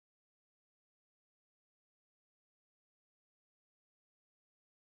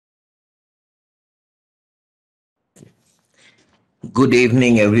Good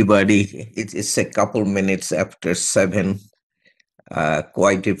evening, everybody. It's a couple minutes after 7.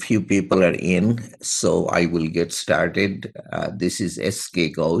 Quite a few people are in, so I will get started. This is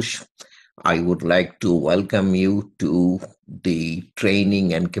S.K. Ghosh. I would like to welcome you to the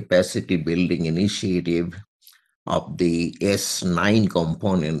Training and Capacity Building Initiative of the S9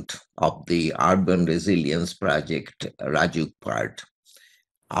 component of the Urban Resilience Project, Rajuk Part.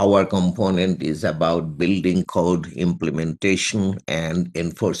 Our component is about building code implementation and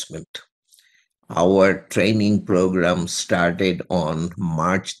enforcement. Our training program started on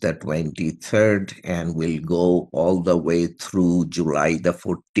March the 23rd and will go all the way through July the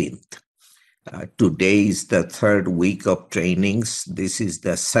 14th. Today is the third week of trainings. This is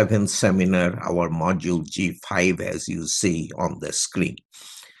the seventh seminar, our module G5, as you see on the screen.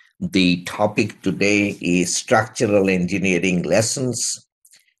 The topic today is structural engineering lessons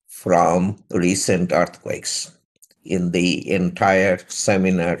from recent earthquakes. In the entire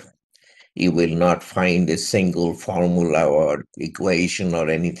seminar, you will not find a single formula or equation or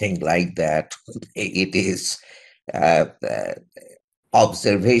anything like that. It is uh, uh,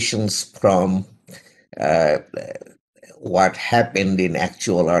 observations from uh, what happened in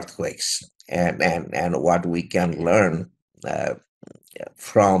actual earthquakes and what we can learn uh,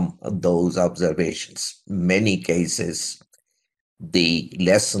 from those observations. Many cases the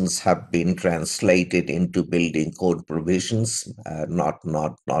lessons have been translated into building code provisions, not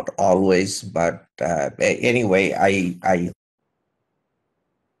always, but anyway, I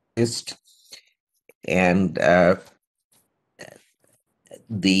just and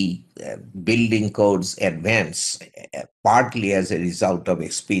the building codes advance partly as a result of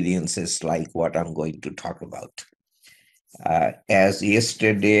experiences like what I'm going to talk about. As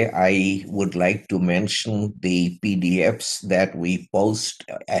yesterday, I would like to mention the PDFs that we post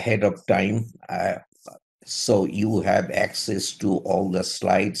ahead of time. So you have access to all the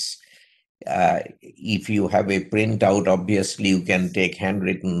slides. If you have a printout, obviously you can take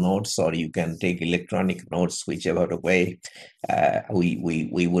handwritten notes or you can take electronic notes, whichever way.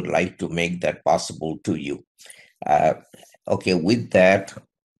 We would like to make that possible to you. Okay, with that,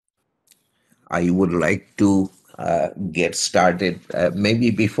 I would like to get started. Maybe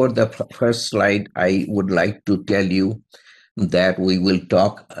before the first slide, I would like to tell you that we will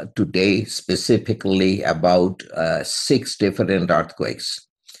talk today specifically about six different earthquakes.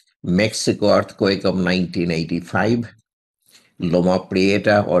 Mexico earthquake of 1985, Loma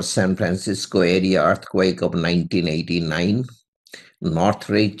Prieta or San Francisco area earthquake of 1989,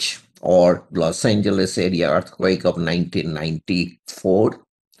 Northridge or Los Angeles area earthquake of 1994,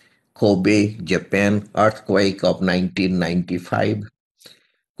 Kobe, Japan earthquake of 1995,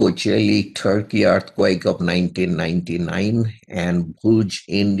 Kocaeli, Turkey earthquake of 1999, and Bhuj,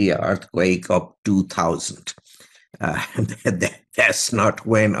 India earthquake of 2000. Uh, that's not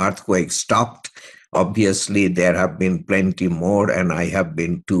when earthquakes stopped. Obviously, there have been plenty more, and I have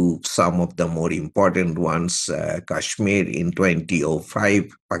been to some of the more important ones. Kashmir in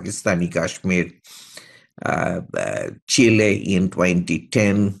 2005, Pakistani Kashmir, Chile in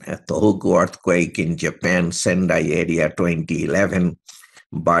 2010, Tohoku earthquake in Japan, Sendai area 2011.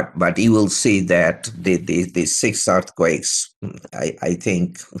 But you will see that the six earthquakes, I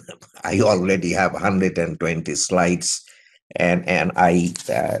think I already have 120 slides, and I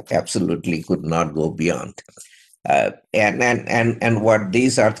absolutely could not go beyond. And what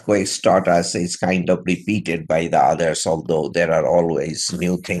these earthquakes taught us is kind of repeated by the others, although there are always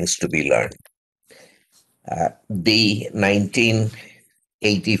new things to be learned. The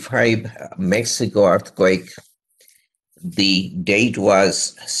 1985 Mexico earthquake, the date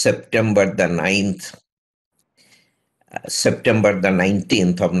was September the 19th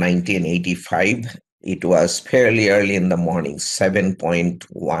of 1985. It was fairly early in the morning,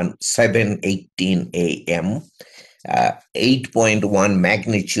 7:18 a.m. 8.1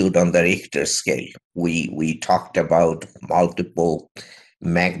 magnitude on the Richter scale. We talked about multiple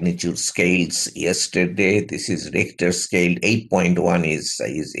magnitude scales yesterday. This is Richter scale. 8.1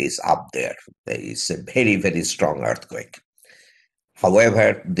 is up there. It's a very strong earthquake.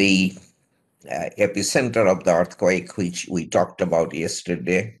 However, the epicenter of the earthquake, which we talked about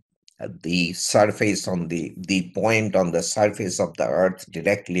yesterday, the surface on the point on the surface of the earth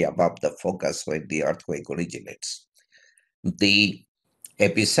directly above the focus where the earthquake originates. The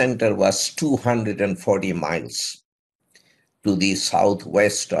epicenter was 240 miles to the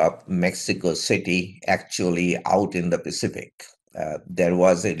southwest of Mexico City, actually out in the Pacific. There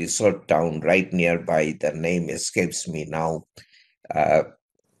was a resort town right nearby. The name escapes me now. I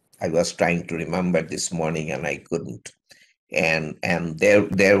was trying to remember this morning and I couldn't. And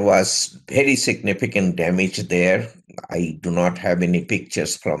there was very significant damage there. I do not have any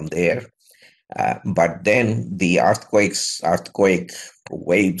pictures from there. But then the earthquake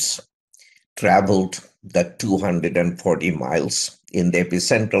waves traveled the 240 miles in the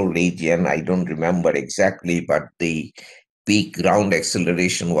epicentral region. I don't remember exactly, but the peak ground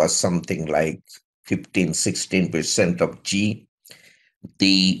acceleration was something like 15, 16% of G.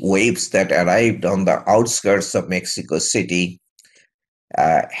 The waves that arrived on the outskirts of Mexico City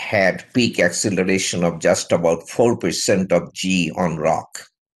had peak acceleration of just about 4% of G on rock.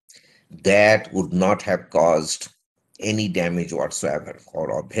 That would not have caused any damage whatsoever,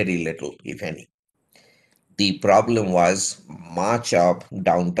 or very little, if any. The problem was much of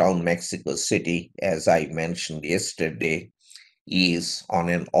downtown Mexico City, as I mentioned yesterday, is on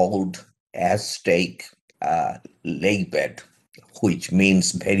an old Aztec lake bed, which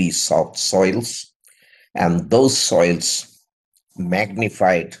means very soft soils. And those soils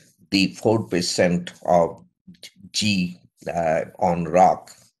magnified the 4% of G on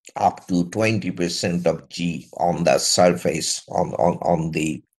rock up to 20% of G on the surface, on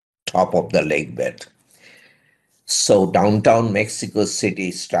the top of the lake bed. So downtown Mexico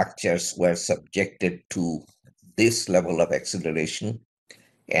City structures were subjected to this level of acceleration,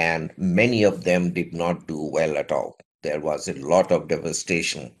 and many of them did not do well at all. There was a lot of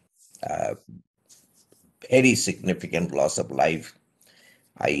devastation, uh, very significant loss of life.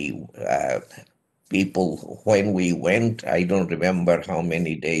 I People, when we went, I don't remember how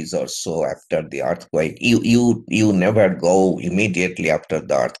many days or so after the earthquake. You never go immediately after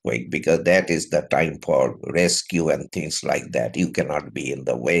the earthquake, because that is the time for rescue and things like that. You cannot be in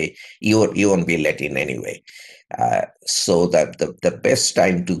the way. You won't be let in anyway. So that the best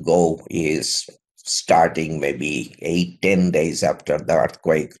time to go is starting maybe 8, 10 days after the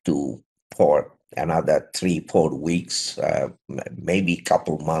earthquake to for another 3, 4 weeks, maybe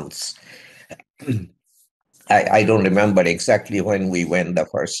couple months. I don't remember exactly when we went the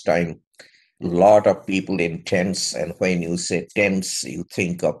first time. A lot of people in tents, and when you say tents, you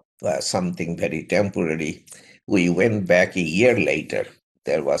think of something very temporary. We went back a year later.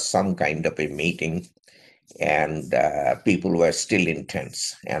 There was some kind of a meeting, and people were still in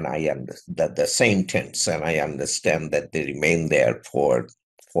tents, and the same tents, and I understand that they remained there for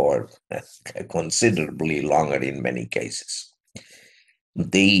considerably longer in many cases.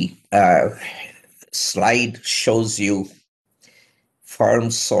 The slide shows you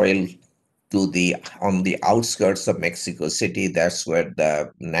farm soil to the on the outskirts of Mexico City. That's where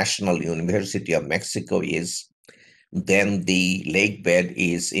the National University of Mexico is. Then the lake bed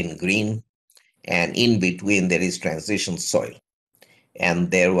is in green, and in between there is transition soil. And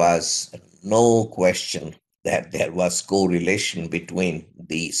there was no question that there was correlation between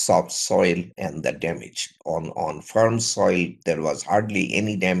the soft soil and the damage. On firm soil, there was hardly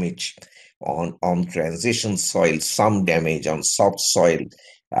any damage. On transition soil, some damage. On soft soil,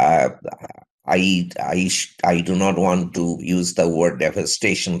 uh, I do not want to use the word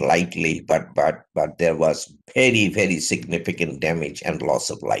devastation lightly, but there was very significant damage and loss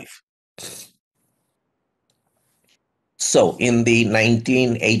of life. So, in the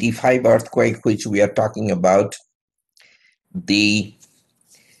 1985 earthquake, which we are talking about, the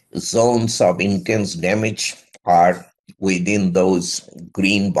zones of intense damage are within those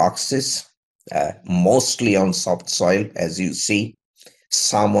green boxes, mostly on soft soil, as you see,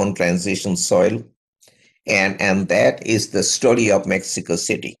 some on transition soil. And that is the story of Mexico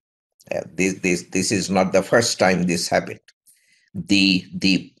City. This is not the first time this happened. The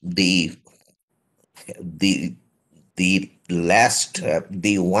the the the the last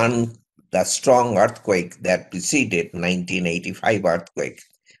the strong earthquake that preceded 1985 earthquake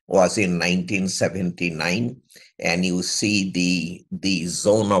was in 1979, and you see the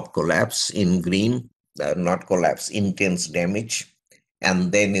zone of collapse in green, not collapse, intense damage.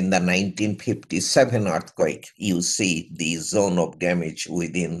 And then in the 1957 earthquake, you see the zone of damage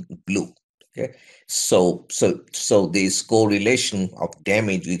within blue. Okay, so this correlation of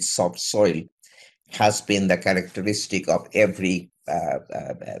damage with soft soil has been the characteristic of every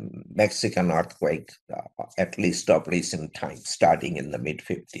Mexican earthquake, at least of recent times, starting in the mid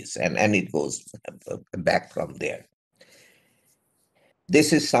 50s, and it goes back from there.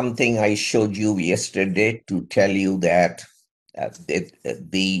 This is something I showed you yesterday to tell you that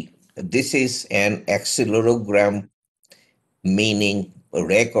this is an accelerogram, meaning a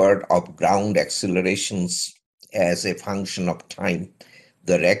record of ground accelerations as a function of time.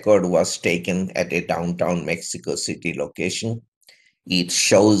 The record was taken at a downtown Mexico City location. It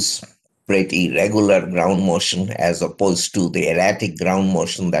shows pretty regular ground motion as opposed to the erratic ground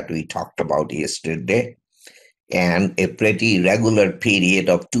motion that we talked about yesterday. and a pretty regular period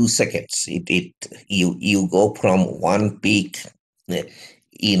of 2 seconds. You go from one peak uh,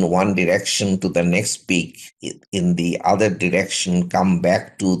 in one direction to the next peak in the other direction, come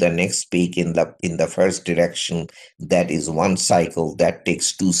back to the next peak in the first direction. That is one cycle that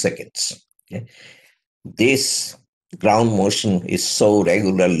takes 2 seconds. Okay? This ground motion is so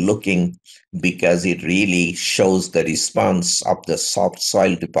regular looking because it really shows the response of the soft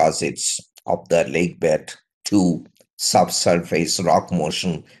soil deposits of the lake bed to subsurface rock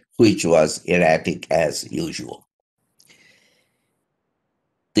motion, which was erratic as usual.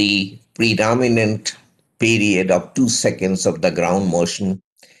 The predominant period of 2 seconds of the ground motion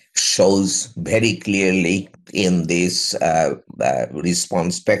shows very clearly in this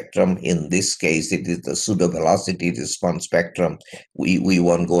response spectrum. In this case, it is the pseudo velocity response spectrum. We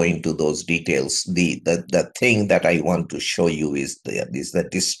won't go into those details. The thing that I want to show you is the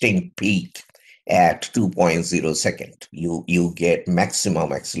distinct peak at 2.0 second. You get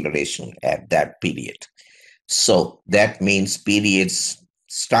maximum acceleration at that period. So that means periods,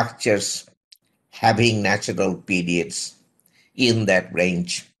 structures having natural periods in that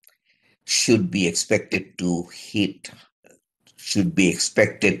range should be expected to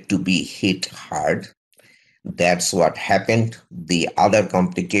be hit hard. That's what happened. The other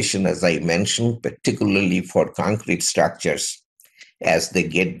complication, as I mentioned, particularly for concrete structures, as they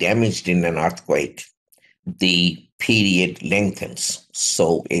get damaged in an earthquake, the period lengthens.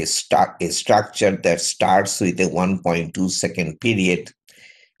 So a structure that starts with a 1.2 second period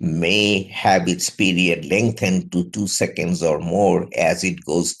may have its period lengthened to 2 seconds or more as it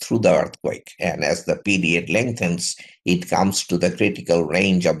goes through the earthquake. And as the period lengthens, it comes to the critical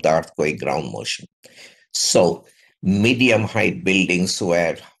range of the earthquake ground motion. So, medium height buildings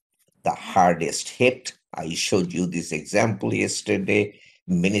were the hardest hit. I showed you this example yesterday.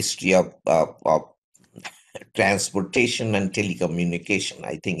 Ministry of Transportation and Telecommunication.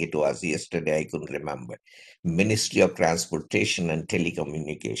 I think it was yesterday, I couldn't remember. Ministry of Transportation and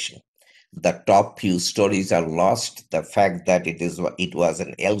Telecommunication. The top few stories are lost. The fact that it was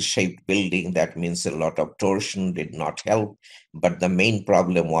an L-shaped building, that means a lot of torsion did not help. But the main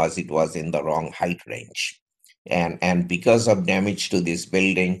problem was it was in the wrong height range. And because of damage to this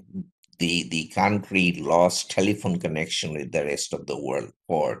building, the country lost telephone connection with the rest of the world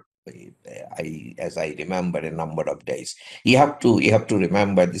for as I remember, a number of days. You have to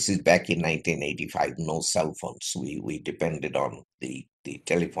remember this is back in 1985. No cell phones. We depended on the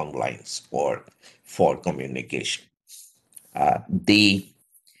telephone lines for communication. The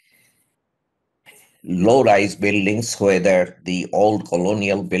low-rise buildings, whether the old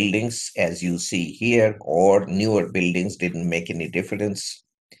colonial buildings, as you see here, or newer buildings, didn't make any difference.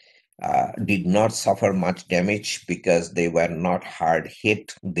 Did not suffer much damage because they were not hard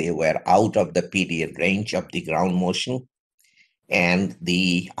hit. They were out of the period range of the ground motion. And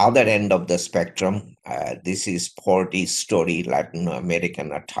the other end of the spectrum, this is 40-story Latin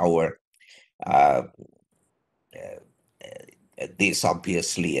American tower. Uh, this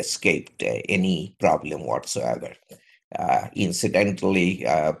obviously escaped any problem whatsoever. Incidentally,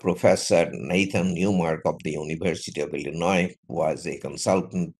 Professor Nathan Newmark of the University of Illinois was a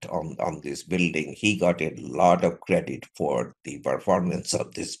consultant on this building. He got a lot of credit for the performance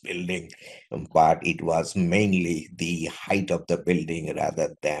of this building, but it was mainly the height of the building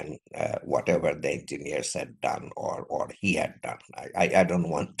rather than whatever the engineers had done or he had done. I don't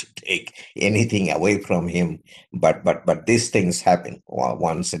want to take anything away from him, but these things happen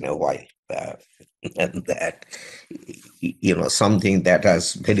once in a while. And that something that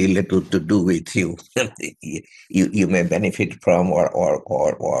has very little to do with you you may benefit from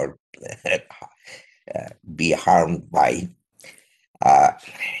or be harmed by. uh,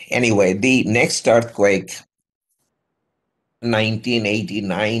 anyway, the next earthquake,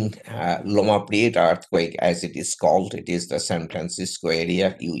 1989 Loma Prieta earthquake, as it is called, it is the San Francisco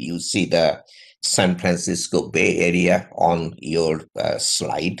area. You see the San Francisco Bay Area on your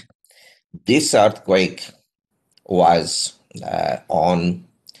slide. This earthquake was on,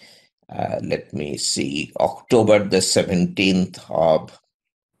 let me see, October the 17th of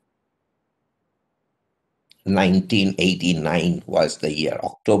 1989 was the year,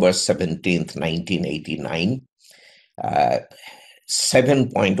 October 17th, 1989,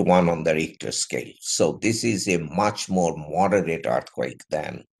 7.1 on the Richter scale. So this is a much more moderate earthquake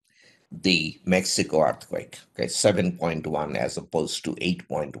than the Mexico earthquake, okay, 7.1 as opposed to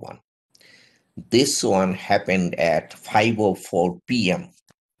 8.1. This one happened at 5:04 p.m.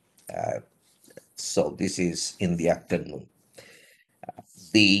 So this is in the afternoon.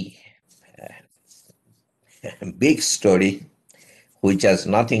 The big story, which has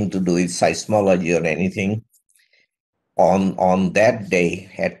nothing to do with seismology or anything, On that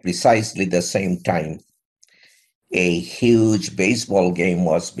day, at precisely the same time, a huge baseball game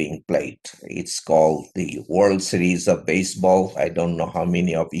was being played. It's called the World Series of Baseball. I don't know how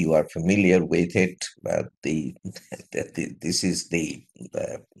many of you are familiar with it, but this is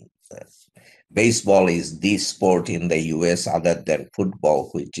uh, baseball is the sport in the US other than football,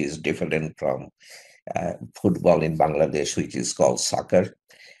 which is different from football in Bangladesh, which is called soccer.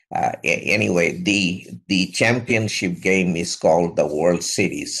 Anyway, the championship game is called the World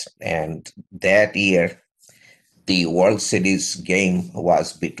Series, and that year the World Series game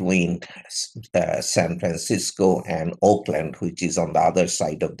was between San Francisco and Oakland, which is on the other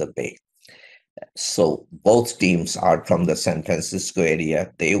side of the bay. So both teams are from the San Francisco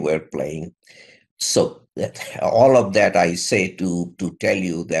area. They were playing. So all of that I say to tell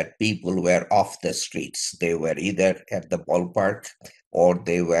you that people were off the streets. They were either at the ballpark or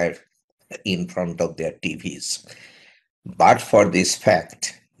they were in front of their TVs. But for this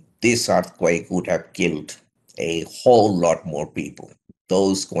fact, this earthquake would have killed a whole lot more people.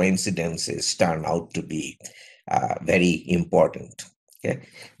 Those coincidences turn out to be very important. Okay.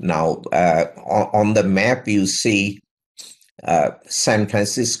 Now, on the map, you see San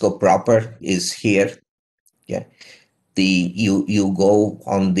Francisco proper is here. Yeah. You go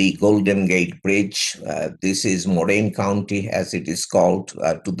on the Golden Gate Bridge. This is Moraine County, as it is called,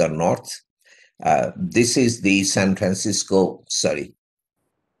 to the north. This is the San Francisco, sorry,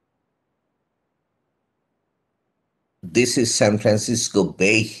 this is San Francisco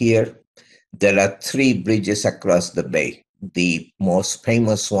Bay here. There are three bridges across the bay. The most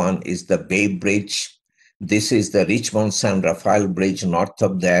famous one is the Bay Bridge. This is the Richmond San Rafael Bridge north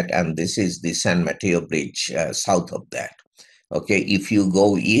of that, and this is the San Mateo Bridge south of that. Okay, if you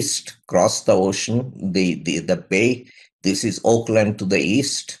go east, cross the ocean, the bay, this is Oakland to the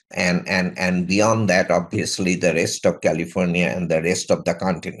east, and beyond that, obviously, the rest of California and the rest of the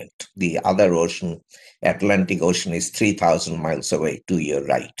continent. The other ocean, Atlantic Ocean, is 3,000 miles away to your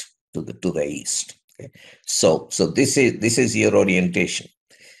right, to the east. Okay. So this is your orientation.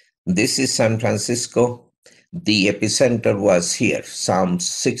 This is San Francisco. The epicenter was here, some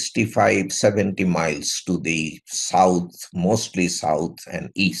 65, 70 miles to the south, mostly south and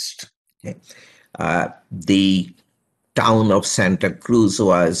east. Okay. The town of Santa Cruz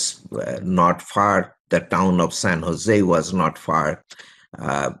was not far. The town of San Jose was not far.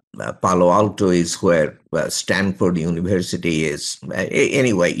 Palo Alto is where Stanford University is.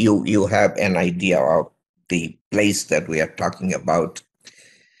 Anyway, you have an idea of the place that we are talking about.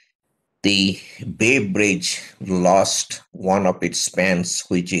 The Bay Bridge lost one of its spans,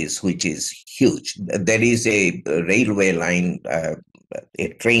 which is huge. There is a railway line, a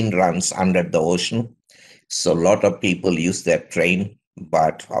train runs under the ocean, so a lot of people use that train.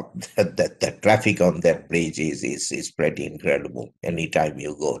 But the traffic on that bridge is pretty incredible. Anytime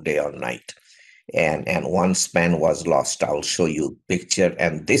you go, day or night, and one span was lost. I'll show you picture.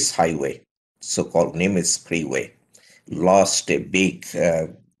 And this highway, so-called Nimitz Freeway, lost a big,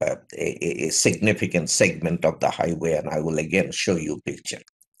 a significant segment of the highway, and I will again show you picture.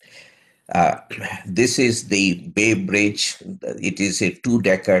 Uh, this is the Bay Bridge. It is a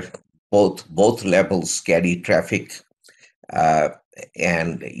two-decker. Both levels carry traffic, uh,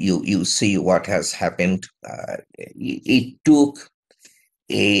 and you see what has happened. It took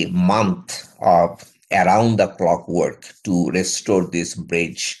a month of around the clock work to restore this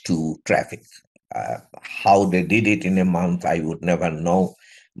bridge to traffic. How they did it in a month, I would never know,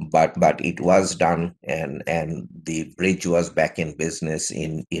 but it was done, and the bridge was back in business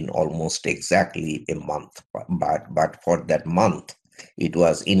in almost exactly a month. But for that month, it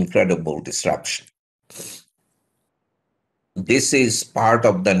was incredible disruption. This is part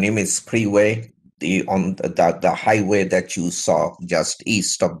of the Nimitz Freeway, the highway that you saw just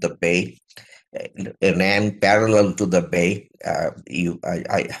east of the bay. It ran parallel to the bay.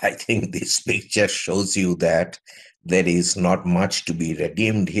 I think this picture shows you that there is not much to be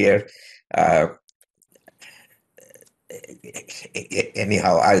redeemed here. Uh,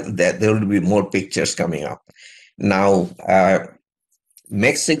 Anyhow, there will be more pictures coming up. Now,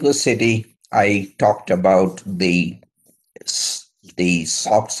 Mexico City, I talked about the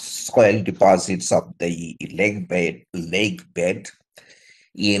soft soil deposits of the lake bed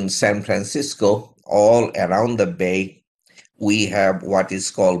in San Francisco. All around the bay, we have what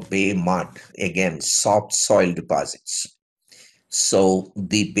is called bay mud, again, soft soil deposits. So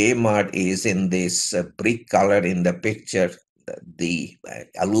the bay mud is in this brick color in the picture. The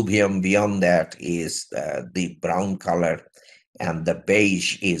alluvium beyond that is the brown color, and the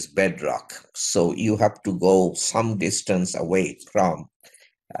beige is bedrock. So you have to go some distance away from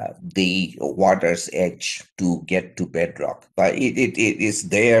the water's edge to get to bedrock. But it is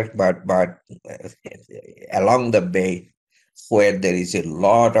there, but along the bay, where there is a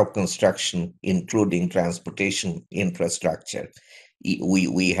lot of construction, including transportation infrastructure,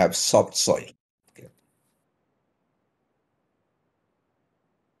 we have soft soil.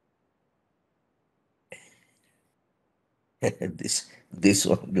 This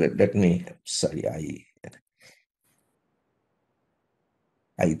one, let me, sorry,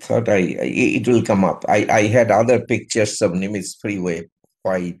 I thought it will come up. I had other pictures of Nimitz Freeway.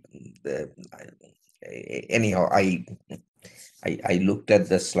 Quite uh, anyhow. I looked at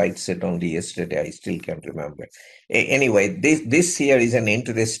the slide set only yesterday. I still can't remember. Anyway, this here is an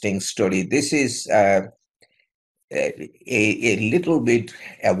interesting story. This is a little bit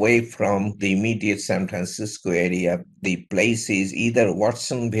away from the immediate San Francisco area. The place is either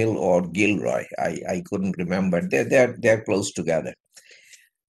Watsonville or Gilroy. I couldn't remember. They're close together.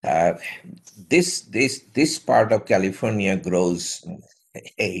 Uh, this part of California grows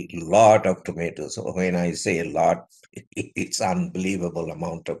a lot of tomatoes. When I say a lot, it's unbelievable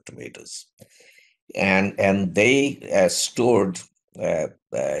amount of tomatoes, and they stored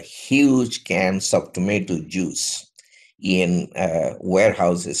huge cans of tomato juice in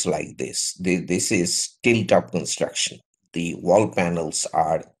warehouses like this. This is tilt-up construction. The wall panels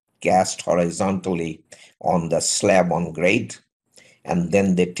are cast horizontally on the slab on grade, and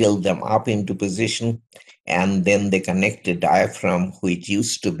then they tilt them up into position, and then they connect a diaphragm which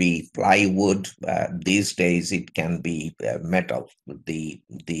used to be plywood. These days it can be metal. The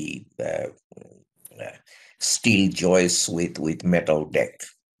steel joists with metal deck.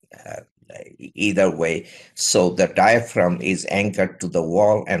 Uh, Either way, so the diaphragm is anchored to the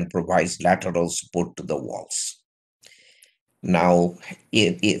wall and provides lateral support to the walls. Now,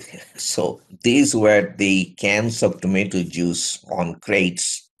 so these were the cans of tomato juice on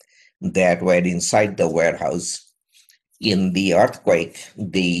crates that were inside the warehouse. In the earthquake,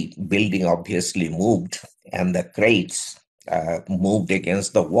 the building obviously moved, and the crates moved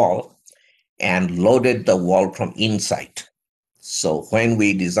against the wall and loaded the wall from inside. So when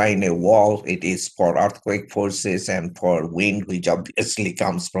we design a wall, it is for earthquake forces and for wind, which obviously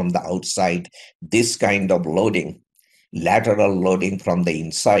comes from the outside. This kind of loading, lateral loading from the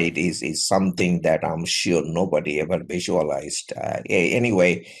inside, is something that I'm sure nobody ever visualized.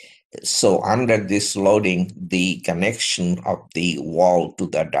 Anyway, so under this loading, the connection of the wall to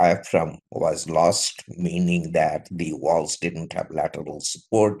the diaphragm was lost, meaning that the walls didn't have lateral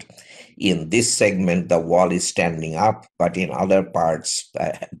support. In this segment, the wall is standing up, but in other parts,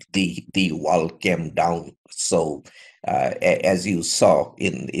 the wall came down. So as you saw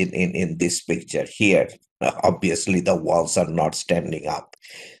in this picture here, obviously the walls are not standing up.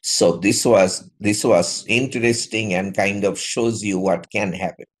 So this was interesting and kind of shows you what can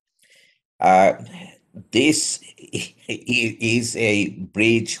happen. uh, this is a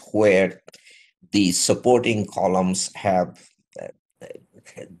bridge where the supporting columns have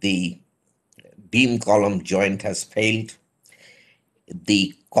the beam column joint has failed.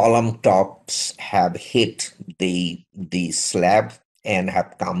 The column tops have hit the slab and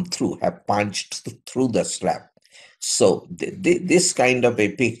have come through, have punched through the slab. So this kind of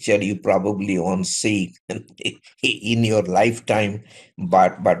a picture you probably won't see in your lifetime,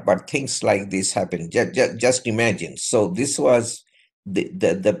 but things like this happen. Just imagine. So this was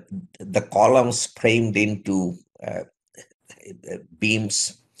the columns framed into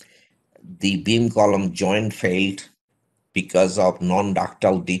beams. The beam column joint failed because of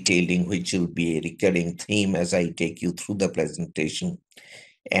non-ductile detailing, which will be a recurring theme as I take you through the presentation.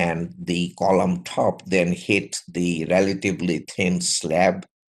 And the column top then hit the relatively thin slab,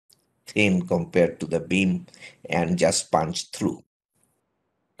 thin compared to the beam, and just punched through.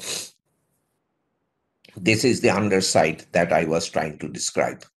 This is the underside that I was trying to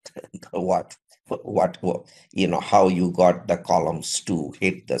describe. what, how you got the columns to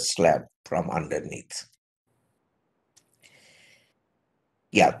hit the slab from underneath.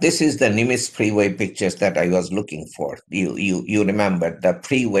 Yeah, this is the Nimitz freeway pictures that I was looking for. You remember the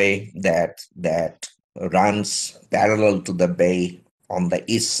freeway that runs parallel to the bay on the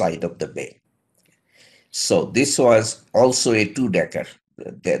east side of the bay. So this was also a two-decker.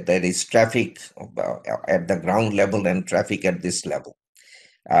 There is traffic at the ground level and traffic at this level.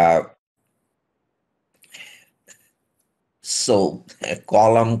 Uh, so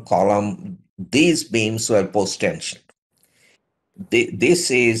column, these beams were post-tension.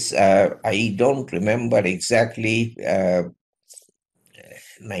 This is, I don't remember exactly,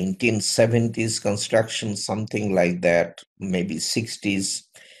 1970s construction, something like that, maybe 60s.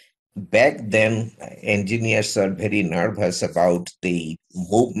 Back then, engineers are very nervous about the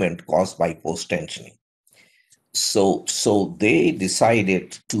movement caused by post-tensioning. So they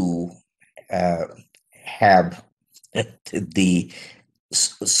decided to uh, have the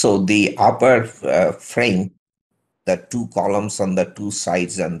the upper frame, the two columns on the two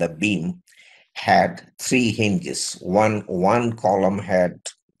sides and the beam had three hinges. One column had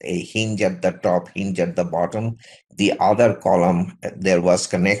a hinge at the top, hinge at the bottom. The other column, there was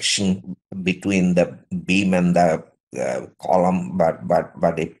connection between the beam and the column,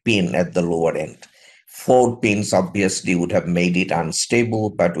 but a pin at the lower end. Four pins obviously would have made it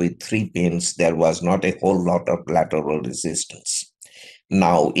unstable, but with three pins, there was not a whole lot of lateral resistance.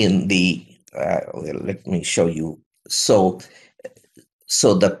 Now, in the well, let me show you. So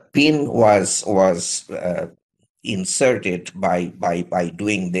the pin was inserted by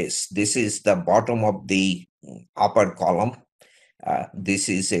doing this. This is the bottom of the upper column. This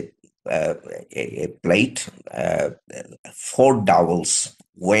is uh, a plate. Four dowels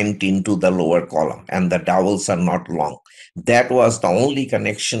went into the lower column, and the dowels are not long. That was the only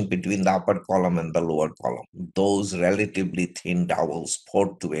connection between the upper column and the lower column. Those relatively thin dowels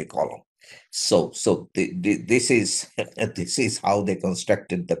poured to a column. This is this is how they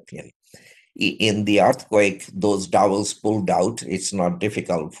constructed the pin. In the earthquake, those dowels pulled out. It's not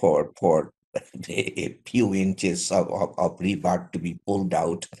difficult for a few inches of rebar to be pulled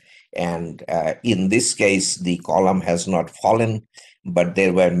out. And in this case, the column has not fallen, but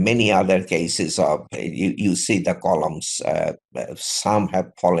there were many other cases of you see the columns. Some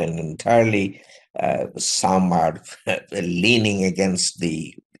have fallen entirely. Some are leaning against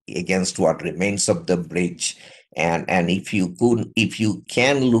what remains of the bridge, and if you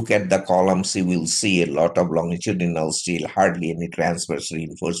can look at the columns, you will see a lot of longitudinal steel, hardly any transverse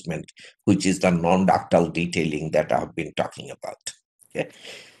reinforcement, which is the non-ductile detailing that I've been talking about. Okay.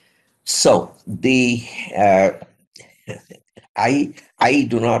 So uh, I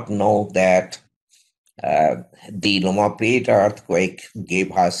do not know that the Loma Prieta earthquake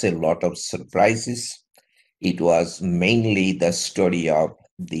gave us a lot of surprises. It was mainly the story of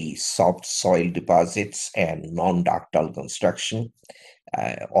the soft soil deposits and non-ductile construction.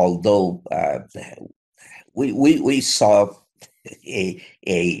 Although we saw a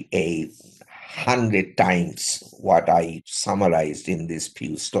 100 times what I summarized in these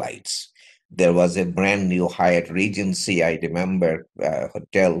few slides. There was a brand new Hyatt Regency, I remember,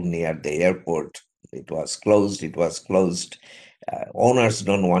 hotel near the airport. It was closed. It was closed. Owners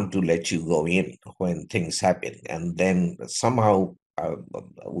don't want to let you go in when things happen. And then somehow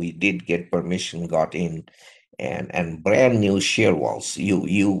we did get permission, got in, and brand new shear walls.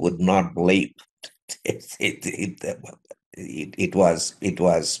 You would not believe it, it, it, it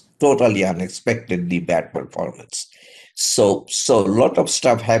was totally unexpectedly bad performance. So a lot of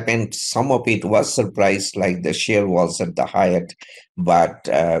stuff happened. Some of it was surprise, like the shear walls at the Hyatt, but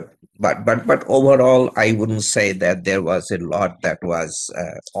but overall, I wouldn't say that there was a lot that was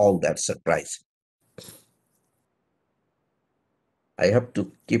all that surprising. I have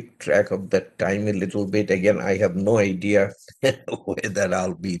to keep track of the time a little bit. Again, I have no idea whether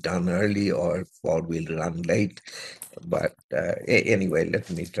I'll be done early or will run late. But anyway, let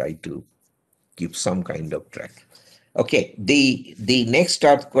me try to keep some kind of track. Okay, the next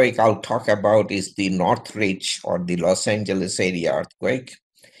earthquake I'll talk about is the Northridge or the Los Angeles area earthquake.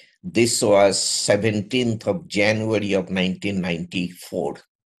 This was 17th of January of 1994.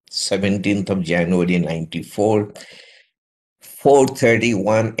 17th of January 94,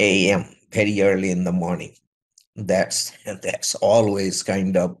 4:31 a.m., very early in the morning. That's always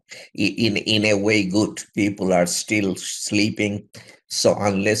kind of in a way good. People are still sleeping, so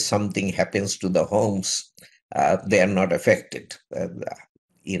unless something happens to the homes, they are not affected.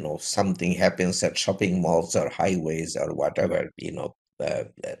 Something happens at shopping malls or highways or whatever.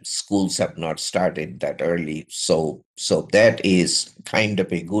 Schools have not started that early, so that is kind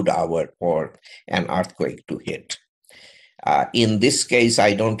of a good hour for an earthquake to hit. In this case,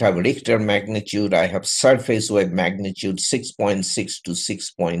 I don't have Richter magnitude. I have surface wave magnitude 6.6 to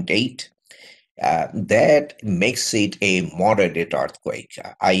 6.8. That makes it a moderate earthquake.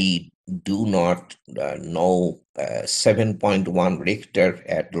 I do not know 7.1 Richter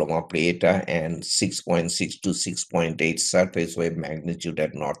at Loma Prieta and 6.6 to 6.8 surface wave magnitude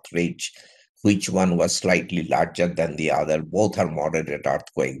at Northridge. Which one was slightly larger than the other? Both are moderate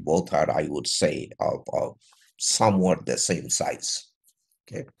earthquake. Both are, I would say, of somewhat the same size.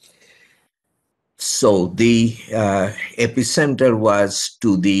 Okay. So the epicenter was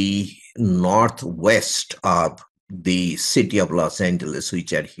to the northwest of the city of Los Angeles,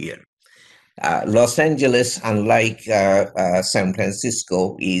 which are here. Los Angeles, unlike San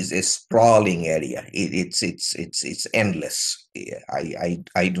Francisco, is a sprawling area. It's endless. Yeah,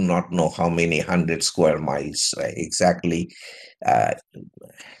 I do not know how many 100 square miles exactly. Uh,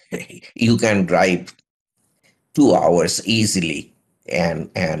 you can drive 2 hours easily and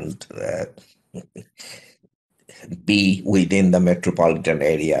be within the metropolitan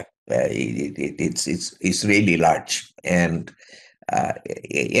area. It's really large. And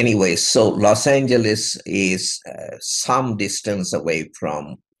anyway, so Los Angeles is some distance away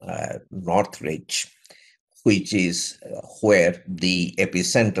from Northridge, which is where the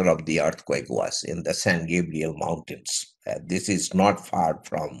epicenter of the earthquake was in the San Gabriel Mountains. This is not far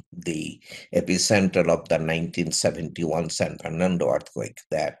from the epicenter of the 1971 San Fernando earthquake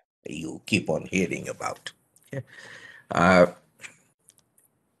that you keep on hearing about. Uh,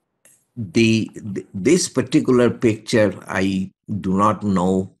 this particular picture, I do not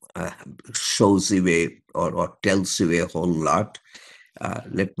know, shows you or tells you a whole lot.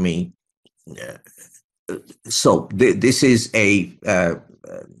 Let me. So this is a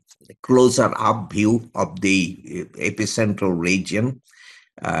closer up view of the epicentral region.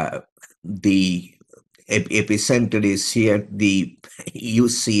 The epicenter is here. You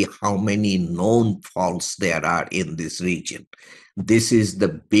see how many known faults there are in this region. This is the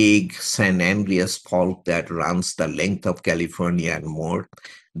big San Andreas fault that runs the length of California and more.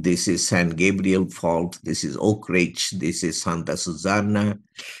 This is San Gabriel fault. This is Oak Ridge. This is Santa Susana.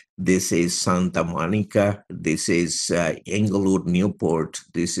 This is Santa Monica. This is Englewood, Newport.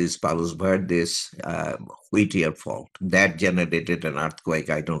 This is Palos Verdes, Whittier Fault. That generated an earthquake.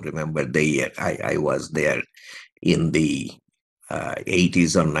 I don't remember the year. I was there in the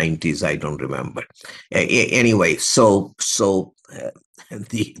 80s or 90s. I don't remember. Anyway, so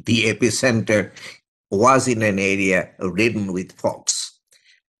the epicenter was in an area ridden with faults.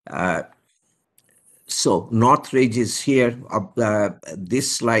 So Northridge is here.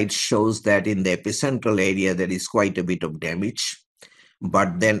 This slide shows that in the epicentral area, there is quite a bit of damage.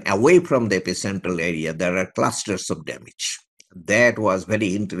 But then away from the epicentral area, there are clusters of damage. That was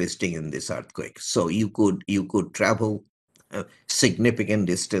very interesting in this earthquake. So you could travel significant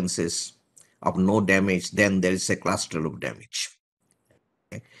distances of no damage, then there is a cluster of damage.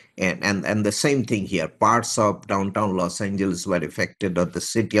 And the same thing here. Parts of downtown Los Angeles were affected, or the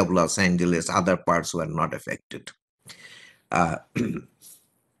city of Los Angeles, other parts were not affected.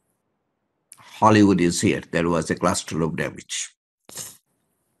 Hollywood is here. There was a cluster of damage.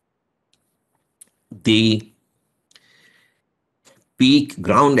 The peak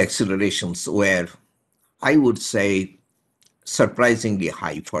ground accelerations were, I would say, surprisingly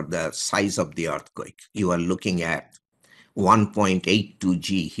high for the size of the earthquake. You are looking at 1.82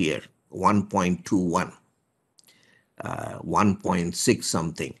 G here, 1.21, 1.6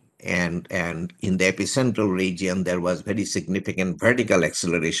 something. And in the epicentral region, there was very significant vertical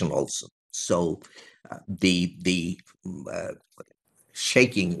acceleration also. So the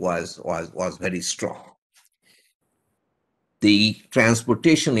shaking was very strong. The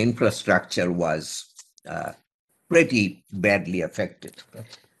transportation infrastructure was pretty badly affected.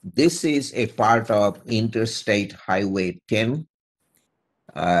 This is a part of Interstate Highway 10.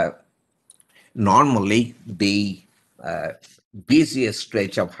 Normally, the busiest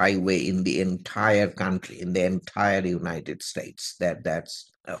stretch of highway in the entire country, in the entire United States.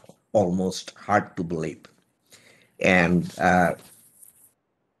 That's almost hard to believe. And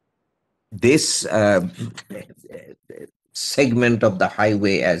this segment of the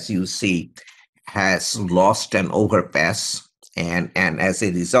highway, as you see, has lost an overpass, and as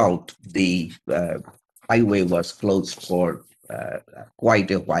a result, the highway was closed for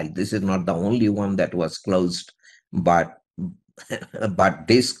quite a while. This is not the only one that was closed, but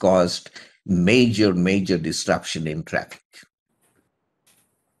this caused major disruption in traffic.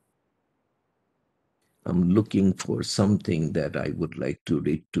 I'm looking for something that I would like to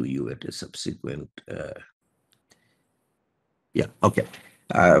read to you at a subsequent. Yeah, okay.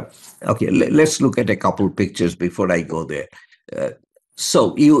 Okay, let's look at a couple pictures before I go there.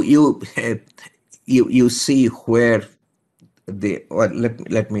 So you see where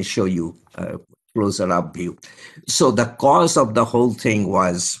let me show you a closer up view. So the cause of the whole thing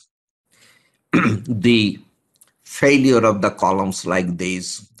was the failure of the columns like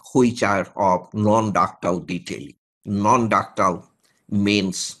these, which are of non-ductile detailing. Non-ductile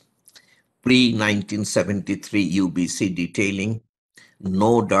means pre-1973 UBC detailing,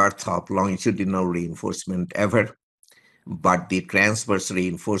 no dearth of longitudinal reinforcement ever, but the transverse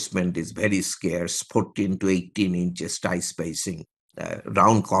reinforcement is very scarce, 14 to 18 inches tie spacing,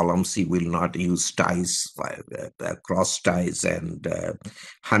 round columns, you will not use ties, cross ties and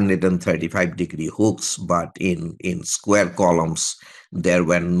 135-degree hooks, but in square columns, there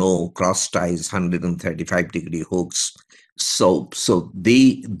were no cross ties, 135-degree hooks. So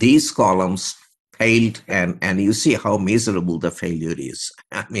these columns failed, and you see how miserable the failure is.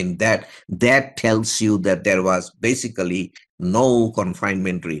 I mean, that tells you that there was basically no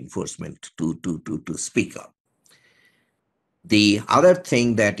confinement reinforcement to speak of. The other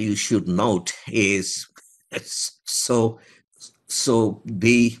thing that you should note is so so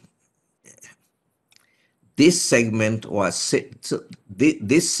the this segment was so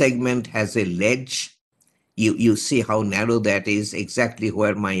this segment has a ledge. You see how narrow that is, exactly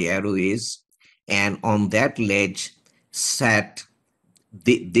where my arrow is, and on that ledge sat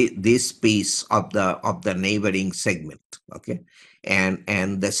this piece of the neighboring segment. Okay,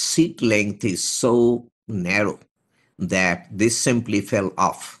 and the seat length is so narrow that this simply fell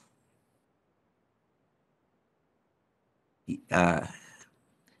off. Uh,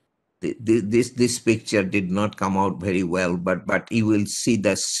 this picture did not come out very well, but you will see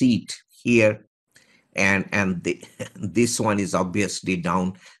the seat here, and this one is obviously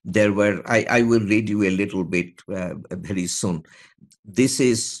down. There were I will read you a little bit very soon. This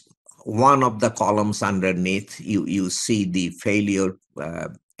is one of the columns underneath. You see the failure,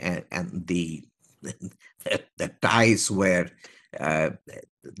 and the ties were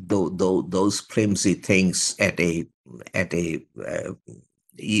those flimsy things at a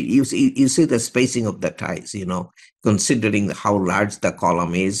you see the spacing of the ties, considering how large the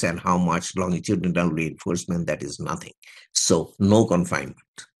column is and how much longitudinal reinforcement, that is nothing. So no confinement.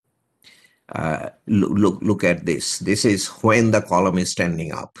 Look at this. This is when the column is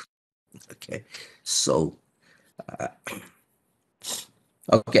standing up. Okay, so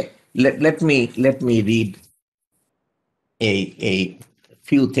okay, let me read a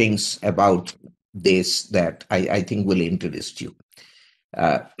few things about this that I think will interest you.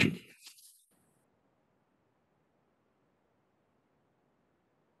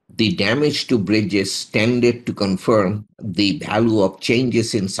 The damage to bridges tended to confirm the value of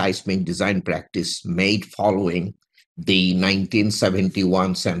changes in seismic design practice made following the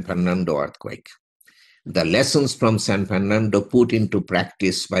 1971 San Fernando earthquake. The lessons from San Fernando put into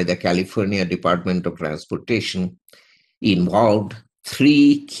practice by the California Department of Transportation involved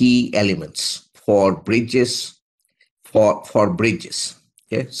three key elements for bridges. For bridges,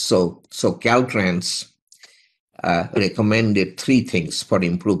 okay, so Caltrans recommended three things for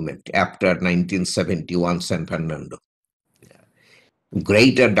improvement after 1971 San Fernando: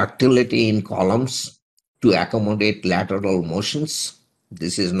 greater ductility in columns to accommodate lateral motions.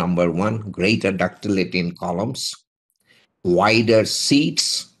 This is number one, greater ductility in columns. Wider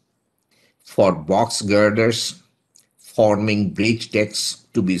seats for box girders forming bridge decks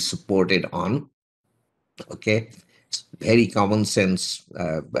to be supported on. Okay, very common sense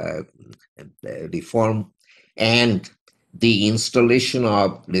reform. And the installation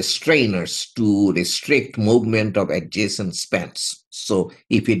of restrainers to restrict movement of adjacent spans. So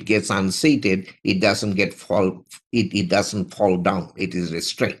if it gets unseated, it doesn't fall down. It is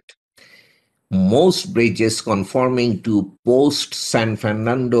restrained. Most bridges conforming to post San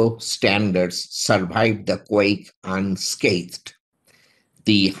Fernando standards survived the quake unscathed.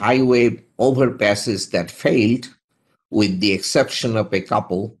 The highway overpasses that failed, with the exception of a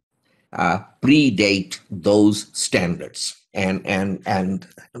couple, predate those standards, and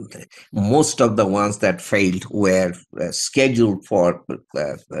most of the ones that failed were scheduled for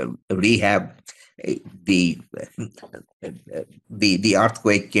rehab. The the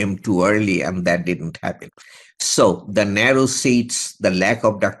earthquake came too early, and that didn't happen. So the narrow seats, the lack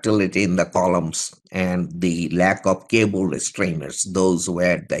of ductility in the columns, and the lack of cable restrainers, those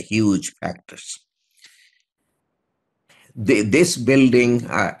were the huge factors. This building,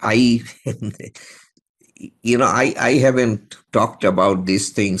 I I haven't talked about these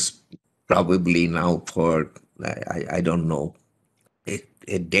things probably now for I don't know,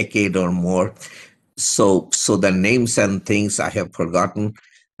 a decade or more. So the names and things I have forgotten.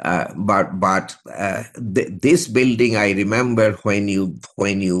 This building, I remember when you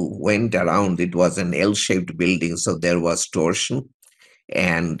went around, it was an L-shaped building, so there was torsion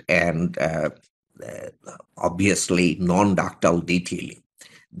and obviously non-ductile detailing.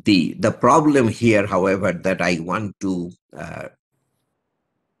 The problem here, however, that I want to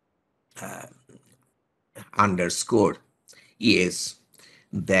underscore is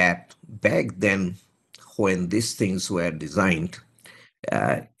that back then, when these things were designed,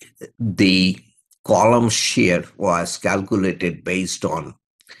 the column shear was calculated based on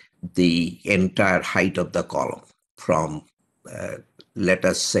the entire height of the column from let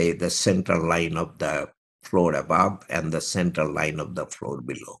us say, the central line of the floor above and the central line of the floor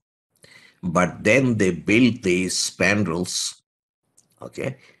below. But then they built these spandrels,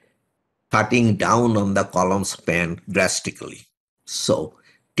 okay, cutting down on the column span drastically. So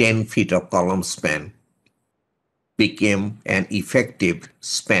 10 feet of column span became an effective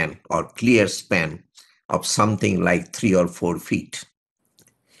span or clear span of something like 3 or 4 feet.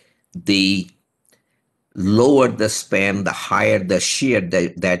 The lower the span, the higher the shear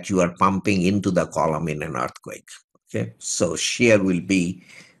that you are pumping into the column in an earthquake. Okay, so shear will be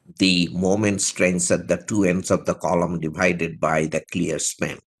the moment strength at the two ends of the column divided by the clear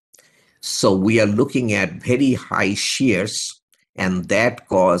span. So we are looking at very high shears, and that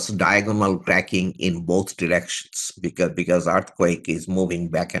cause diagonal cracking in both directions because earthquake is moving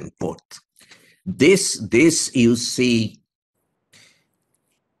back and forth. This you see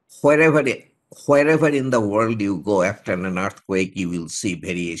wherever wherever in the world you go after an earthquake, you will see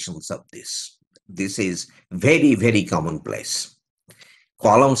variations of this. This is very commonplace.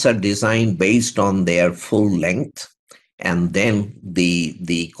 Columns are designed based on their full length, and then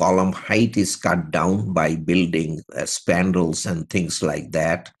the column height is cut down by building spandrels and things like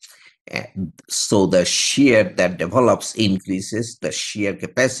that. And so the shear that develops increases, the shear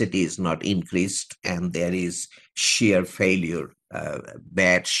capacity is not increased, and there is shear failure,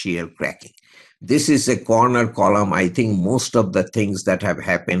 bad shear cracking. This is a corner column. I think most of the things that have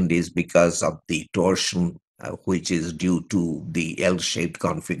happened is because of the torsion, which is due to the L-shaped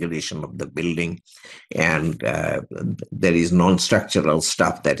configuration of the building. And there is non-structural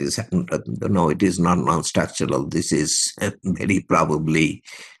stuff that is, no, it is not non-structural. This is very probably,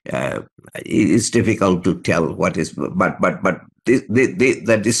 it's difficult to tell what is, but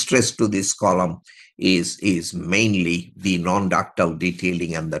the distress to this column is mainly the non-ductile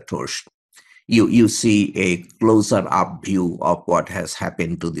detailing and the torsion. You see a closer up view of what has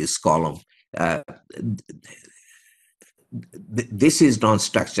happened to this column. Uh, this is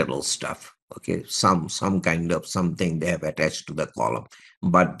non-structural stuff. Okay, some kind of something they have attached to the column,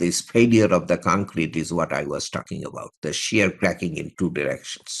 but this failure of the concrete is what I was talking about. The shear cracking in two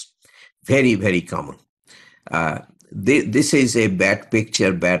directions, very common. This is a bad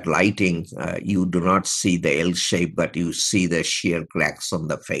picture, bad lighting. You do not see the L shape, but you see the shear cracks on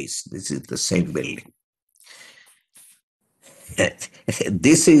the face. This is the same building.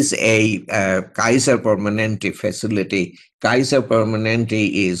 This is a Kaiser Permanente facility. Kaiser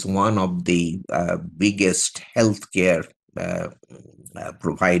Permanente is one of the biggest healthcare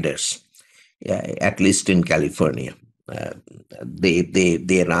providers, at least in California.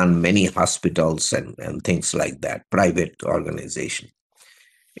 They run many hospitals and things like that, private organization.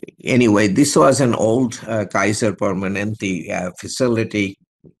 Anyway, this was an old Kaiser Permanente facility.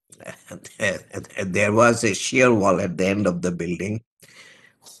 There was a shear wall at the end of the building,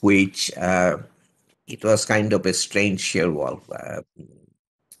 which it was kind of a strange shear wall.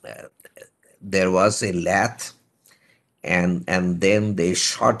 There was a lath, and then they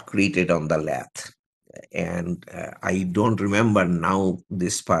shotcreted on the lath. And I don't remember now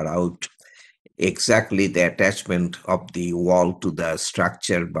this far out exactly the attachment of the wall to the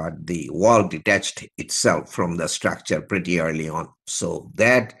structure, but the wall detached itself from the structure pretty early on. So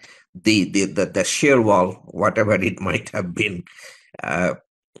that the shear wall, whatever it might have been,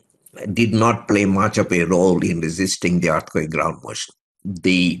 did not play much of a role in resisting the earthquake ground motion.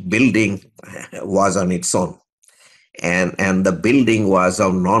 The building was on its own, and the building was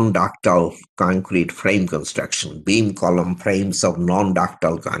of non-ductile concrete frame construction, beam column frames of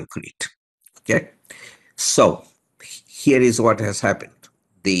non-ductile concrete. Okay, so here is what has happened.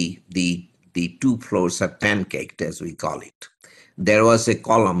 The two floors have pancaked, as we call it. There was a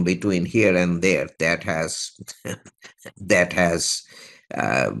column between here and there that has that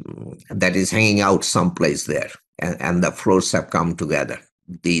is hanging out someplace there, and the floors have come together.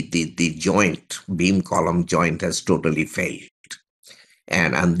 The joint, beam column joint, has totally failed.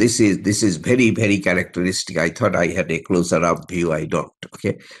 And this is very characteristic. I thought I had a closer up view. I don't.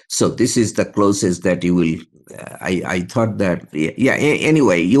 Okay, so this is the closest that you will. I thought that, yeah.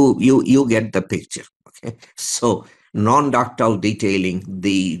 Anyway, you get the picture. Okay, so non-ductile detailing.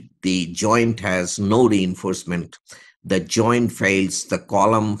 The joint has no reinforcement. The joint fails. The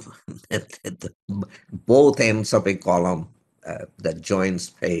column, both ends of a column, the joints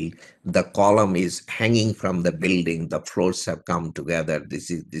fail. The column is hanging from the building. The floors have come together. This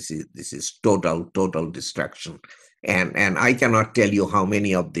is total destruction. And I cannot tell you how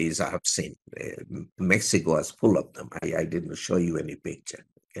many of these I have seen. Mexico is full of them. I didn't show you any picture.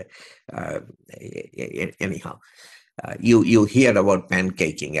 Okay. Anyhow, you hear about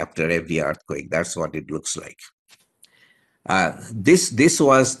pancaking after every earthquake. That's what it looks like. This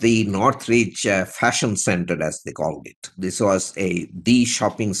was the Northridge Fashion Center, as they called it. This was the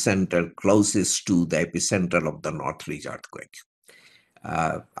shopping center closest to the epicenter of the Northridge earthquake.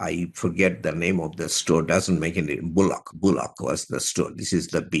 I forget the name of the store. Doesn't make any. Bullock was the store. This is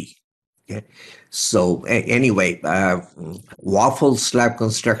the B. Okay. So anyway, waffle slab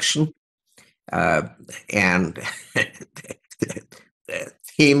construction uh, and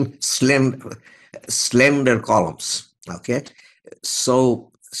thin, slender columns. Okay,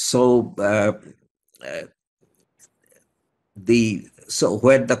 so uh, so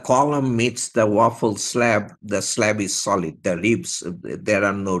where the column meets the waffle slab, the slab is solid. The ribs, there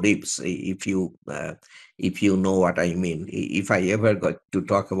are no ribs. If you know what I mean. If I ever got to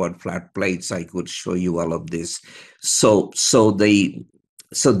talk about flat plates, I could show you all of this. So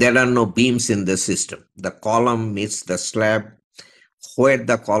there are no beams in the system. The column meets the slab. Where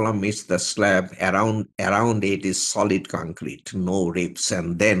the column meets the slab, around it is solid concrete, no ribs,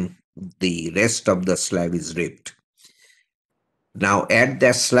 and then the rest of the slab is ribbed. Now, at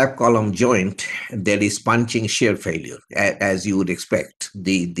the slab column joint, there is punching shear failure, as you would expect.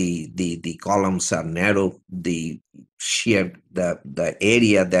 The columns are narrow. The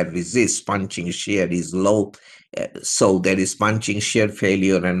area that resists punching shear is low. So there is punching shear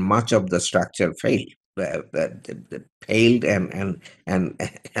failure, and much of the structure failed. Failed and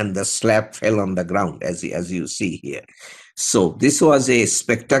the slab fell on the ground, as you see here. So this was a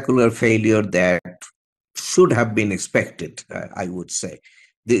spectacular failure that should have been expected, I would say.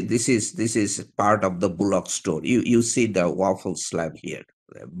 This is part of the Bullock story. You see the waffle slab here,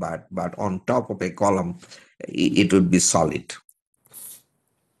 but on top of a column, it would be solid.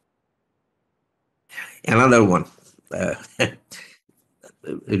 Another one, uh,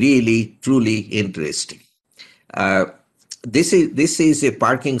 really truly interesting. Uh, this is a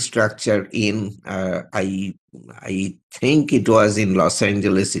parking structure in I think it was in Los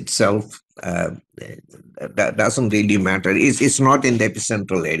Angeles itself. That doesn't really matter. It's not in the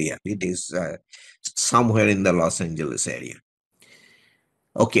epicentral area. It is somewhere in the Los Angeles area.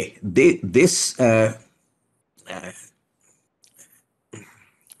 Okay, uh,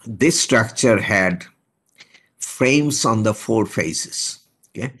 this structure had frames on the four faces.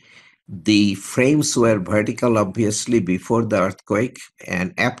 Okay, the frames were vertical, obviously, before the earthquake,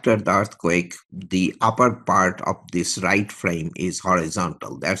 and after the earthquake, the upper part of this right frame is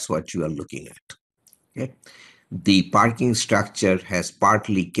horizontal. That's what you are looking at. Okay. The parking structure has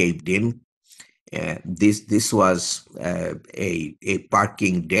partly caved in. This was a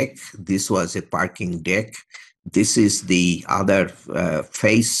parking deck. This was a parking deck. This is the other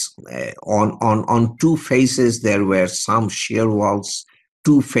face. On two faces there were some shear walls.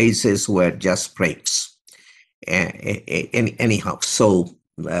 Two faces were just frames. Anyhow, so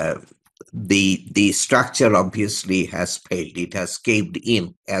uh, the structure obviously has failed. It has caved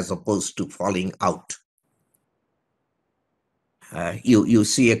in as opposed to falling out. You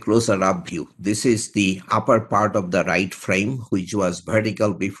see a closer up view. This is the upper part of the right frame, which was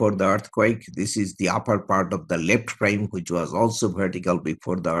vertical before the earthquake. This is the upper part of the left frame, which was also vertical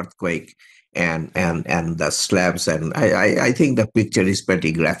before the earthquake, and the slabs. And I think the picture is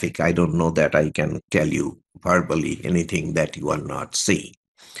pretty graphic. I don't know that I can tell you verbally anything that you are not seeing.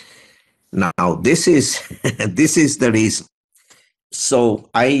 Now, this is this is the reason. So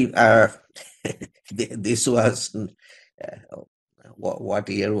this was what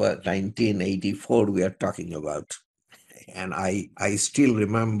year was 1984 we are talking about, and I still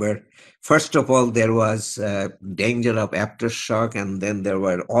remember, first of all, there was danger of aftershock, and then there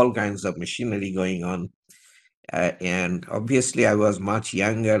were all kinds of machinery going on, and obviously I was much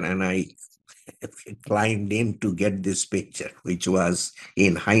younger, and I climbed in to get this picture, which was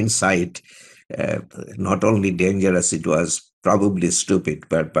in hindsight uh, not only dangerous, it was probably stupid,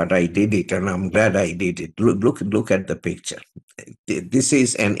 but I did it, and I'm glad I did it. Look at the picture. This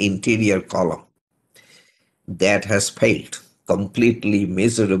is an interior column that has failed, completely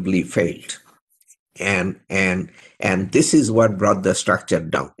miserably failed. And this is what brought the structure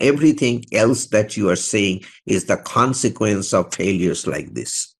down. Everything else that you are seeing is the consequence of failures like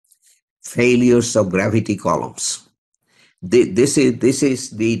this, failures of gravity columns. This is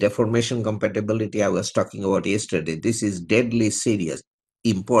the deformation compatibility I was talking about yesterday. This is deadly serious,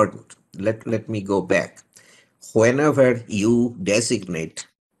 important. Let me go back. Whenever you designate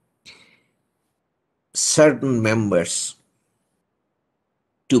certain members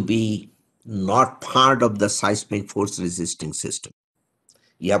to be not part of the seismic force resisting system,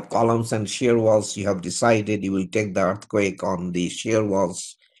 you have columns and shear walls. You have decided you will take the earthquake on the shear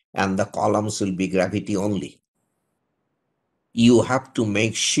walls, and the columns will be gravity only. You have to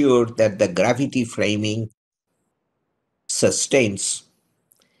make sure that the gravity framing sustains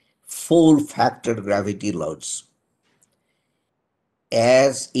full factor gravity loads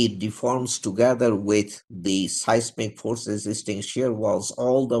as it deforms together with the seismic force resisting shear walls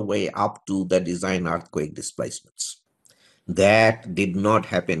all the way up to the design earthquake displacements. That did not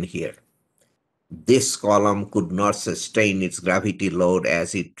happen here. This column could not sustain its gravity load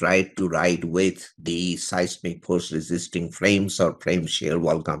as it tried to ride with the seismic force resisting frames or frame shear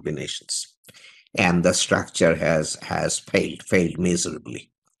wall combinations. And the structure has failed miserably.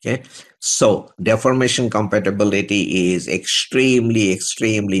 Okay, so deformation compatibility is extremely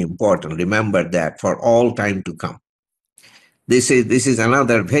important. Remember that for all time to come. This is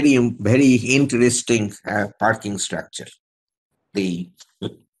another very interesting parking structure. The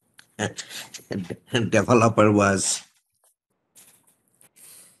developer was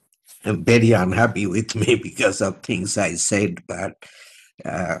very unhappy with me because of things I said, but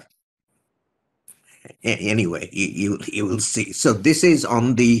uh, anyway, you will see. So this is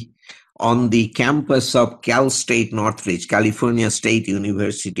on the campus of Cal State Northridge, California State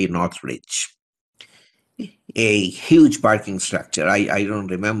University Northridge. A huge parking structure. I don't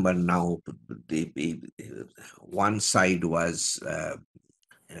remember now. One side was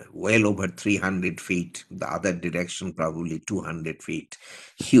well over 300 feet. The other direction probably 200 feet.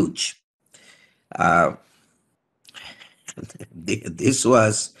 Huge. Uh, this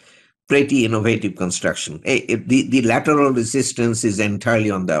was pretty innovative construction. The lateral resistance is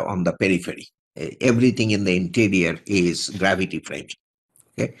entirely on the periphery. Everything in the interior is gravity framed.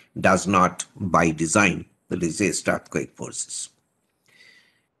 Okay, does not by design resist earthquake forces.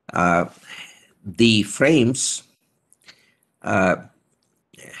 Uh, the frames uh,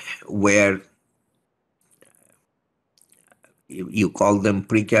 were, you call them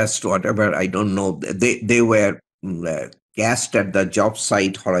precast, whatever, I don't know. They were cast at the job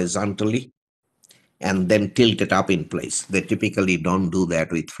site horizontally and then tilted up in place. They typically don't do that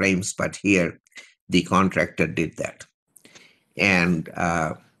with frames, but here the contractor did that. And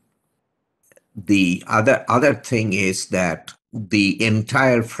the other thing is that the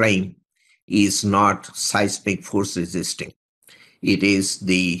entire frame is not seismic force resisting. It is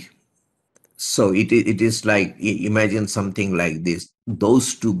the so it is like, imagine something like this.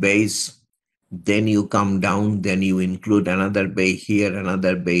 Those two bays, then you come down, then you include another bay here,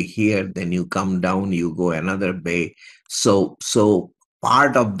 another bay here, then you come down, you go another bay. So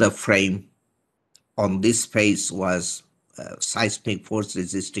part of the frame on this face was seismic force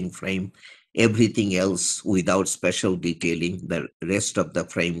resisting frame. Everything else without special detailing, the rest of the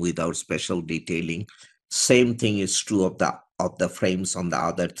frame without special detailing. Same thing is true of the frames on the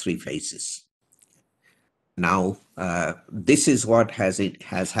other three faces. Now, this is what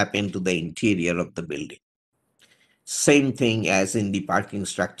has happened to the interior of the building. Same thing as in the parking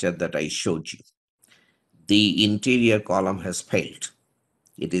structure that I showed you. The interior column has failed.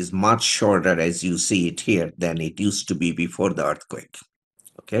 It is much shorter as you see it here than it used to be before the earthquake.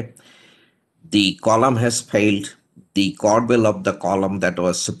 Okay. The column has failed. The corbel of the column that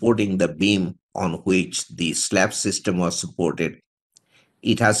was supporting the beam on which the slab system was supported,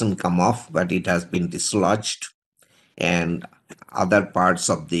 it hasn't come off, but it has been dislodged. And other parts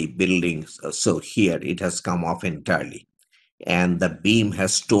of the building, so here it has come off entirely. And the beam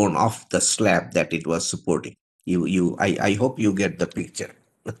has torn off the slab that it was supporting. I hope you get the picture.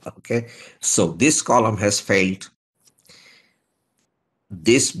 Okay, so this column has failed.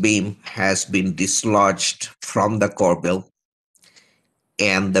 This beam has been dislodged from the corbel,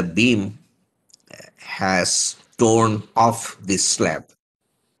 and the beam has torn off this slab.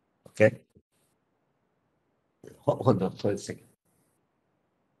 Okay, hold on for a second.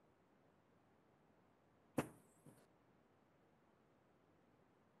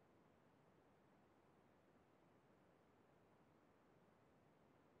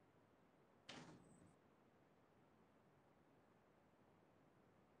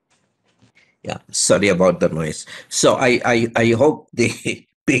 Yeah, sorry about the noise. So I hope the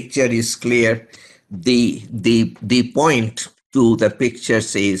picture is clear. The point to the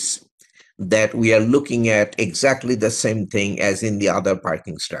pictures is that we are looking at exactly the same thing as in the other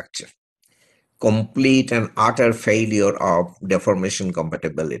parking structure. Complete and utter failure of deformation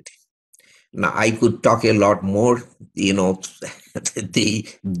compatibility. Now I could talk a lot more, a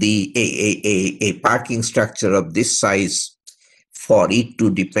parking structure of this size, for it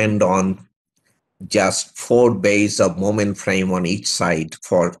to depend on just 4 bays of moment frame on each side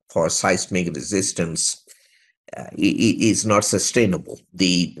for seismic resistance is not sustainable.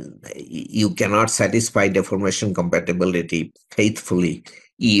 You cannot satisfy deformation compatibility faithfully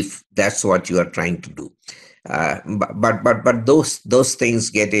if that's what you are trying to do. But those things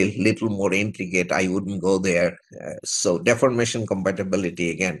get a little more intricate. I wouldn't go there. So deformation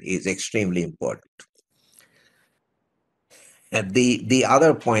compatibility again is extremely important. And the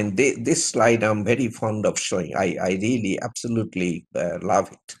other point, this slide I'm very fond of showing. I really absolutely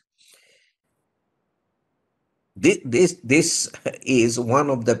love it. This is one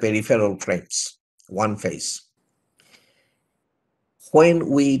of the peripheral frames, one face. When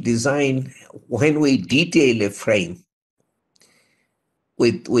we detail a frame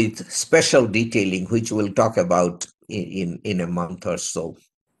with special detailing, which we'll talk about in a month or so,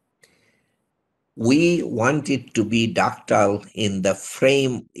 we want it to be ductile in the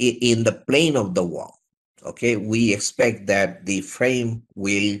frame, in the plane of the wall. Okay, we expect that the frame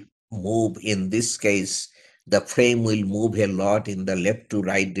will move. In this case, the frame will move a lot in the left to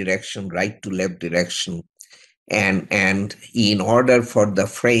right direction, right to left direction. And in order for the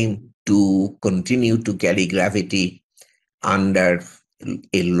frame to continue to carry gravity under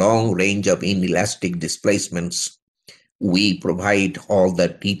a long range of inelastic displacements, we provide all the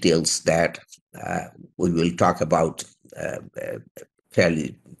details that we will talk about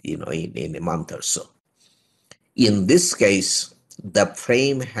fairly, in a month or so. In this case, the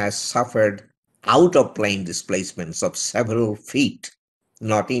frame has suffered out of plane displacements of several feet,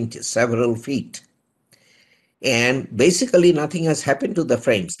 not inches, several feet. And basically nothing has happened to the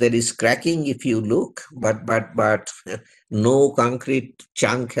frames. There is cracking if you look, but no concrete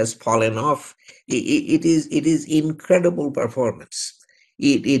chunk has fallen off. It is incredible performance.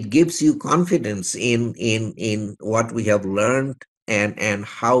 It gives you confidence in what we have learned and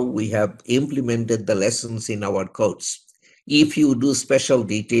how we have implemented the lessons in our codes. If you do special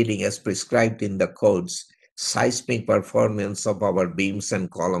detailing as prescribed in the codes, seismic performance of our beams and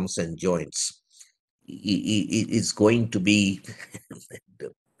columns and joints, is going to be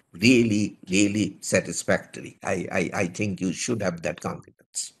really, really satisfactory. I think you should have that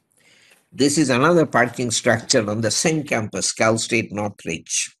confidence. This is another parking structure on the same campus, Cal State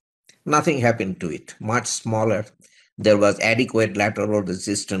Northridge. Nothing happened to it, much smaller. There was adequate lateral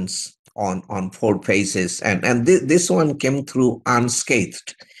resistance on four faces, and this one came through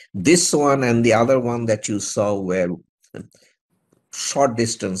unscathed. This one and the other one that you saw were short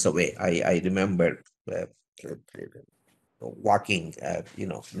distance away. I remember uh, walking,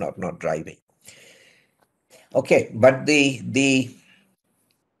 not driving. Okay, but the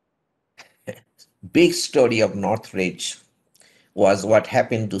big story of Northridge was what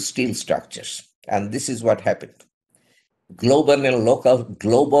happened to steel structures, and this is what happened. Global and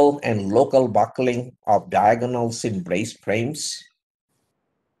local buckling of diagonals in braced frames,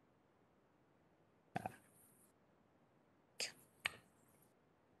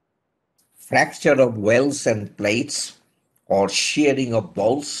 fracture of welds and plates, or shearing of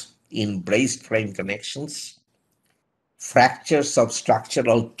bolts in braced frame connections, fractures of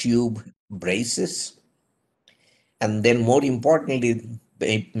structural tube braces, and then more importantly,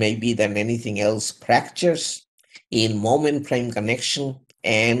 maybe than anything else, fractures in moment frame connection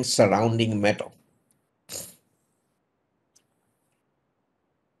and surrounding metal.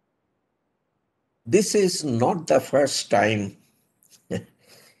 This is not the first time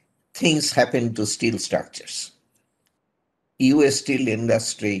things happen to steel structures. US Steel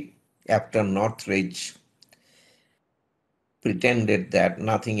industry, after Northridge, pretended that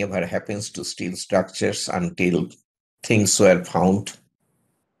nothing ever happens to steel structures until things were found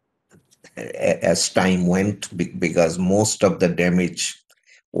as time went, because most of the damage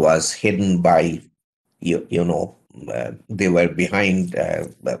was hidden by, they were behind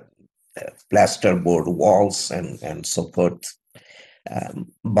plasterboard walls and so forth.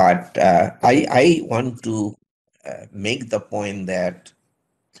 But I want to make the point that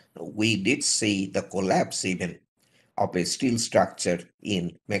we did see the collapse even of a steel structure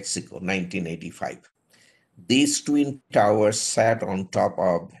in Mexico, 1985. These twin towers sat on top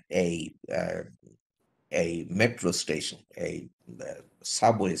of a metro station, a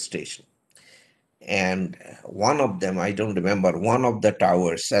subway station. And one of them, I don't remember, one of the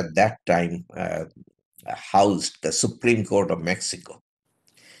towers at that time housed the Supreme Court of Mexico.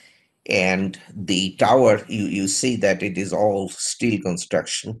 And the tower, you see that it is all steel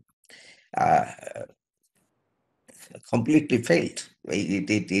construction, uh, completely failed.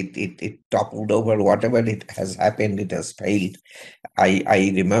 It toppled over. Whatever it has happened, it has failed.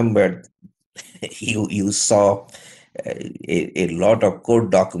 I remember you saw a lot of court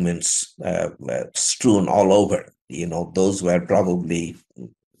documents strewn all over. Those were probably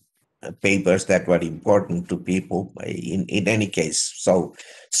papers that were important to people in any case. So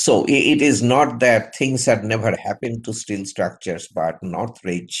it is not that things had never happened to steel structures, but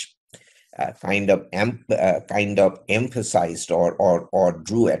Northridge kind of emphasized or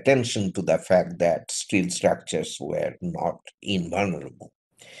drew attention to the fact that steel structures were not invulnerable.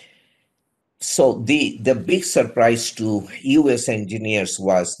 So the big surprise to US engineers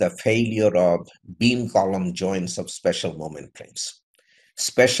was the failure of beam column joints of special moment frames.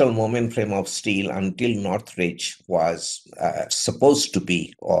 Special moment frame of steel until Northridge was supposed to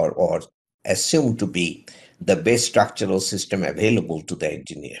be or assumed to be the best structural system available to the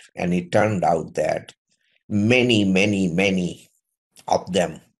engineer. And it turned out that many of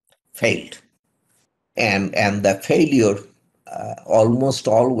them failed. And the failure almost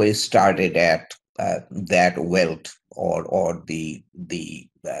always started at that welt or the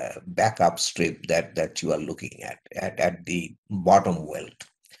backup strip that you are looking at the bottom welt.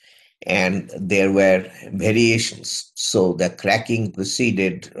 And there were variations. So the cracking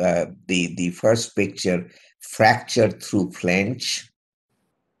preceded the first picture, fracture through flange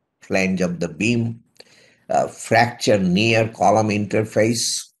of the beam, fracture near column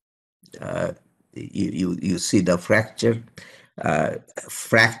interface. Uh, you see the fracture,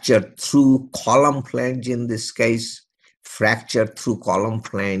 fracture through column flange in this case, fracture through column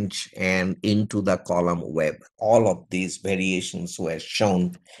flange and into the column web. All of these variations were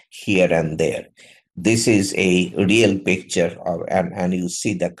shown here and there. This is a real picture of, and you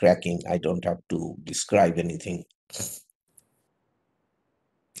see the cracking. I don't have to describe anything.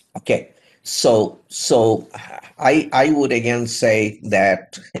 Okay, so I would again say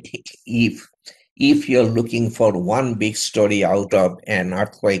that if you're looking for one big story out of an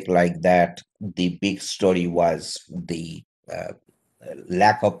earthquake like that, the big story was the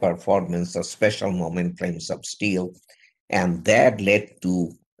lack of performance of special moment frames of steel, and that led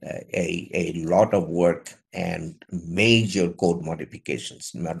to a lot of work and major code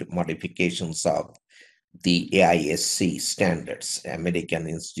modifications of the AISC standards, American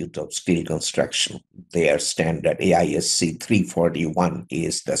Institute of Steel Construction. Their standard AISC 341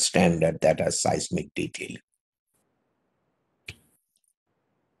 is the standard that has seismic detailing.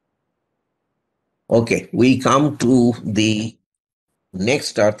 Okay, we come to the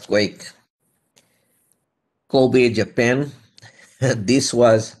next earthquake, Kobe, Japan. This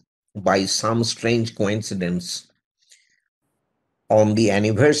was, by some strange coincidence, on the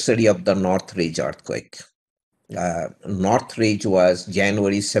anniversary of the Northridge earthquake. Northridge was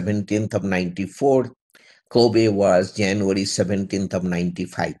January 17th of 94. Kobe was January 17th of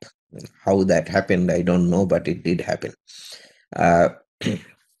 95. How that happened, I don't know, but it did happen. Uh,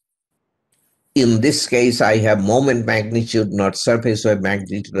 in this case, I have moment magnitude, not surface wave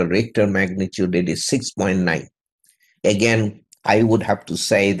magnitude, or Richter magnitude. It is 6.9. Again, I would have to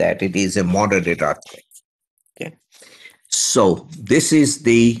say that it is a moderate earthquake. Okay. So this is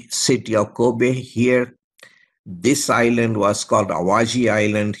the city of Kobe here. This island was called Awaji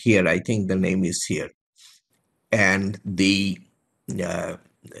Island here. I think the name is here. And the uh,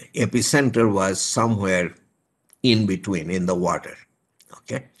 epicenter was somewhere in between in the water.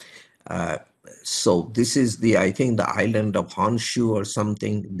 Okay. Uh, so this is I think the island of Honshu or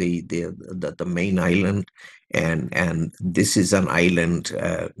something, the main island, and this is an island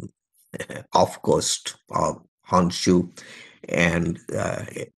off coast of Honshu, and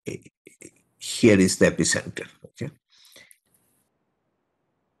here is the epicenter. Okay,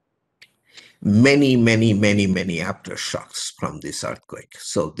 many aftershocks from this earthquake.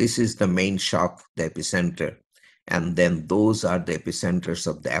 So this is the main shock, the epicenter, and then those are the epicenters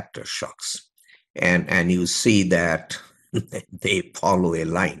of the aftershocks. And you see that they follow a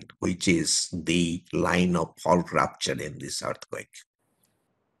line, which is the line of fault rupture in this earthquake.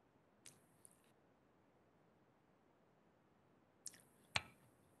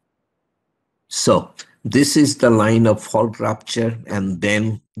 So this is the line of fault rupture, and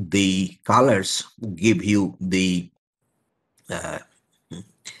then the colors give you the uh,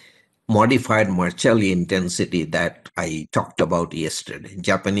 modified Marcelli intensity that I talked about yesterday.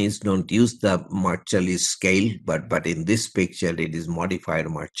 Japanese don't use the Marcelli scale, but in this picture, it is modified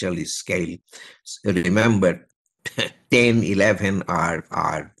Marcelli scale. So remember, 10, 11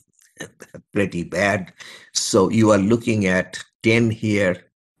 are pretty bad. So you are looking at 10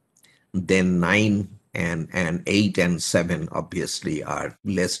 here, then 9 and 8 and 7 obviously are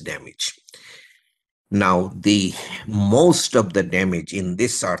less damage. Now, the most of the damage in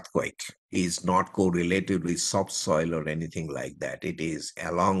this earthquake is not correlated with soft soil or anything like that. It is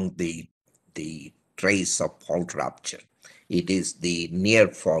along the trace of fault rupture. It is the near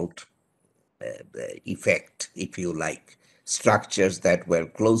fault effect, if you like, structures that were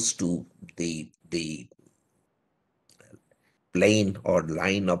close to the plane or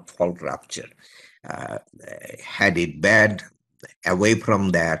line of fault rupture. Uh, had it bad, away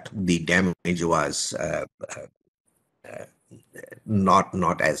from that, the damage was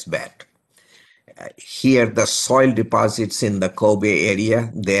not as bad. Here, the soil deposits in the Kobe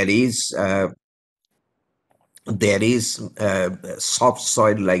area, there is soft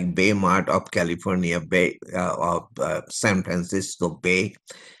soil like Baymart of California, Bay of San Francisco Bay,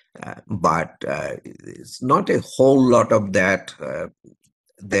 but it's not a whole lot of that.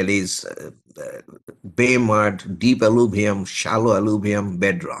 There is Baymart, deep alluvium, shallow alluvium,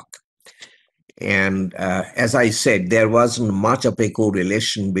 bedrock. And as I said, there wasn't much of a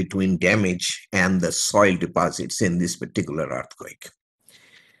correlation between damage and the soil deposits in this particular earthquake.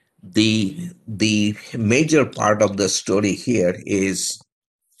 The major part of the story here is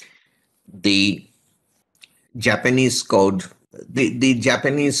the Japanese code. The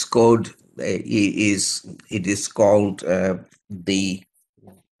Japanese code is called the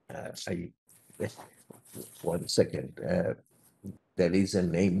I, one second. There is a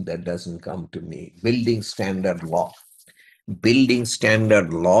name that doesn't come to me. Building Standard Law. Building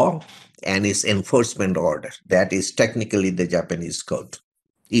Standard Law and its enforcement order. That is technically the Japanese code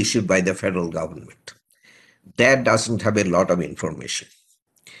issued by the federal government. That doesn't have a lot of information.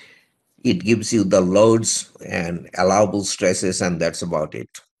 It gives you the loads and allowable stresses, and that's about it.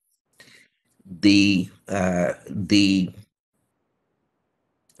 The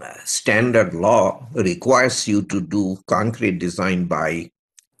standard law requires you to do concrete design by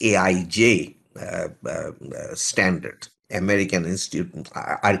AIJ standard, American Institute,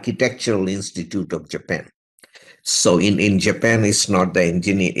 Architectural Institute of Japan. So in Japan, it's not the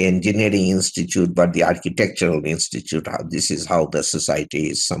engineering institute, but the architectural institute. This is how the society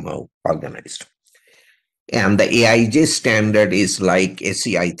is somehow organized. And the AIJ standard is like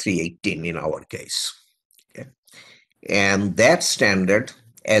SEI 318 in our case. Okay. And that standard,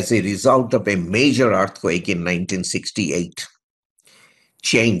 as a result of a major earthquake in 1968,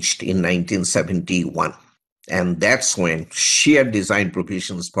 changed in 1971. And that's when shear design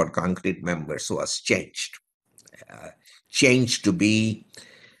provisions for concrete members was changed. Changed to be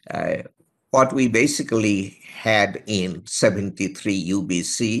what we basically had in 73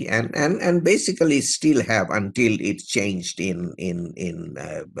 UBC and basically still have until it changed in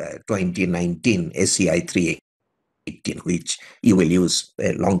 2019 SEI 318, which you will use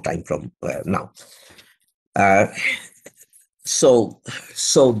a long time from now. So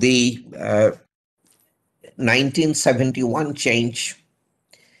the 1971 changed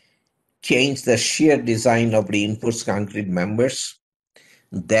the shear design of reinforced concrete members.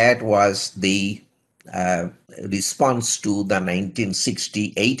 That was the response to the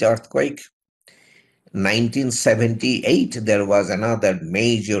 1968 earthquake. 1978, there was another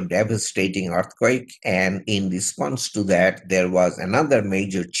major devastating earthquake, and in response to that, there was another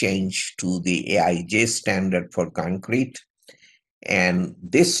major change to the AIJ standard for concrete. And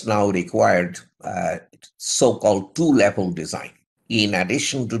this now required so-called two-level design. In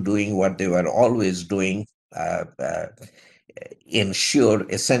addition to doing what they were always doing, ensure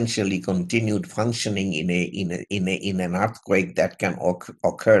essentially continued functioning in an earthquake that can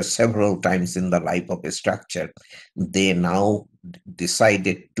occur several times in the life of a structure. They now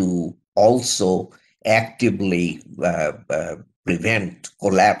decided to also actively prevent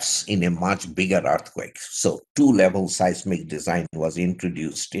collapse in a much bigger earthquake. So two-level seismic design was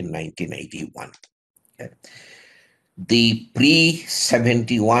introduced in 1981. Okay. The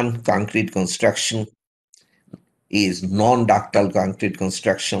pre-71 concrete construction is non-ductile concrete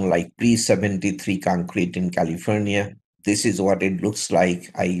construction like pre-73 concrete in California. This is what it looks like.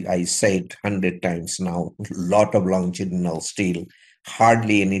 I said 100 times now, lot of longitudinal steel,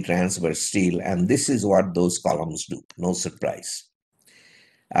 hardly any transverse steel, and this is what those columns do, no surprise.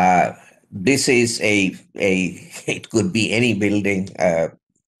 This is it could be any building.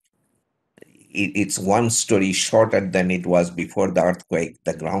 It's one story shorter than it was before the earthquake.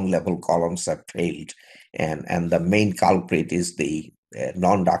 The ground level columns have failed, and the main culprit is the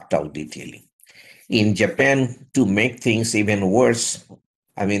non-ductile detailing. In Japan, to make things even worse,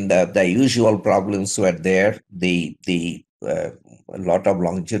 I mean, the usual problems were there. A lot of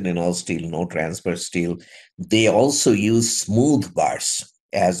longitudinal steel, no transverse steel. They also use smooth bars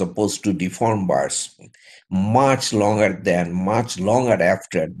as opposed to deformed bars. Much longer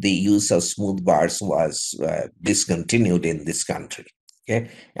after the use of smooth bars was discontinued in this country. Okay,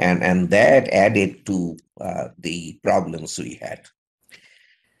 and that added to the problems we had.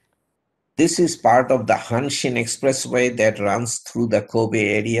 This is part of the Hanshin Expressway that runs through the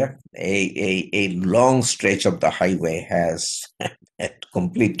Kobe area. A long stretch of the highway has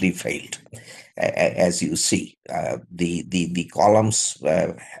completely failed, as you see. The columns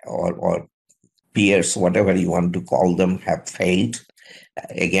or piers, whatever you want to call them, have failed.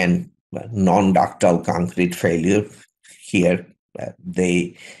 Again, non-ductile concrete failure here.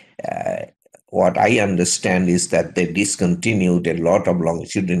 They what I understand is that they discontinued a lot of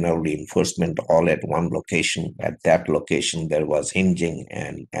longitudinal reinforcement all at one location. At that location, there was hinging,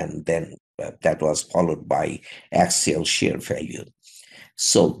 and then that was followed by axial shear failure.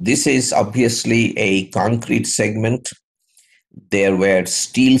 So this is obviously a concrete segment. There were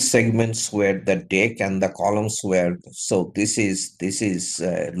steel segments where the deck and the columns were. So this is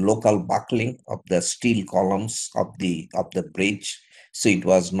local buckling of the steel columns of the bridge. So it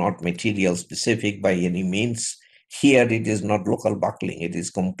was not material specific by any means. Here it is not local buckling, it is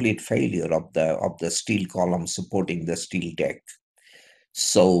complete failure of the steel column supporting the steel deck.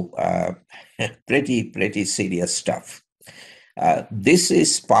 So pretty serious stuff. This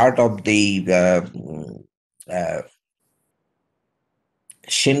is part of the uh,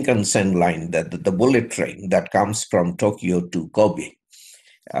 Shinkansen line, the bullet train that comes from Tokyo to Kobe.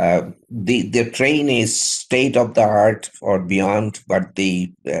 The train is state of the art or beyond, but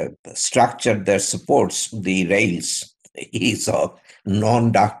the structure that supports the rails is of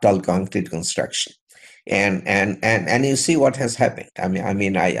non-ductile concrete construction. And you see what has happened.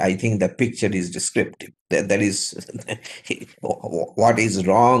 I think the picture is descriptive. There is what is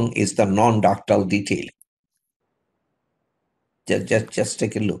wrong is the non-ductile detailing. Just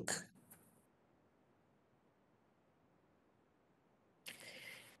take a look.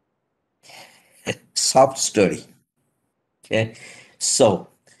 Soft story. Okay, so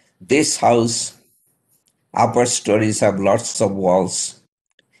this house, upper stories have lots of walls.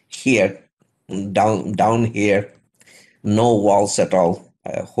 Here, down here, no walls at all.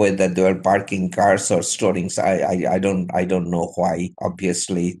 Whether they were parking cars or storing, I don't know why.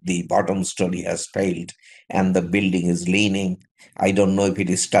 Obviously, the bottom story has failed, and the building is leaning. I don't know if it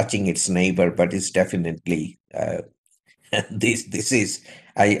is touching its neighbor, but it's definitely this is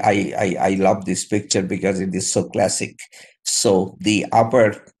I love this picture because it is so classic. So the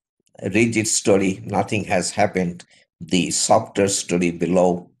upper rigid story, nothing has happened. The softer story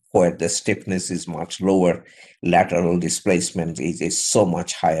below, where the stiffness is much lower, lateral displacement is so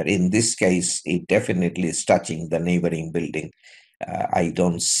much higher. In this case, it definitely is touching the neighboring building. I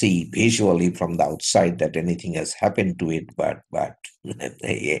don't see visually from the outside that anything has happened to it, but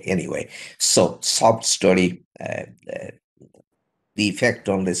anyway. So soft story, the effect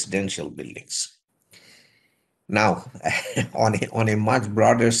on residential buildings. Now, on a much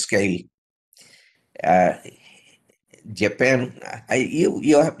broader scale, uh, Japan,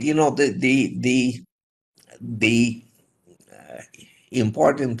 you know the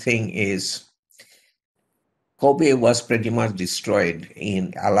important thing is Kobe was pretty much destroyed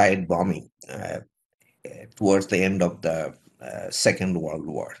in Allied bombing towards the end of the Second World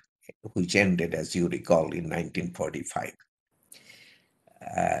War, which ended, as you recall, in 1945.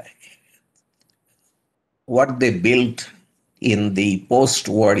 What they built in the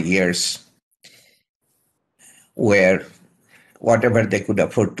post-war years were whatever they could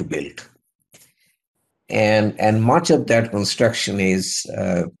afford to build. And much of that construction is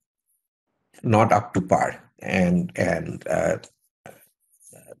not up to par, and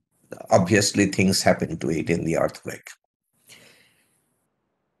obviously things happen to it in the earthquake.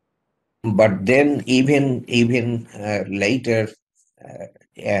 But then even later,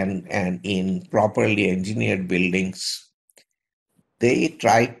 and in properly engineered buildings, they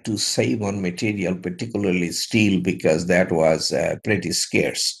tried to save on material, particularly steel, because that was pretty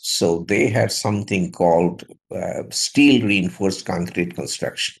scarce. So they had something called steel reinforced concrete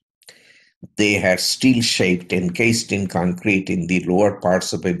construction. They had steel shaped encased in concrete in the lower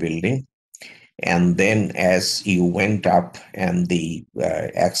parts of a building. And then as you went up and the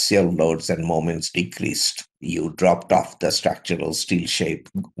axial loads and moments decreased, you dropped off the structural steel shape,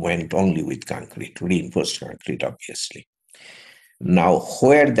 went only with concrete, reinforced concrete, obviously. Now,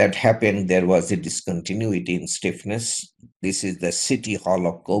 where that happened, there was a discontinuity in stiffness. This is the City Hall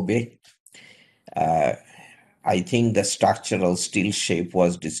of Kobe. I think the structural steel shape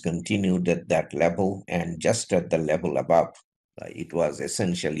was discontinued at that level, and just at the level above, it was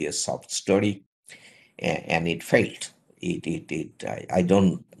essentially a soft story, and it failed. I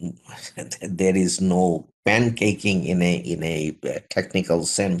don't. There is no pancaking in a technical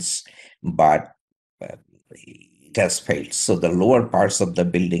sense, but it has failed. So the lower parts of the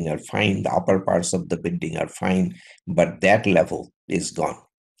building are fine, the upper parts of the building are fine, but that level is gone.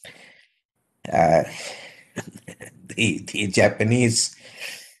 Uh, the Japanese,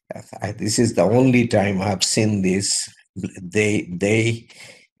 this is the only time I've seen this. They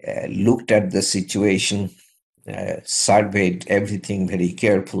looked at the situation, surveyed everything very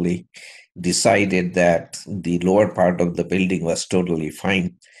carefully, decided that the lower part of the building was totally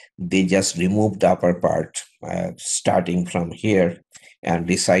fine. They just removed the upper part, starting from here, and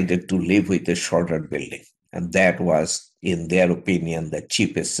decided to live with a shorter building. And that was, in their opinion, the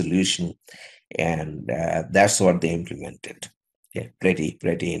cheapest solution. And that's what they implemented. Yeah, pretty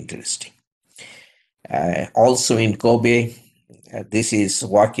interesting. Also in Kobe, this is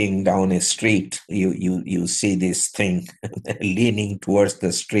walking down a street. You see this thing leaning towards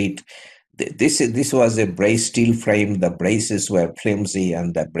the street. This was a brace steel frame. The braces were flimsy,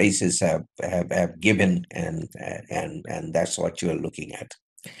 and the braces have given, and that's what you are looking at.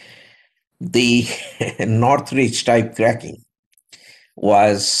 The Northridge type cracking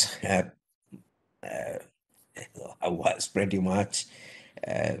was was pretty much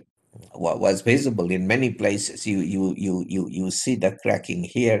was visible in many places. You see the cracking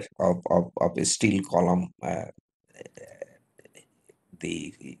here of a steel column,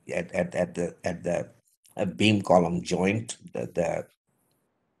 the at the beam column joint, the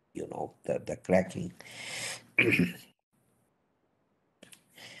the cracking.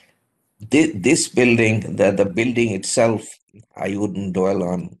 This building, the building itself, I wouldn't dwell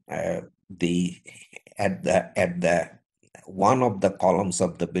on. The at the one of the columns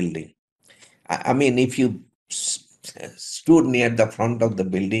of the building. I mean, if you stood near the front of the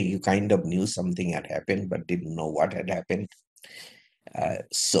building, you kind of knew something had happened, but didn't know what had happened.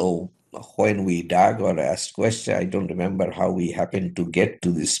 So when we dug or asked questions, I don't remember how we happened to get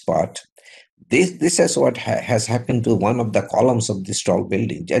to this spot. This is what has happened to one of the columns of this tall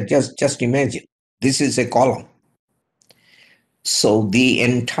building. Just imagine, this is a column. So the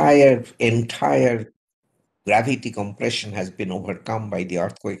entire gravity compression has been overcome by the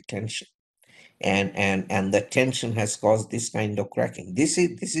earthquake tension, and the tension has caused this kind of cracking. This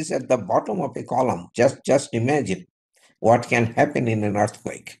is at the bottom of a column. Just imagine what can happen in an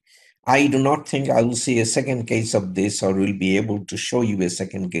earthquake. I do not think I will see a second case of this, or will be able to show you a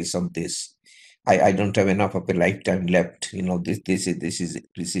second case of this. I don't have enough of a lifetime left. This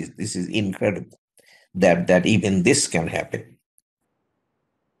is incredible that even this can happen.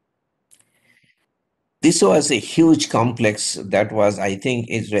 This was a huge complex that was, I think,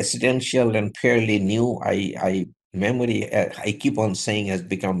 is residential and fairly new. I keep on saying, has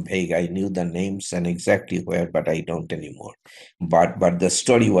become vague. I knew the names and exactly where, but I don't anymore. But the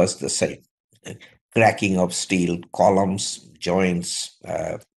story was the same: cracking of steel columns, joints.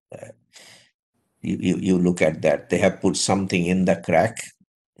 You look at that. They have put something in the crack,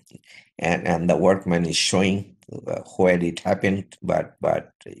 and the workman is showing where it happened, but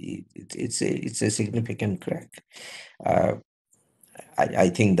it's a significant crack. Uh, I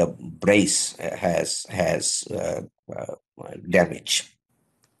think the brace has damage.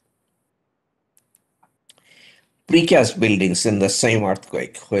 Precast buildings in the same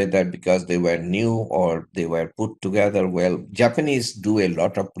earthquake, whether because they were new or they were put together well. Japanese do a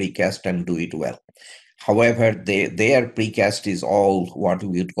lot of precast and do it well. However, their precast is all what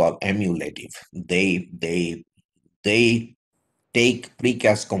we would call emulative. They take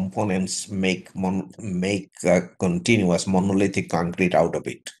precast components, make continuous monolithic concrete out of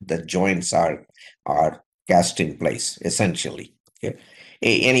it. The joints are cast in place essentially. Okay.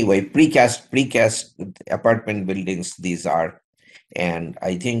 Anyway, precast apartment buildings these are, and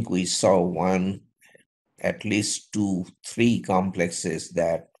I think we saw one, at least two, three complexes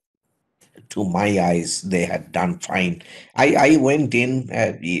that, to my eyes, they had done fine. I went in,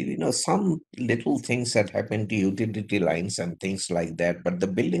 some little things that happened to utility lines and things like that, but the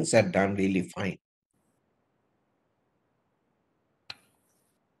buildings had done really fine.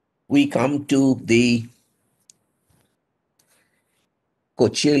 We come to the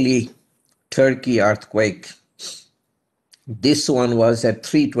Kocaeli, Turkey earthquake. This one was at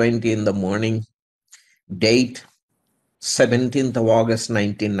 3:20 in the morning, date 17th of August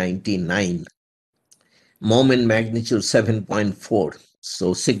 1999. Moment magnitude 7.4,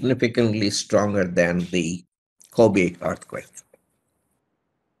 so significantly stronger than the Kobe earthquake.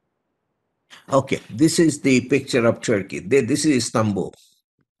 Okay, this is the picture of Turkey. This is Istanbul.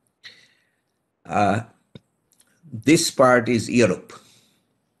 This part is Europe,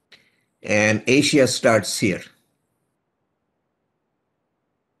 and Asia starts here.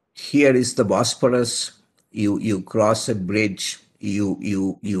 Here is the Bosphorus. You cross a bridge.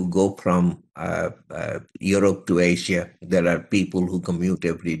 You go from Europe to Asia. There are people who commute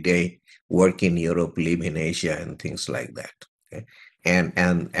every day, work in Europe, live in Asia, and things like that. Okay?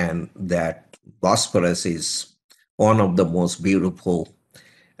 And that Bosphorus is one of the most beautiful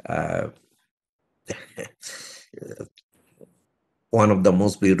one of the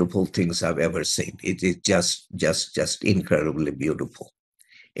most beautiful things I've ever seen. It is just incredibly beautiful.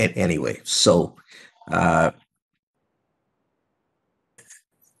 Anyway, so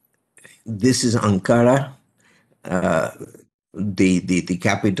this is Ankara, uh, the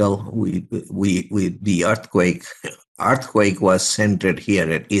capital. We the earthquake was centered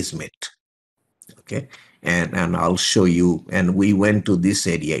here at Izmit. Okay, and I'll show you. And we went to this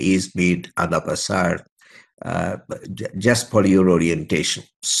area, Izmit, Adapazarh, just for your orientation.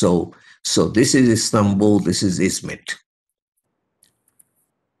 So this is Istanbul. This is Izmit.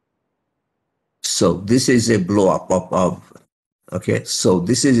 So this is a blow up of okay. So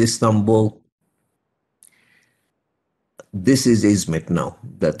this is Istanbul. This is Izmit now.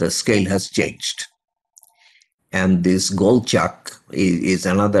 That the scale has changed. And this Golchak is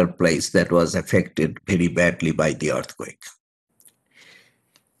another place that was affected very badly by the earthquake.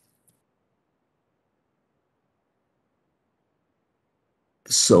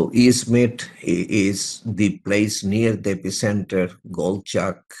 So Izmit is the place near the epicenter,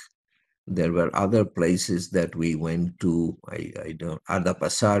 Golchak. There were other places that we went to. I don't,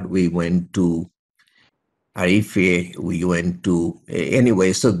 Adapazarh, we went to Arife, we went to,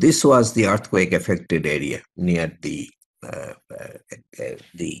 anyway, so this was the earthquake affected area near the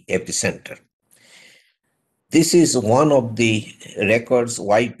epicenter. This is one of the records.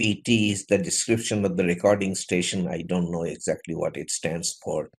 YPT is the description of the recording station. I don't know exactly what it stands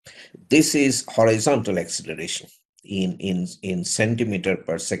for. This is horizontal acceleration in centimeter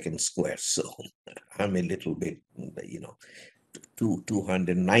per second square. So I'm a little bit,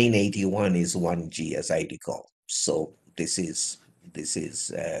 200, 981 is 1G as I recall. So this is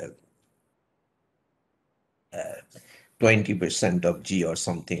 20% of G or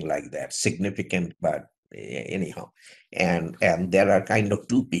something like that. Significant, but anyhow. And there are kind of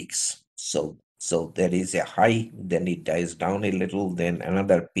two peaks. So there is a high, then it dies down a little, then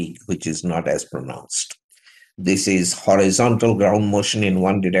another peak, which is not as pronounced. This is horizontal ground motion in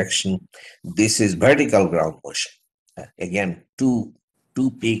one direction. This is vertical ground motion. Again, two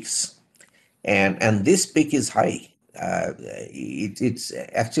peaks, and this peak is high. It's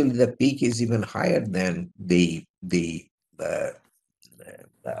actually, the peak is even higher than the uh,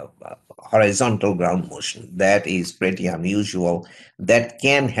 horizontal ground motion. That is pretty unusual. That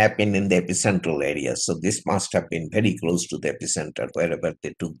can happen in the epicentral area. So this must have been very close to the epicenter wherever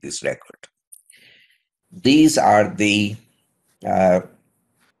they took this record. These are uh,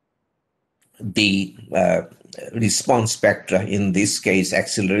 the response spectra, in this case,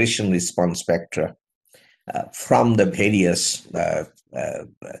 acceleration response spectra from the various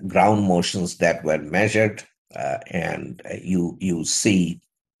ground motions that were measured, and you see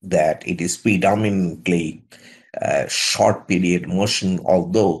that it is predominantly short period motion,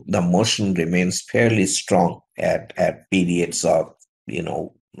 although the motion remains fairly strong at periods of,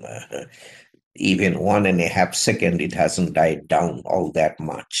 even 1.5 seconds. It hasn't died down all that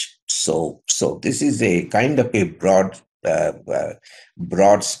much. So this is a kind of a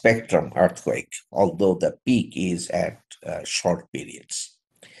broad spectrum earthquake, although the peak is at short periods.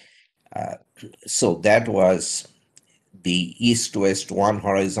 So that was the east-west one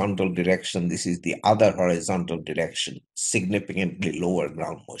horizontal direction. This is the other horizontal direction, significantly lower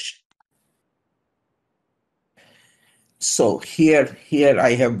ground motion. So here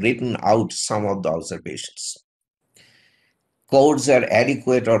I have written out some of the observations. Codes are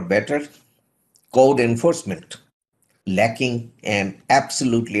adequate or better. Code enforcement lacking and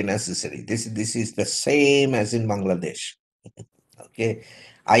absolutely necessary. This is the same as in Bangladesh. Okay,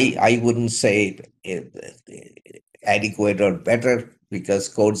 I wouldn't say adequate or better, because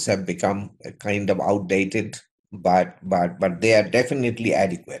codes have become kind of outdated, but they are definitely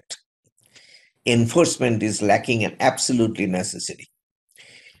adequate. Enforcement is lacking and absolutely necessary.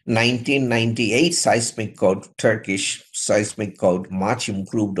 1998 seismic code, Turkish seismic code, much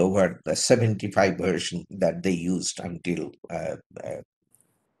improved over the 75 version that they used until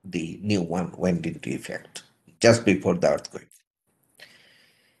the new one went into effect just before the earthquake.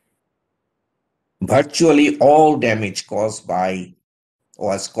 Virtually all damage was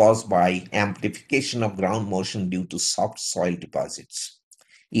caused by amplification of ground motion due to soft soil deposits,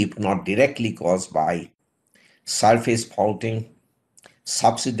 if not directly caused by surface faulting,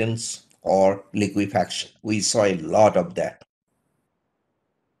 subsidence, or liquefaction. We saw a lot of that.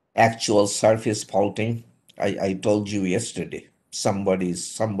 Actual surface faulting, I told you yesterday,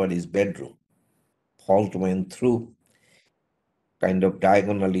 somebody's bedroom. Fault went through, kind of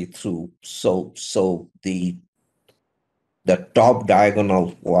diagonally through. So the top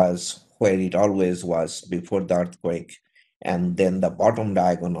diagonal was where it always was before the earthquake, and then the bottom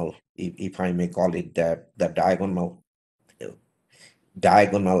diagonal, if I may call it that, the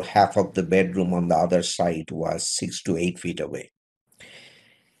diagonal half of the bedroom on the other side was 6 to 8 feet away.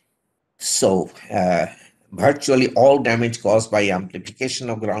 So, virtually all damage caused by amplification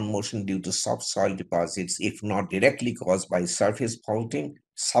of ground motion due to soft soil deposits, if not directly caused by surface faulting,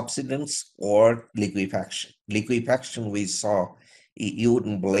 subsidence, or liquefaction. Liquefaction we saw, you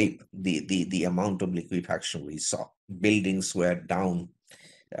wouldn't believe the amount of liquefaction we saw. Buildings were down.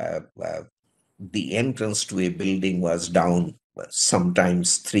 The entrance to a building was down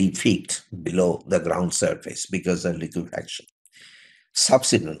sometimes 3 feet below the ground surface because of liquefaction.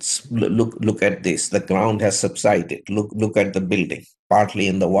 Subsidence. Look at this. The ground has subsided. Look at the building, partly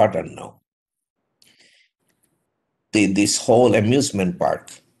in the water now. This whole amusement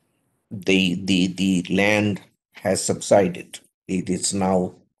park, the land has subsided. It is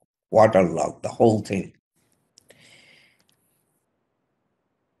now waterlogged, the whole thing.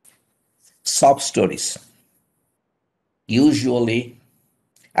 Sob stories, usually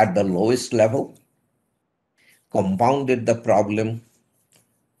at the lowest level, compounded the problem.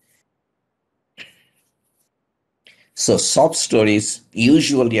 So sob stories,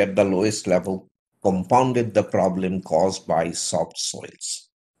 usually at the lowest level, compounded the problem caused by soft soils.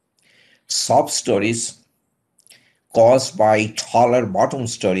 Sob stories caused by taller bottom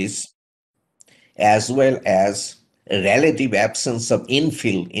stories, as well as a relative absence of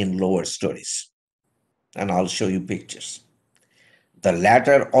infill in lower stories. And I'll show you pictures. The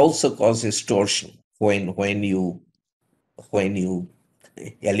latter also causes torsion when you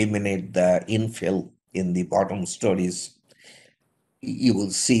eliminate the infill in the bottom stories. You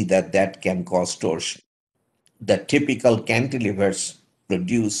will see that that can cause torsion. The typical cantilevers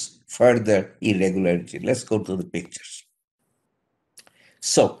produce further irregularity. Let's go to the pictures.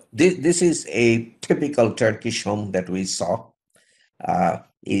 So this is a typical Turkish home that we saw.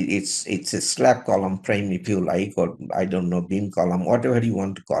 It's a slab column frame, if you like, or I don't know, beam column, whatever you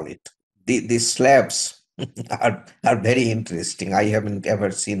want to call it. The slabs are very interesting. I haven't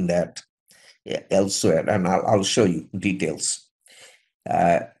ever seen that elsewhere, and I'll show you details.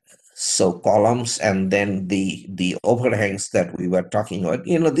 Uh, so columns and then the overhangs that we were talking about,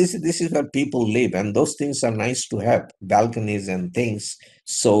 this is where people live, and those things are nice to have, balconies and things.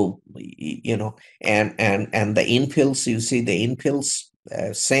 So and the infills, you see the infills,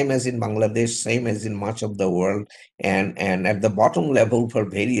 same as in Bangladesh, same as in much of the world, and at the bottom level, for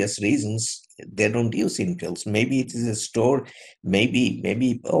various reasons, they don't use infills. Maybe it is a store, maybe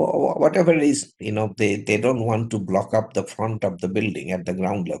whatever it is, they don't want to block up the front of the building at the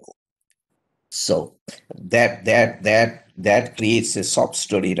ground level. So that creates a sob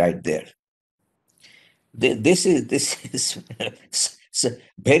story right there. This is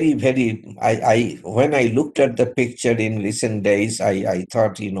very, very. I when I looked at the picture in recent days, I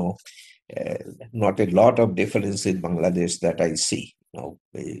thought, uh, not a lot of difference in Bangladesh that I see.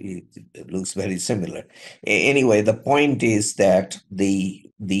 It looks very similar. Anyway, the point is that the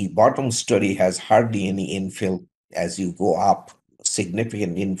bottom story has hardly any infill. As you go up,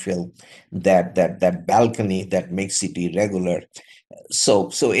 significant infill. That balcony that makes it irregular. So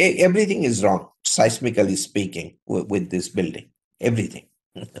everything is wrong, seismically speaking, with this building. Everything.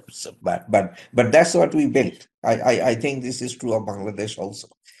 So, but that's what we built. I think this is true of Bangladesh also.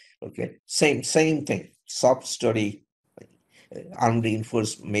 Okay, same thing. Soft story,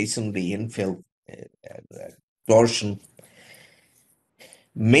 unreinforced masonry infill, torsion.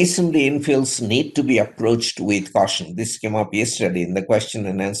 Masonry infills need to be approached with caution. This came up yesterday in the question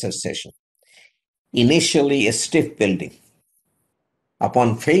and answer session. Initially, a stiff building.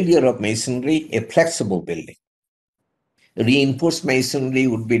 Upon failure of masonry, a flexible building. Reinforced masonry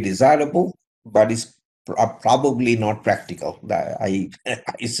would be desirable, but is probably not practical. I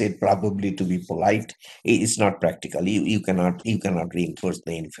said probably to be polite. It's not practical. You cannot reinforce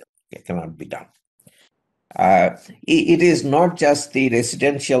the infill. It cannot be done. It is not just the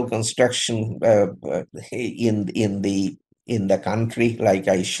residential construction in the country. Like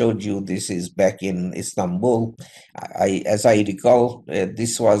I showed you, this is back in Istanbul. As I recall,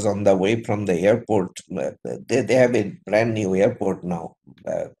 this was on the way from the airport. They have a brand new airport now,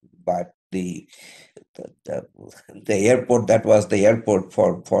 but the, the airport that was the airport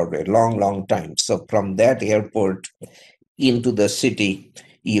for a long time. So from that airport into the city,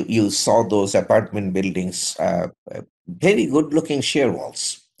 you saw those apartment buildings, very good looking shear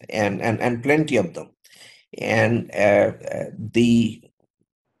walls, and plenty of them, and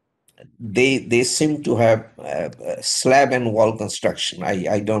they seem to have slab and wall construction.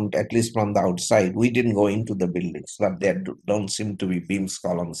 I don't, at least from the outside, we didn't go into the buildings, but there don't seem to be beams,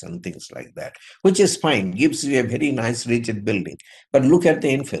 columns, and things like that, which is fine, gives you a very nice rigid building. But look at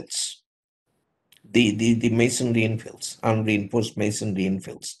the infills, the masonry infills, unreinforced masonry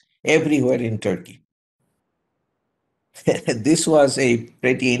infills everywhere in Turkey. This was a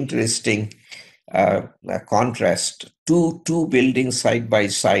pretty interesting contrast. Two buildings side by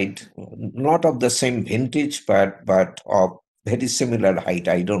side, not of the same vintage, but of very similar height.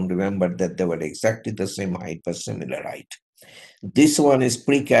 I don't remember that they were exactly the same height, but similar height. This one is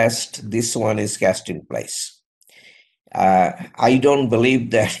precast. This one is cast in place. I don't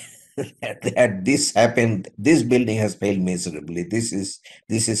believe that that this happened. This building has failed miserably. This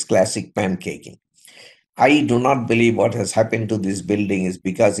is classic pancaking. I do not believe what has happened to this building is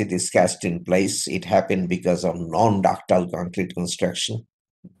because it is cast in place. It happened because of non-ductile concrete construction.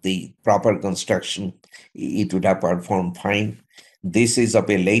 The proper construction, it would have performed fine. This is of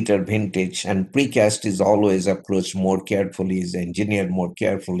a later vintage, and precast is always approached more carefully, is engineered more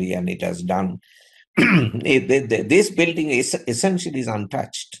carefully, and it has done. This building is essentially is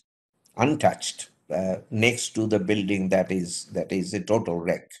untouched, next to the building that is a total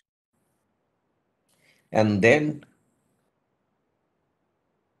wreck. And then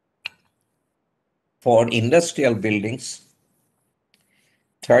for industrial buildings,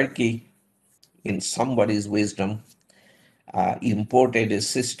 Turkey, in somebody's wisdom, imported a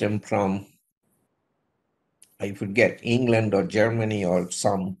system from, I forget, England or Germany or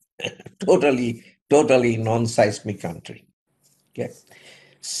some totally non-seismic country. Okay,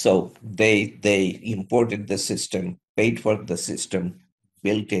 so they imported the system, paid for the system,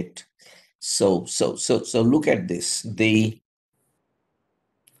 built it. So look at this. The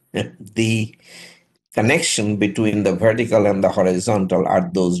connection between the vertical and the horizontal are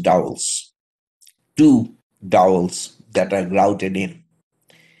those dowels, two dowels that are grouted in.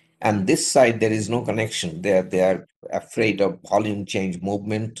 And this side, there is no connection. They are afraid of volume change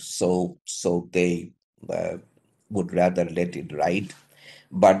movement, so they uh, would rather let it ride.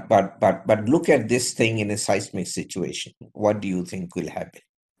 But look at this thing in a seismic situation. What do you think will happen?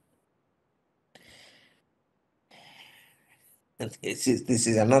 This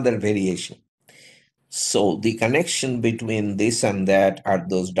is another variation. So the connection between this and that are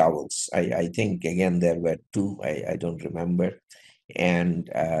those dowels. I think again there were two. I don't remember. And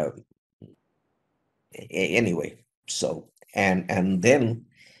anyway, so and then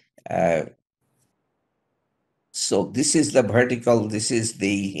uh, so this is the vertical, this is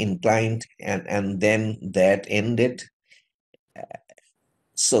the inclined, and then that ended.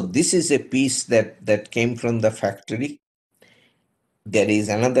 So this is a piece that came from the factory. There is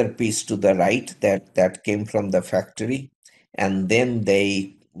another piece to the right that came from the factory, and then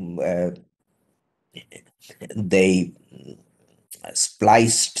they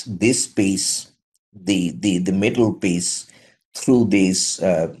spliced this piece, the middle piece, through these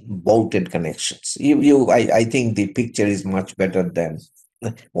bolted connections. I think the picture is much better than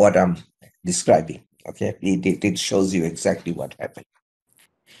what I'm describing. Okay, it shows you exactly what happened.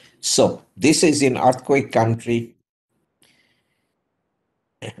 So this is in earthquake country.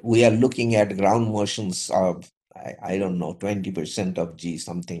 We are looking at ground motions of, I don't know, 20% of G,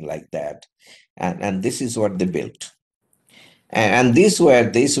 something like that. And this is what they built. And these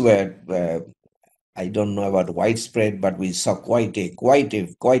were I don't know about widespread, but we saw quite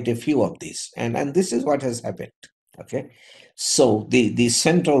a few of these. And this is what has happened. Okay. So the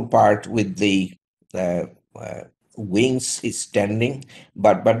central part with the uh, uh, wings is standing,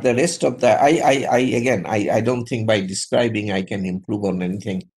 but the rest of the I again I don't think by describing I can improve on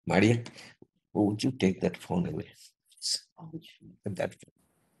anything. Maria, would you take that phone away? That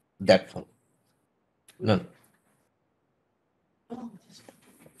that phone. No,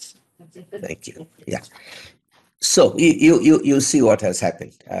 thank you. Yeah. So you see what has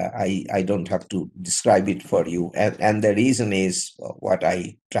happened. I don't have to describe it for you, and the reason is what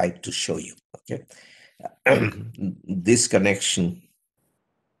I tried to show you. Okay, this connection,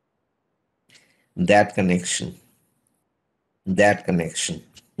 that connection, that connection,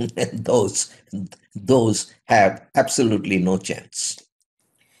 those those have absolutely no chance.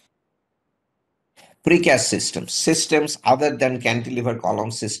 Precast systems other than cantilever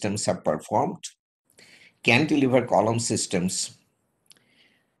column systems have performed. Cantilever column systems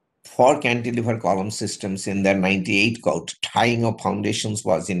For cantilever column systems in the 98 code, tying of foundations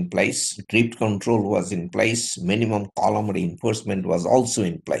was in place, drift control was in place, minimum column reinforcement was also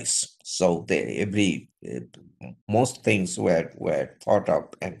in place. So most things were thought of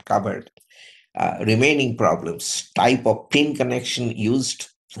and covered. Remaining problems, type of pin connection used,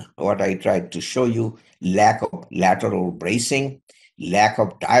 what I tried to show you, lack of lateral bracing, lack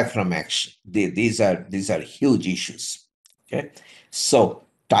of diaphragm action. These are huge issues. Okay, so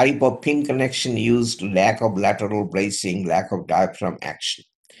type of pin connection used, lack of lateral bracing, lack of diaphragm action.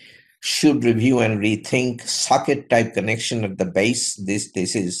 Should review and rethink socket type connection at the base. This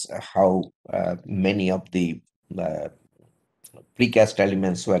is how many of the precast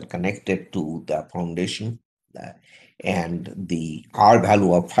elements were connected to the foundation. uh, and the R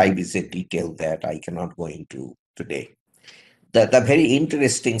value of 5 is a detail that I cannot go into today. The very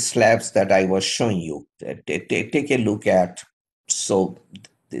interesting slabs that I was showing you, take a look at. So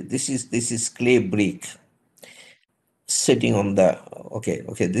this is clay brick sitting on the,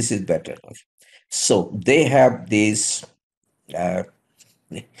 okay, this is better. Okay. So they have these uh,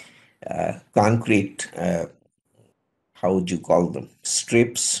 concrete, how would you call them,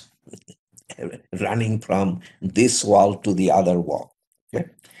 strips running from this wall to the other wall. Okay.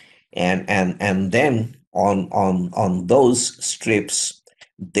 And then on those strips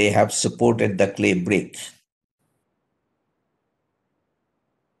they have supported the clay brick,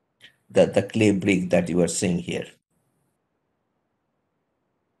 the clay brick that you are seeing here.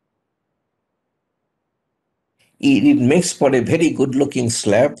 It makes for a very good looking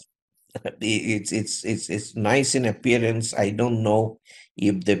slab. It's nice in appearance. I don't know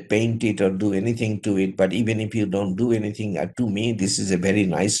if they paint it or do anything to it, but even if you don't do anything, to me this is a very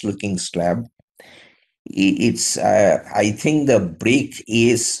nice looking slab. It's I think the brick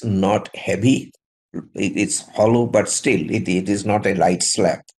is not heavy. It's hollow, but still it is not a light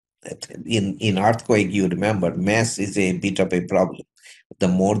slab. In earthquake, you remember, mass is a bit of a problem. The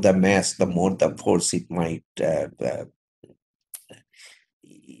more the mass, the more the force it might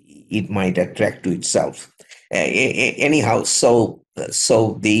attract to itself. Anyhow, so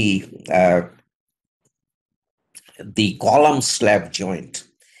the column slab joint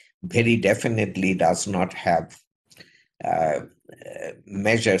very definitely does not have uh,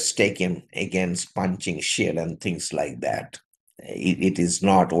 measures taken against punching shear and things like that. It is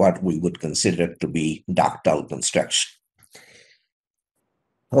not what we would consider to be ductile construction.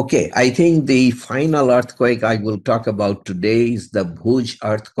 Okay, I think the final earthquake I will talk about today is the Bhuj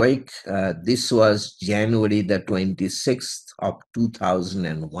earthquake. This was January the 26th of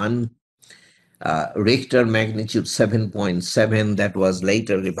 2001. Richter magnitude 7.7, that was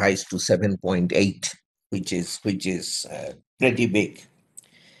later revised to 7.8, which is pretty big.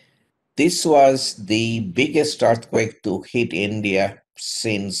 This was the biggest earthquake to hit India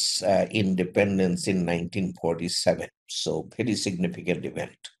since independence in 1947. So very significant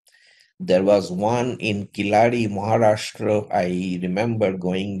event. There was one in Kiladi, Maharashtra. I remember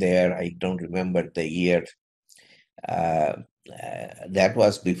going there. I don't remember the year. That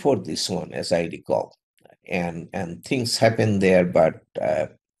was before this one, as I recall. And things happened there, but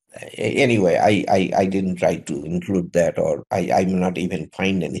anyway, I didn't try to include that, or I may not even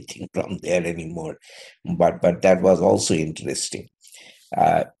find anything from there anymore. But that was also interesting.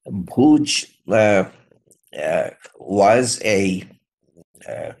 Bhuj was a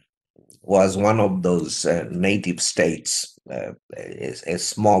was one of those native states, a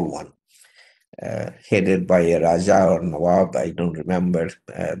small one, headed by a Raja or Nawab, I don't remember.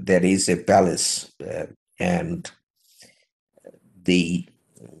 There is a palace, and the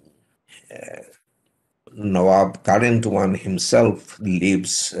Nawab, current one himself,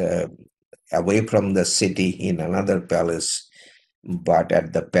 lives away from the city in another palace. But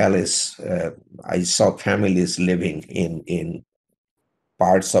at the palace, I saw families living in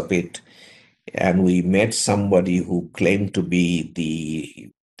parts of it, and we met somebody who claimed to be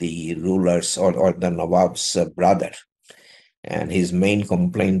the ruler's or the Nawab's brother. And his main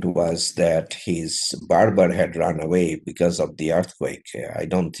complaint was that his barber had run away because of the earthquake. I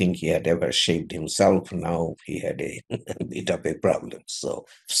don't think he had ever shaved himself. Now he had a bit of a problem. So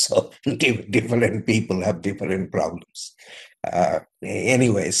different people have different problems.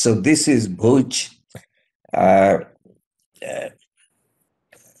 Anyway, so this is Bhuj. Uh, uh,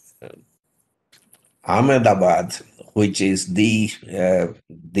 Ahmedabad, which is the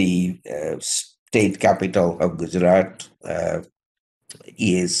state capital of Gujarat,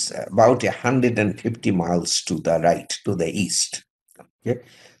 is about 150 miles to the right, to the east. Okay,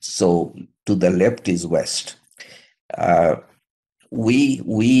 so to the left is west. Uh,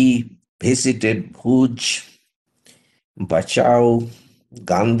 we visited Bhuj, Bachau,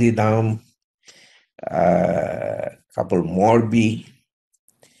 Gandhidham, couple Morbi,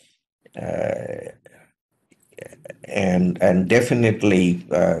 and definitely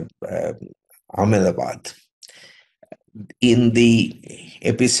Ahmedabad. In the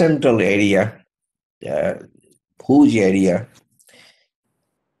epicentral area, uh, Bhuj area,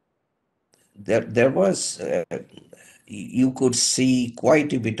 there was you could see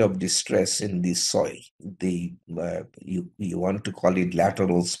quite a bit of distress in the soil. The you want to call it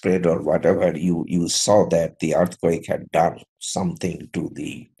lateral spread or whatever. You saw that the earthquake had done something to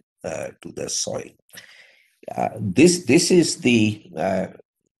the soil. This is the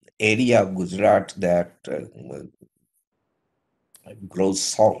area of Gujarat that grows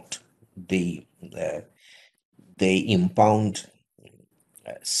salt. The they impound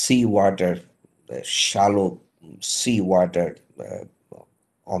seawater, shallow seawater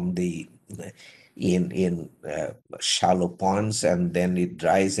on the in shallow ponds, and then it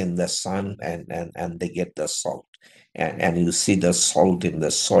dries in the sun, and they get the salt. And you see the salt in the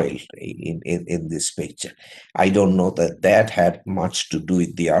soil in this picture. I don't know that that had much to do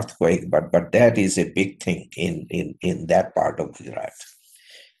with the earthquake, but that is a big thing in that part of Gujarat.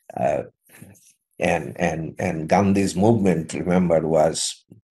 Uh, and Gandhi's movement, remember, was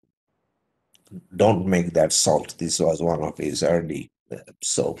don't make that salt. This was one of his early.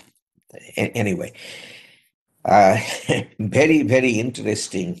 Anyway, uh, very, very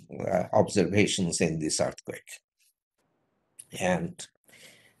interesting observations in this earthquake. And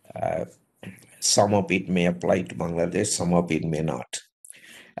uh, some of it may apply to Bangladesh, some of it may not.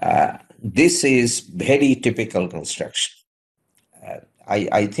 This is very typical construction.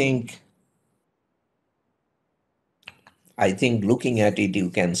 I think looking at it, you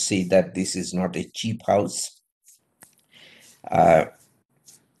can see that this is not a cheap house.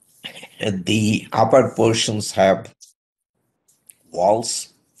 The upper portions have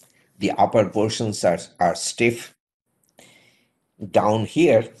walls. The upper portions are stiff. Down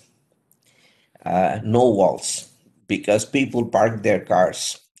here, no walls, because people park their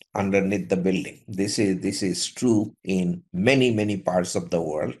cars underneath the building. This is true in many parts of the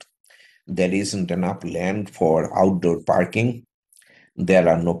world. There isn't enough land for outdoor parking. There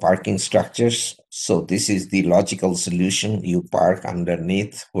are no parking structures. So this is the logical solution. You park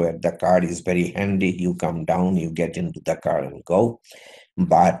underneath where the car is very handy. You come down, you get into the car and go.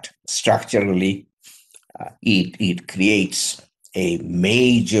 But structurally, it creates a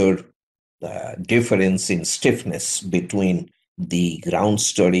major difference in stiffness between the ground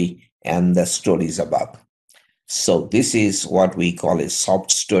story and the stories above. So this is what we call a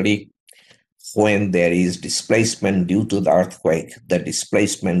soft story. When there is displacement due to the earthquake, the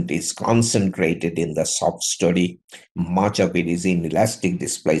displacement is concentrated in the soft story. Much of it is inelastic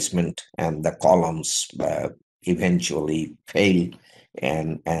displacement, and the columns eventually fail,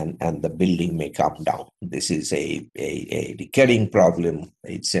 and the building may come down. This is a recurring problem.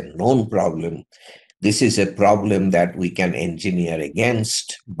 It's a known problem. This is a problem that we can engineer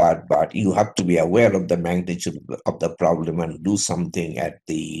against, but you have to be aware of the magnitude of the problem and do something at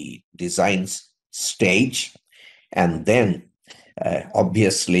the design stage. And then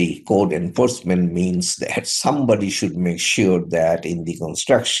obviously code enforcement means that somebody should make sure that in the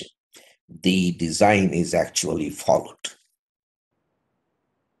construction the design is actually followed.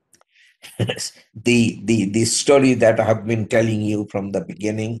 The story that I have been telling you from the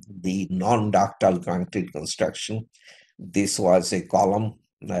beginning, the non-ductile concrete construction, this was a column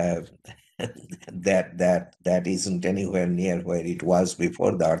that isn't anywhere near where it was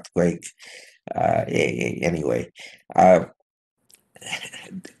before the earthquake. Anyway,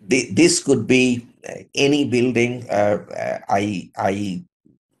 this could be any building. I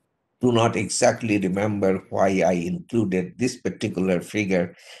do not exactly remember why I included this particular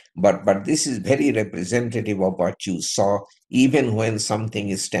figure, but this is very representative of what you saw. Even when something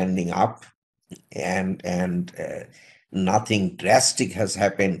is standing up and nothing drastic has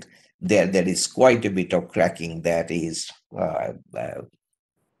happened, there is quite a bit of cracking that is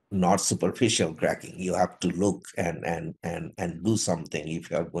not superficial cracking. You have to look and do something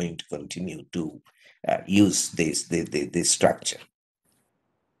if you are going to continue to use this structure.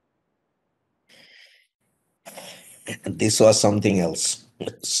 This was something else.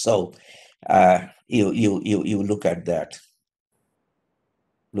 So you look at that.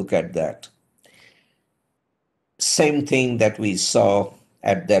 Look at that. Same thing that we saw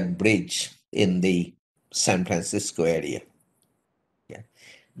at that bridge in the San Francisco area. Yeah.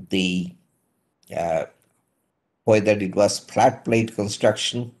 The whether it was flat plate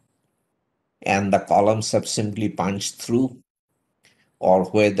construction and the columns have simply punched through, or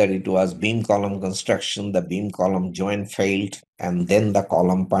whether it was beam column construction, the beam column joint failed, and then the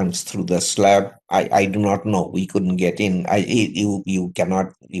column punched through the slab. I do not know. We couldn't get in. You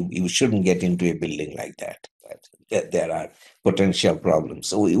cannot. You shouldn't get into a building like that. There are potential problems.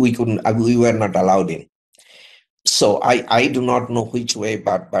 So we couldn't. We were not allowed in. So I do not know which way,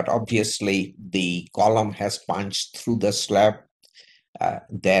 but obviously the column has punched through the slab.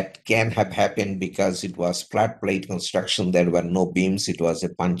 That can have happened because it was flat plate construction. There were no beams. It was a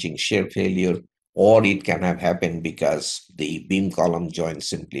punching shear failure. Or it can have happened because the beam column joint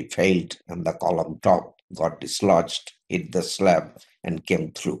simply failed and the column top got dislodged, hit the slab, and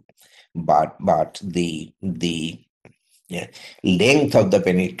came through. But the Yeah. Length of the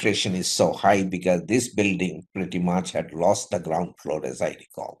penetration is so high because this building pretty much had lost the ground floor, as I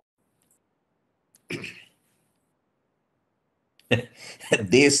recall.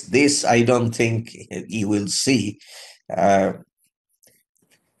 This I don't think you will see uh,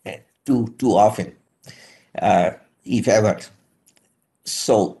 too often, if ever.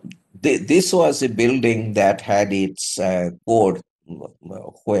 So this was a building that had its code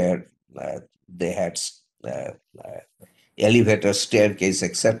where they had uh, uh, elevator, staircase,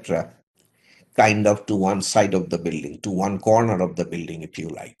 etc., kind of to one side of the building, to one corner of the building, if you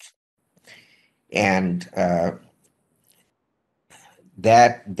like. And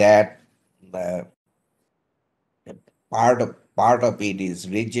that uh, part of it is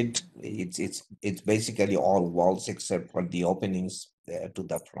rigid. It's basically all walls except for the openings to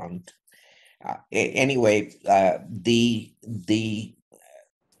the front. Anyway, the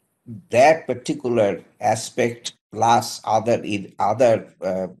that particular aspect plus other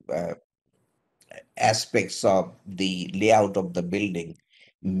aspects of the layout of the building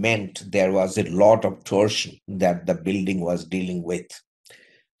meant there was a lot of torsion that the building was dealing with.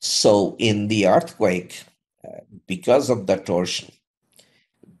 So in the earthquake, because of the torsion,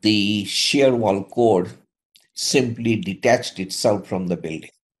 the shear wall core simply detached itself from the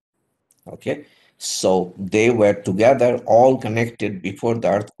building. Okay. So they were together, all connected before the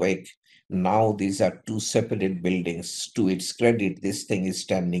earthquake. Now these are two separate buildings. To its credit, this thing is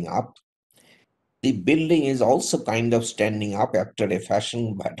standing up. The building is also kind of standing up after a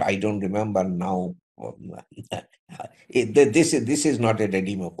fashion, but I don't remember now. This is not a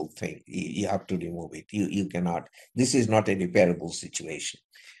redeemable thing. You have to remove it. You cannot. This is not a repairable situation.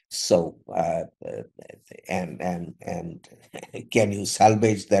 So and can you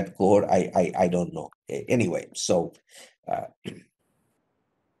salvage that core? I don't know. Anyway, so uh,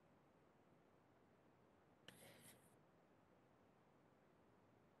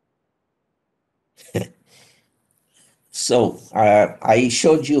 I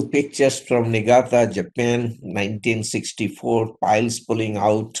showed you pictures from Niigata, Japan, 1964, piles pulling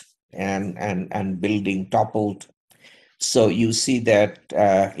out and building toppled. So you see that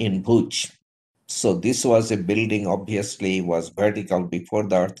in Bhuj. So this was a building, obviously, was vertical before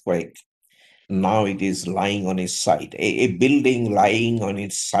the earthquake. Now it is lying on its side. A building lying on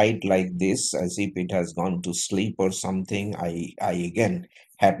its side like this, as if it has gone to sleep or something, I again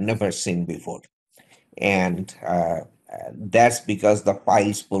had never seen before. And that's because the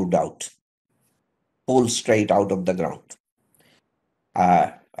piles pulled straight out of the ground.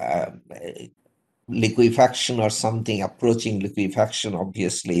 Uh, uh, Liquefaction or something approaching liquefaction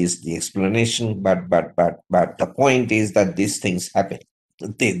obviously is the explanation, but the point is that these things happen.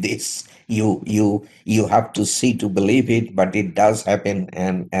 This you have to see to believe it, but it does happen,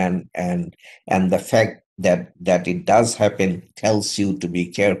 and the fact that it does happen tells you to be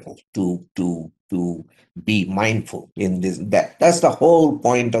careful, to be mindful in this. That's the whole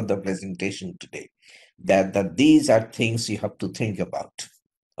point of the presentation today, that these are things you have to think about.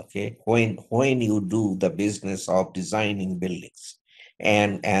 Okay, when you do the business of designing buildings,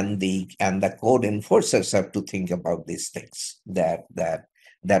 and the code enforcers have to think about these things, that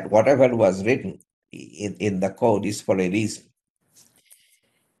whatever was written in the code is for a reason.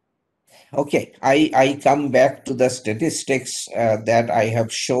 Okay, I come back to the statistics that I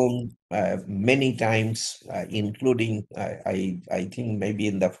have shown many times, including I think maybe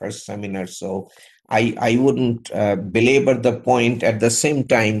in the first seminar. So I wouldn't belabor the point. At the same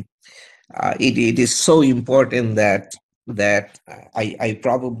time, it is so important that I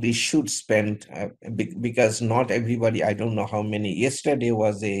probably should spend because not everybody. I don't know how many. Yesterday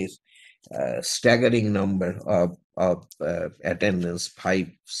was a staggering number of attendance,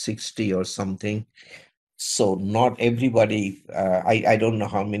 560 or something. So not everybody. I don't know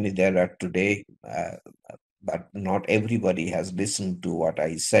how many there are today. But not everybody has listened to what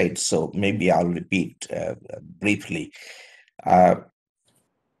I said. So maybe I'll repeat briefly. Uh,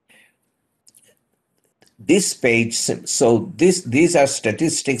 this page, so these are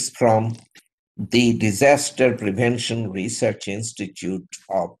statistics from the Disaster Prevention Research Institute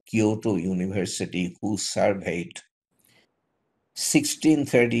of Kyoto University, who surveyed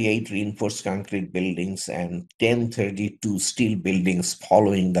 1638 reinforced concrete buildings and 1032 steel buildings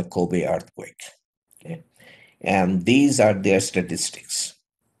following the Kobe earthquake. Okay? And these are their statistics.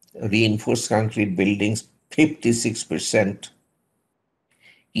 Reinforced concrete buildings, 56%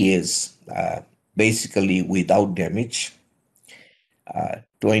 is basically without damage.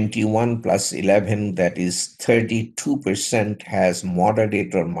 21 plus 11, that is 32%, has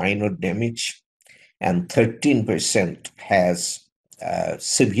moderate or minor damage, and 13% has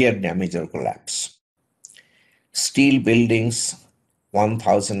severe damage or collapse. Steel buildings,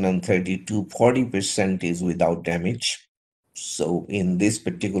 1,032, 40% is without damage. So in this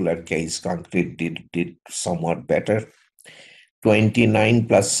particular case, concrete did somewhat better. 29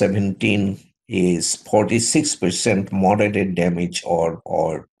 plus 17 is 46% moderate damage or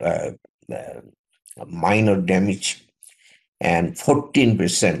minor damage, and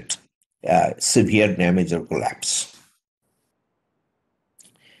 14% severe damage or collapse.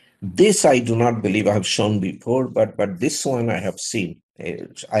 This I do not believe I have shown before, but this one I have seen.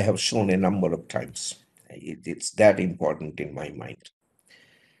 I have shown a number of times. It's that important in my mind.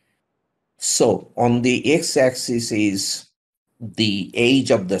 So on the x-axis is the age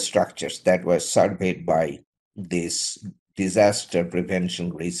of the structures that was surveyed by this Disaster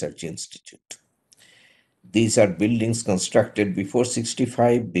Prevention Research Institute. These are buildings constructed before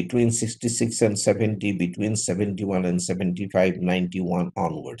 65, between 66 and 70, between 71 and 75, 91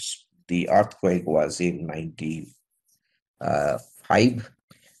 onwards. The earthquake was in 95,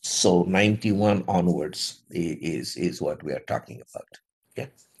 so 91 onwards is what we are talking about. Okay.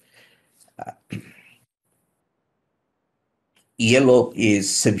 Yellow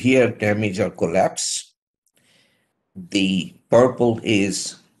is severe damage or collapse. The purple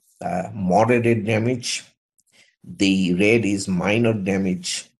is moderate damage. The red is minor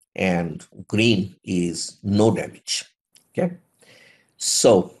damage, and green is no damage. Okay.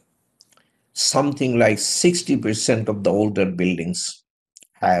 So something like 60% of the older buildings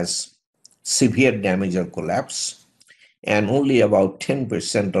has severe damage or collapse, and only about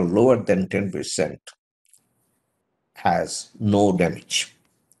 10% or lower than 10% has no damage.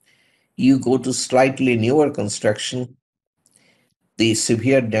 You go to slightly newer construction, the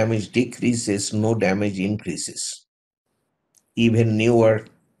severe damage decreases, no damage increases. Even newer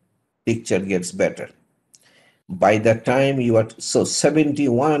picture gets better. By the time you are, so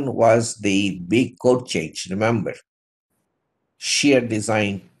 71 was the big code change, remember. Shear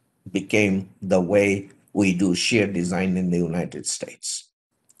design became the way we do shear design in the United States.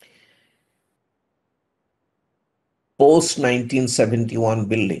 Post 1971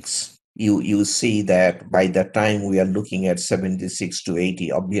 buildings, you see that by the time we are looking at 76 to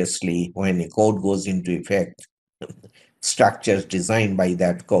 80, obviously when a code goes into effect, structures designed by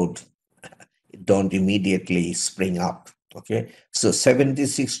that code don't immediately spring up. Okay, so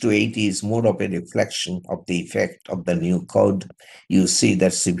 76 to 80 is more of a reflection of the effect of the new code. You see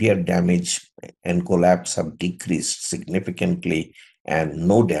that severe damage and collapse have decreased significantly, and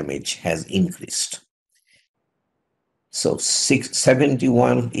no damage has increased. So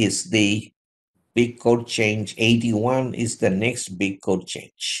 71 is the big code change, 81 is the next big code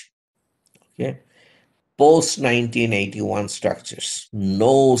change. Okay. Post 1981 structures,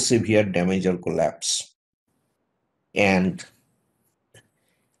 no severe damage or collapse. And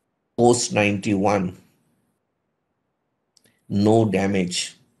post 91, no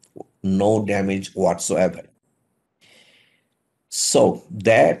damage whatsoever. So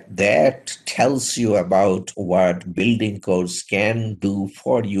that tells you about what building codes can do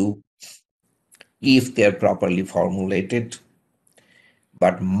for you if they're properly formulated,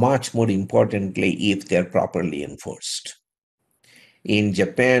 but much more importantly, if they're properly enforced. In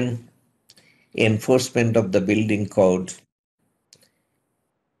Japan, enforcement of the building code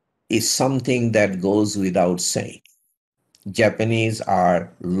is something that goes without saying. Japanese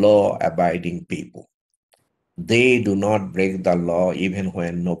are law-abiding people. They do not break the law even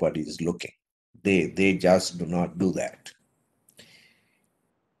when nobody is looking. They just do not do that.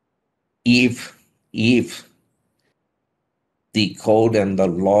 If the code and the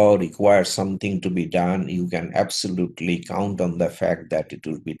law require something to be done, you can absolutely count on the fact that it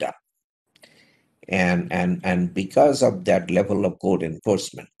will be done. And because of that level of code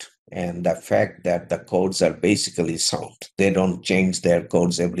enforcement and the fact that the codes are basically sound, they don't change their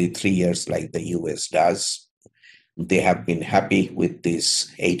codes every 3 years like the US does. They have been happy with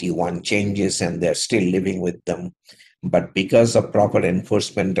these 81 changes and they're still living with them. But because of proper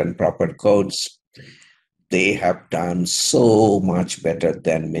enforcement and proper codes, they have done so much better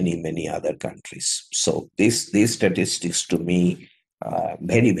than many other countries. So these statistics to me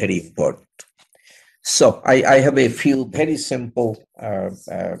very important. So I have a few very simple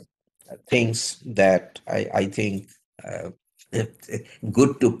things that I think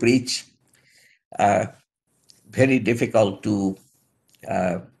good to preach, very difficult to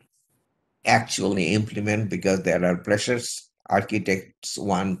actually implement because there are pressures. Architects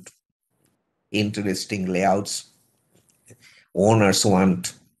want interesting layouts. Owners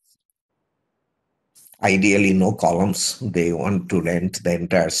want ideally no columns. They want to rent the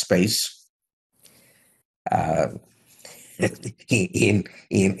entire space.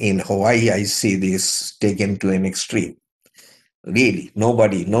 In Hawaii, I see this taken to an extreme. Really,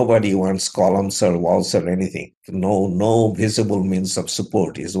 nobody wants columns or walls or anything. No visible means of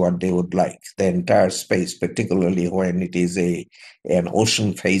support is what they would like. The entire space, particularly when it is an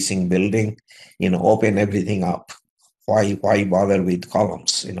ocean facing building, open everything up. Why bother with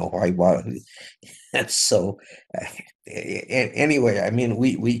columns? Why bother? So anyway, I mean,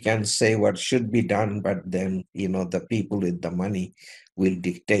 we can say what should be done, but then the people with the money will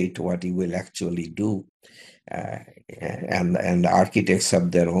dictate what he will actually do. uh, and architects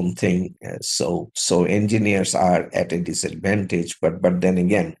have their own thing. So engineers are at a disadvantage, but then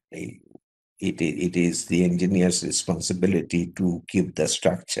again, it is the engineer's responsibility to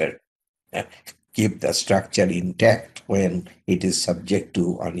uh, keep the structure intact when it is subject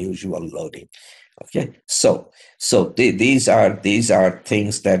to unusual loading. Okay, so these are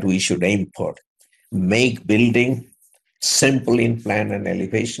things that we should aim for. Make building simple in plan and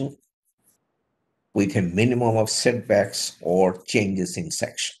elevation with a minimum of setbacks or changes in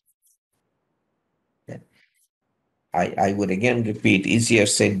section. Yeah. I would again repeat, easier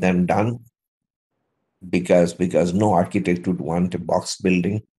said than done, because no architect would want a box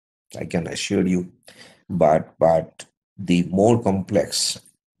building, I can assure you. But the more complex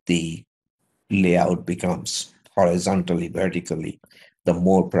the layout becomes, horizontally, vertically, the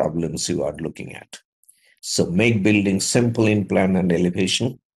more problems you are looking at. So make building simple in plan and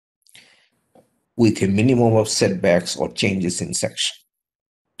elevation with a minimum of setbacks or changes in section.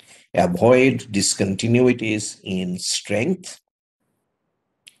 Avoid discontinuities in strength,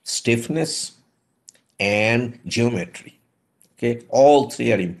 stiffness, and geometry. Okay, all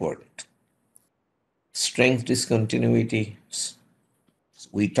three are important. Strength discontinuity,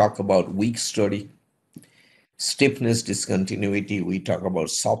 we talk about weak study. Stiffness discontinuity, we talk about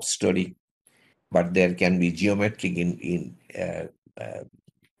soft study. But there can be geometric in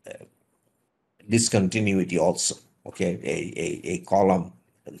discontinuity also. Okay, a column.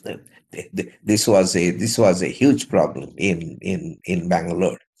 This was a huge problem in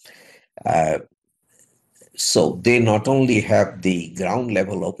Bangalore. Uh, so they not only have the ground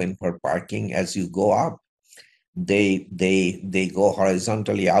level open for parking. As you go up, they go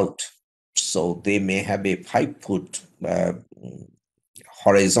horizontally out. So they may have a 5 foot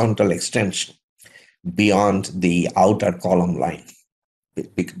horizontal extension beyond the outer column line,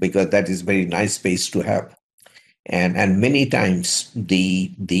 because that is very nice space to have. And many times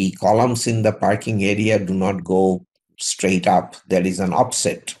the columns in the parking area do not go straight up. There is an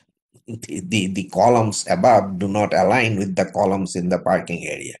offset. The columns above do not align with the columns in the parking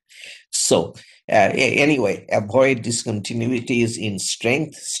area. So anyway, avoid discontinuities in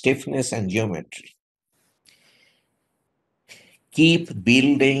strength, stiffness, and geometry. Keep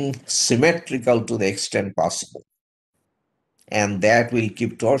building symmetrical to the extent possible, and that will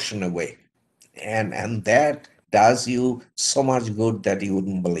keep torsion away. And that does you so much good that you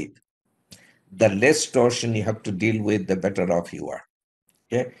wouldn't believe. The less torsion you have to deal with, the better off you are.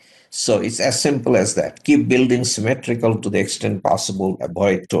 Okay, so it's as simple as that. Keep building symmetrical to the extent possible.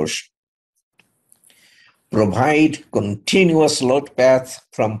 Avoid torsion. Provide continuous load path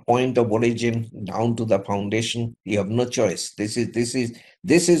from point of origin down to the foundation. You have no choice. This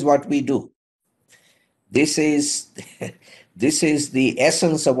is what we do. This is this is the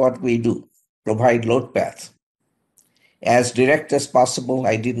essence of what we do. Provide load path as direct as possible.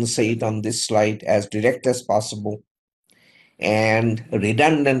 I didn't say it on this slide. As direct as possible, and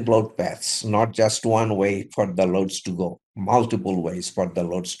redundant load paths, not just one way for the loads to go, multiple ways for the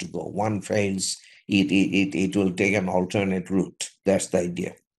loads to go. One fails, it will take an alternate route. That's the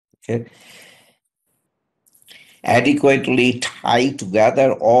idea. Okay. Adequately tie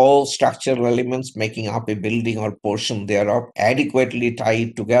together all structural elements making up a building or portion thereof. Adequately tie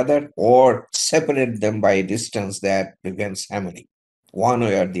it together or separate them by a distance that prevents hammering, one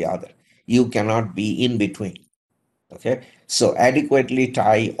way or the other. You cannot be in between. Okay, so adequately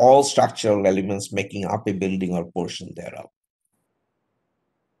tie all structural elements making up a building or portion thereof.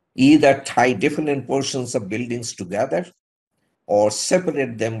 Either tie different portions of buildings together or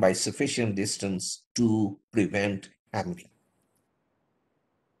separate them by sufficient distance to prevent hammering.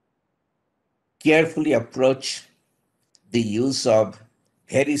 Carefully approach the use of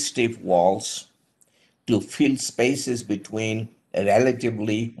very stiff walls to fill spaces between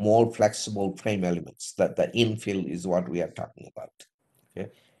relatively more flexible frame elements. That the infill is what we are talking about. Okay,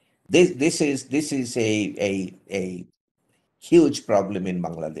 this is a huge problem in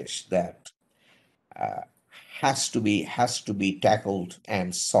Bangladesh that uh, has to be tackled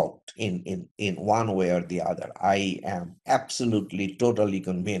and solved in one way or the other. I am absolutely totally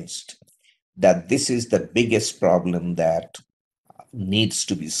convinced that this is the biggest problem that needs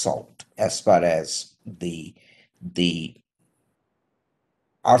to be solved as far as the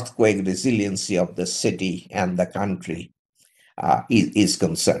earthquake resiliency of the city and the country is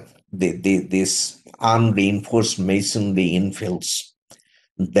concerned. This unreinforced masonry infills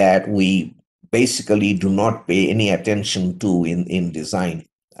that we basically do not pay any attention to in design.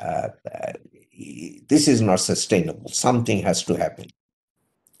 This is not sustainable. Something has to happen.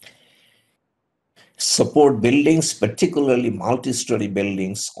 Support buildings, particularly multi-story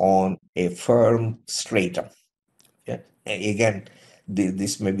buildings, on a firm stratum. Yeah. Again,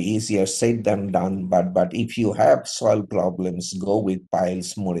 this may be easier said than done, but if you have soil problems, go with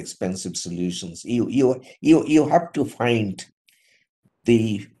piles, more expensive solutions. You have to find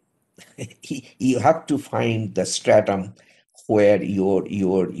the you have to find the stratum where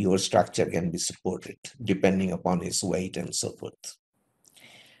your structure can be supported, depending upon its weight and so forth.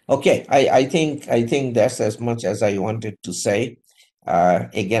 Okay, I think that's as much as I wanted to say.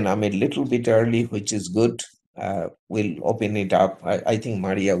 Again, I'm a little bit early, which is good. We'll open it up. I think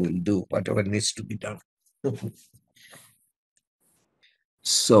Maria will do whatever needs to be done.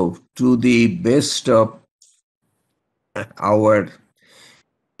 So, to the best of our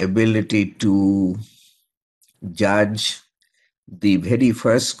ability to judge, the very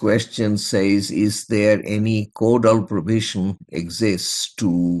first question says, is there any caudal provision exists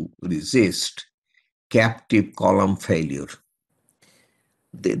to resist captive column failure?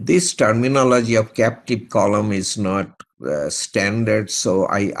 This terminology of captive column is not standard, so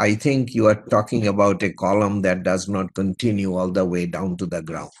I think you are talking about a column that does not continue all the way down to the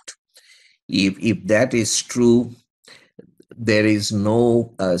ground. If that is true, there is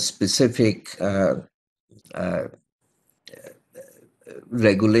no specific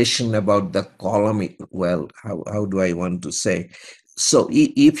regulation about the column. Well, how do I want to say? So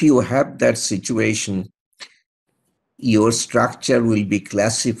if you have that situation, your structure will be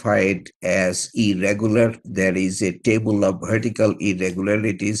classified as irregular. There is a table of vertical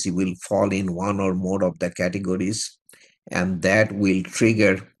irregularities. You will fall in one or more of the categories, and that will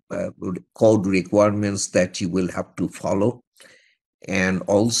trigger code requirements that you will have to follow. And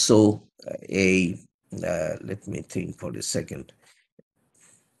also let me think for a second.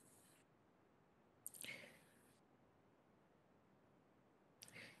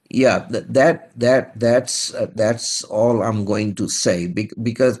 Yeah, that's all I'm going to say,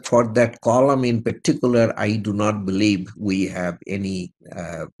 because for that column in particular, I do not believe we have any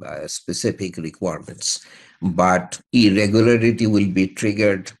specific requirements, but irregularity will be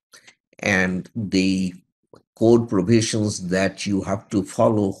triggered, and the code provisions that you have to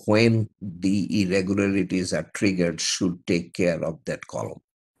follow when the irregularities are triggered should take care of that column.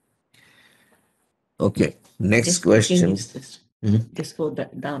 Okay, next question. Just go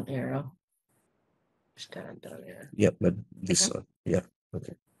down arrow. Down arrow. Yeah, but this one. Yeah.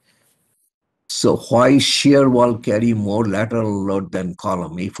 Okay. So why shear wall carry more lateral load than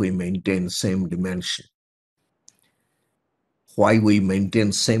column if we maintain same dimension? Why we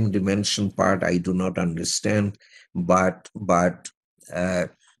maintain same dimension part, I do not understand, but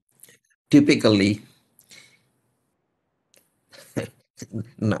typically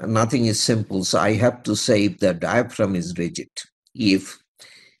nothing is simple. So I have to say if the diaphragm is rigid, if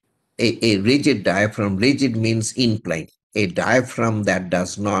a rigid diaphragm, rigid means in plane. A diaphragm that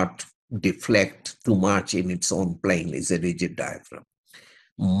does not deflect too much in its own plane is a rigid diaphragm.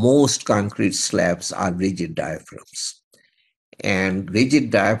 Most concrete slabs are rigid diaphragms. And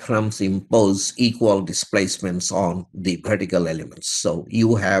rigid diaphragms impose equal displacements on the vertical elements. So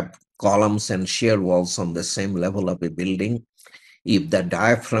you have columns and shear walls on the same level of a building. If the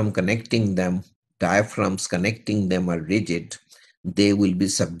diaphragms connecting them are rigid, they will be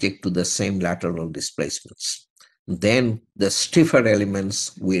subject to the same lateral displacements. Then the stiffer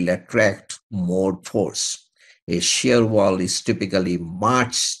elements will attract more force. A shear wall is typically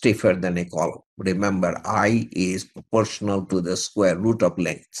much stiffer than a column. Remember, I is proportional to the square root of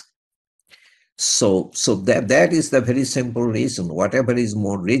length. So that is the very simple reason. Whatever is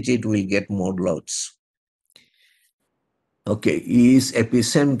more rigid will get more loads. Okay, is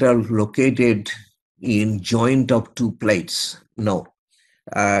epicenter located in joint of two plates? No.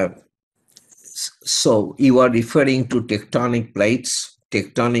 So you are referring to tectonic plates.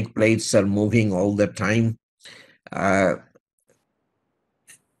 Tectonic plates are moving all the time.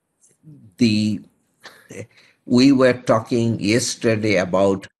 We were talking yesterday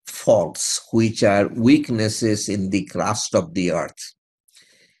about faults, which are weaknesses in the crust of the earth.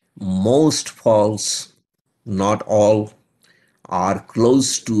 Most faults, not all, are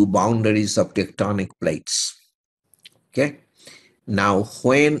close to boundaries of tectonic plates. Okay. Now,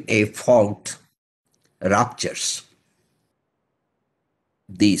 when a fault ruptures,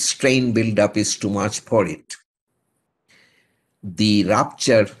 the strain buildup is too much for it. The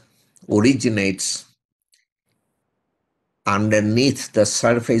rupture originates underneath the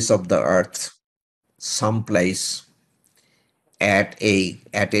surface of the earth, someplace at a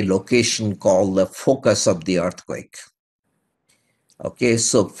location called the focus of the earthquake. Okay,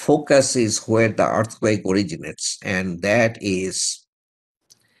 so focus is where the earthquake originates, and that is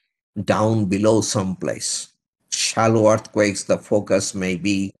down below someplace. Shallow earthquakes, the focus may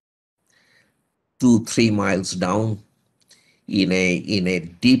be 2-3 miles down. In a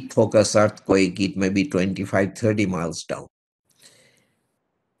deep focus earthquake, it may be 25-30 miles down.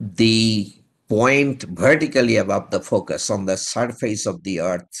 The point vertically above the focus on the surface of the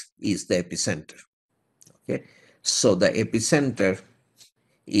earth is the epicenter. Okay, so the epicenter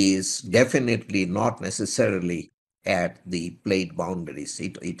is definitely not necessarily at the plate boundaries.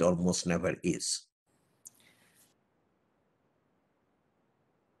 It almost never is.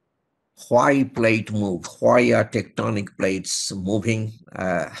 Why plate move? Why are tectonic plates moving?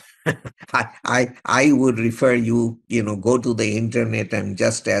 I would refer you, go to the internet and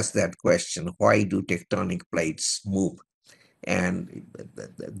just ask that question. Why do tectonic plates move? And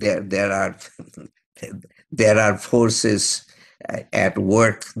there are there are forces at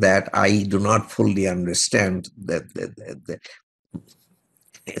work that I do not fully understand.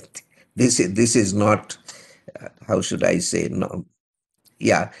 This is not, how should I say, no,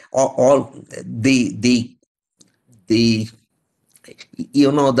 yeah, all the the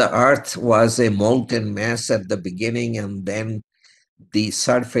earth was a molten mass at the beginning, and then the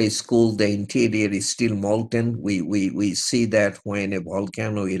surface cooled, the interior is still molten. We see that when a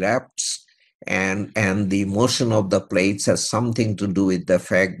volcano erupts, and the motion of the plates has something to do with the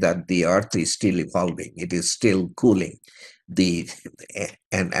fact that the earth is still evolving, it is still cooling. The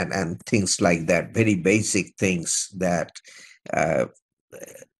and things like that, very basic things that uh,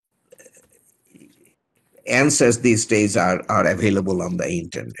 answers these days are available on the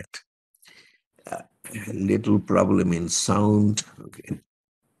internet. Little problem in sound. Okay.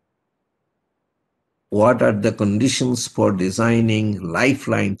 What are the conditions for designing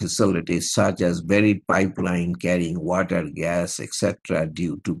lifeline facilities such as buried pipeline carrying water, gas, etc.,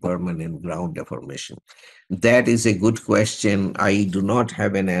 due to permanent ground deformation? That is a good question. I do not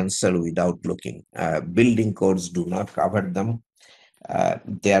have an answer without looking. Building codes do not cover them.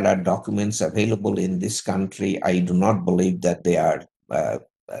 There are documents available in this country. I do not believe that they are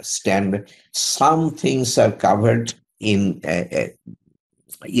standard. Some things are covered in the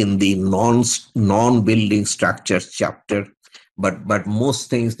non-building structures chapter, but most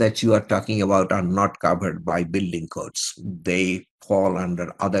things that you are talking about are not covered by building codes. They fall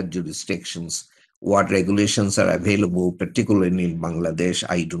under other jurisdictions. What regulations are available, particularly in Bangladesh,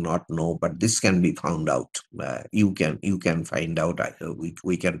 I do not know, but this can be found out. You can find out.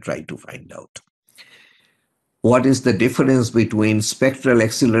 We can try to find out. What is the difference between spectral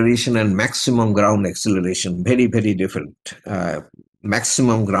acceleration and maximum ground acceleration? Very, very different.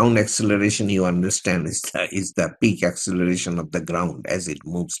 Maximum ground acceleration, you understand, is the peak acceleration of the ground as it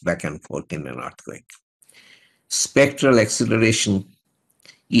moves back and forth in an earthquake. Spectral acceleration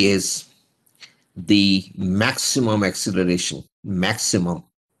is the maximum acceleration, maximum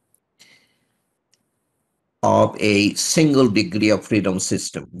of a single degree of freedom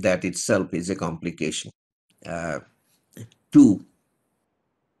system. That itself is a complication. To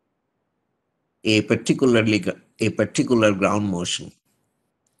a particular ground motion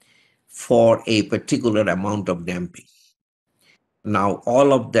for a particular amount of damping. Now,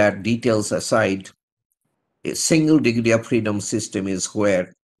 all of that details aside, a single degree of freedom system is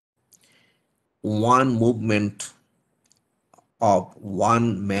where one movement of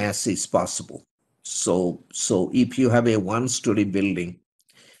one mass is possible. So if you have a one-story building,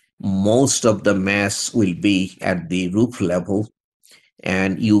 most of the mass will be at the roof level,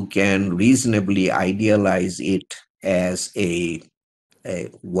 and you can reasonably idealize it as a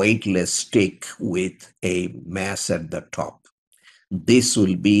weightless stick with a mass at the top. This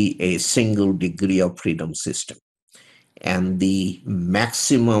will be a single degree of freedom system. And the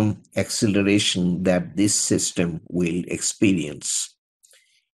maximum acceleration that this system will experience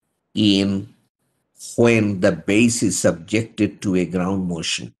when the base is subjected to a ground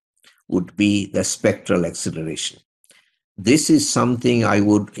motion would be the spectral acceleration. This is something I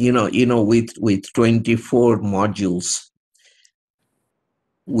would, with 24 modules,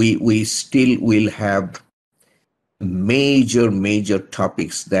 we still will have major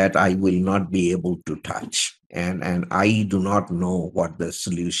topics that I will not be able to touch. And I do not know what the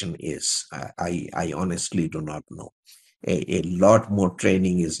solution is. I honestly do not know. A lot more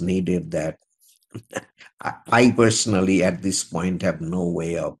training is needed that I personally at this point have no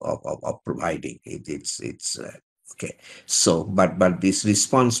way of providing it. It's okay. So, but this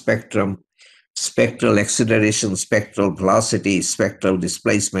response spectrum, spectral acceleration, spectral velocity, spectral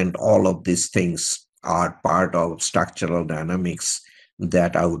displacement, all of these things are part of structural dynamics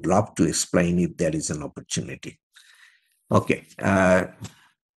that I would love to explain if there is an opportunity. Okay.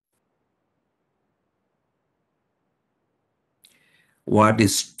 What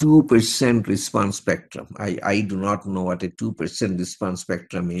is 2% response spectrum? I do not know what a 2% response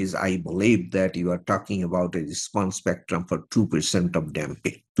spectrum is. I believe that you are talking about a response spectrum for 2% of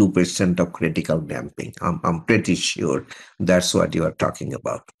damping, 2% of critical damping. I'm pretty sure that's what you are talking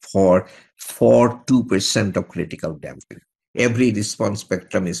about for 2% of critical damping. Every response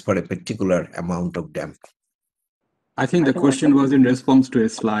spectrum is for a particular amount of damping. I think the question was in response to a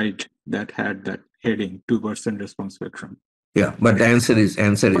slide that had that heading 2% response spectrum. Yeah, but the answer is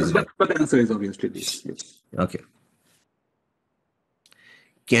But the answer is obviously this. Yes. Okay.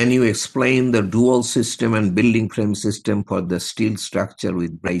 Can you explain the dual system and building frame system for the steel structure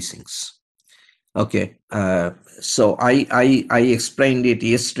with bracings? Okay, so I explained it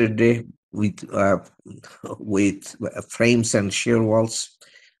yesterday with frames and shear walls.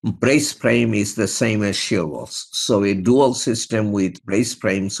 Brace frame is the same as shear walls. So a dual system with brace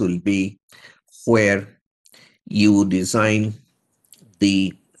frames will be where you design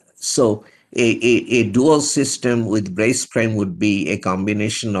a dual system with brace frame would be a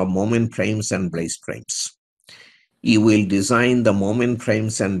combination of moment frames and brace frames. You will design the moment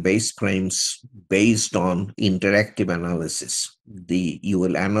frames and base frames based on interactive analysis. You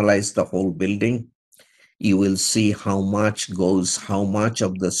will analyze the whole building. You will see how much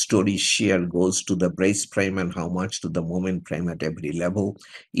of the story shear goes to the brace frame and how much to the moment frame at every level.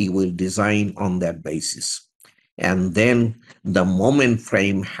 You will design on that basis. And then the moment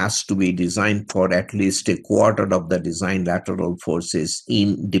frame has to be designed for at least a quarter of the design lateral forces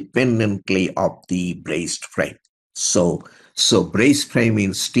independently of the braced frame. So brace frame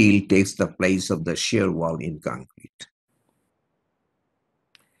in steel takes the place of the shear wall in concrete.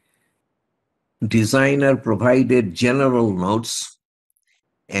 Designer provided general notes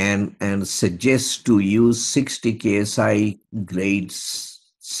and suggests to use 60 KSI grades,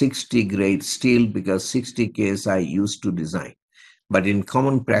 60 grade steel because 60 KSI used to design. But in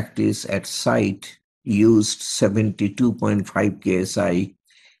common practice at site used 72.5 KSI,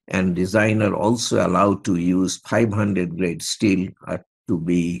 and designer also allowed to use 500 grade steel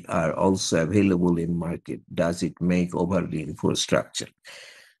are also available in market. Does it make over reinforced structure?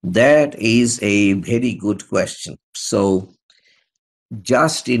 That is a very good question. So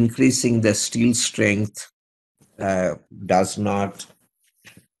just increasing the steel strength does not.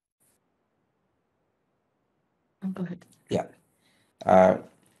 Go ahead. Yeah.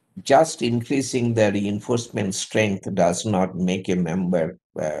 Just increasing the reinforcement strength does not make a member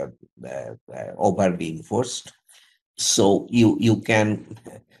over reinforced. So you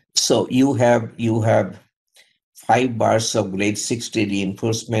have 5 bars of grade 60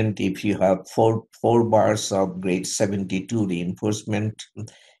 reinforcement. If you have four bars of grade 72 reinforcement,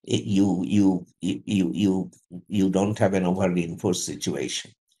 you don't have an over reinforced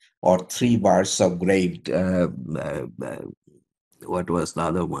situation. Or 3 bars of grade what was the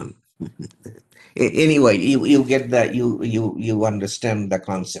other one? Anyway, you get that, you understand the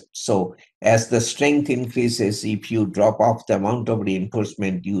concept. So as the strength increases, if you drop off the amount of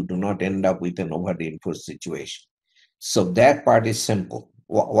reinforcement, you do not end up with an over reinforced situation. So that part is simple.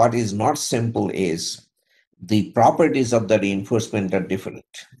 What is not simple is the properties of the reinforcement are different.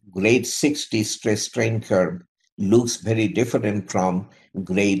 Grade 60 stress strain curve looks very different from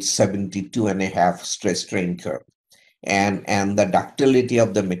grade 72.5 stress strain curve. And the ductility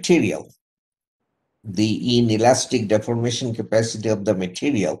of the material, the inelastic deformation capacity of the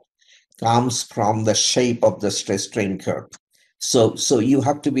material comes from the shape of the stress strain curve. So you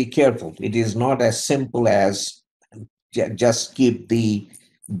have to be careful. It is not as simple as just keep the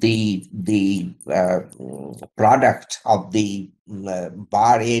product of the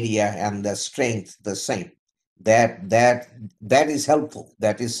bar area and the strength the same. That is helpful.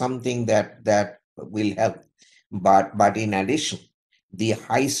 That is something that will help. But in addition, the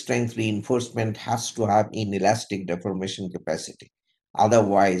high strength reinforcement has to have inelastic deformation capacity.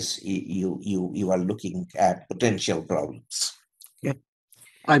 Otherwise, you are looking at potential problems. Yeah.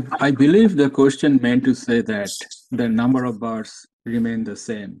 I believe the question meant to say that the number of bars remains the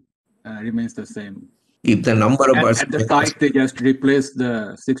same. If the number of bars at the site, they just replace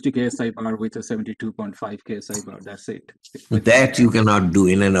the 60 KSI bar with a 72.5 KSI bar. That's it. That you cannot do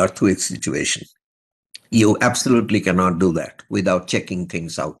in an earthquake situation. You absolutely cannot do that without checking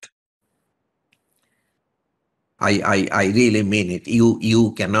things out. I really mean it.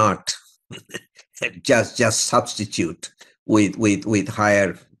 You cannot just substitute with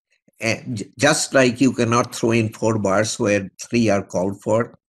higher, just like you cannot throw in 4 bars where 3 are called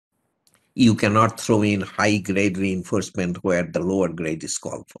for. You cannot throw in high grade reinforcement where the lower grade is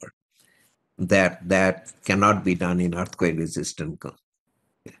called for. That cannot be done in earthquake resistant.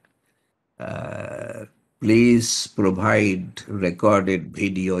 Please provide recorded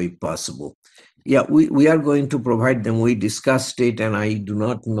video if possible. Yeah, we are going to provide them. We discussed it, and I do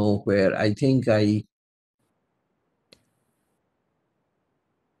not know where. I think I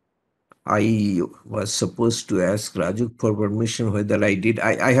was supposed to ask Raju for permission. Whether I did,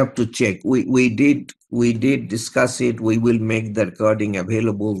 I have to check. We did discuss it. We will make the recording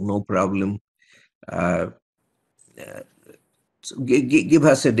available, no problem. So give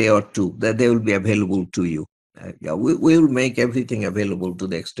us a day or two that they will be available to you. Yeah, we will make everything available to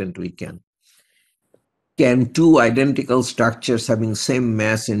the extent we can. Can two identical structures having same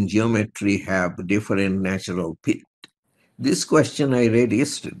mass and geometry have different natural peak? This question I read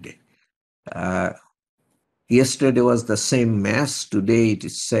yesterday. Yesterday was the same mass. Today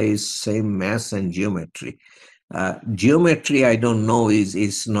it says same mass and geometry. Geometry, I don't know,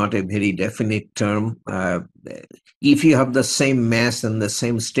 is not a very definite term. If you have the same mass and the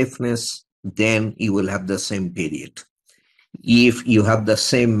same stiffness, then you will have the same period. If you have the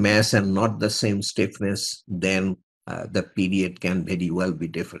same mass and not the same stiffness, then the period can very well be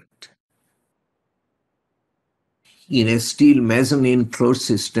different. In a steel mezzanine floor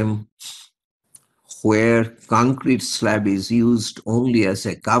system where concrete slab is used only as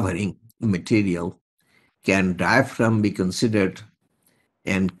a covering material, can diaphragm be considered,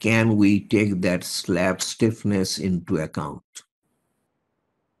 and can we take that slab stiffness into account?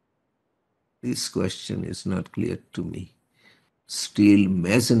 This question is not clear to me. Steel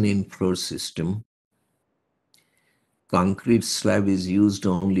mezzanine floor system, concrete slab is used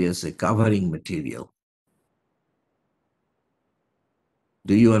only as a covering material.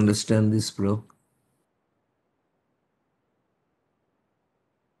 Do you understand this, bro?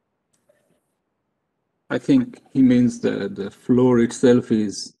 I think he means the floor itself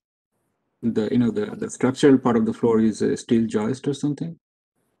is the structural part of the floor is a steel joist or something.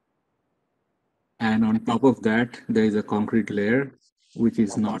 And on top of that, there is a concrete layer, which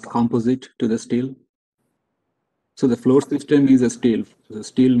is not composite to the steel. So the floor system is a steel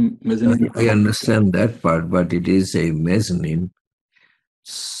mezzanine. I understand that part, but it is a mezzanine.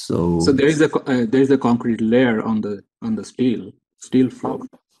 So there is a concrete layer on the steel floor.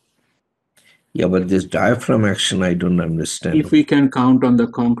 Yeah, but this diaphragm action, I don't understand. If we can count on the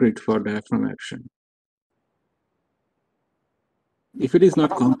concrete for diaphragm action. If it is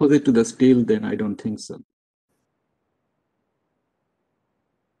not composite to the steel, then I don't think so.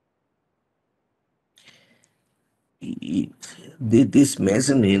 These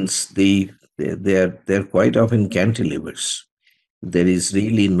mezzanines, they're quite often cantilevers. There is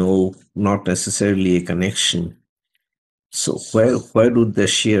really not necessarily a connection. So where would the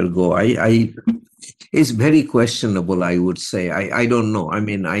shear go? It's very questionable, I would say. I don't know. I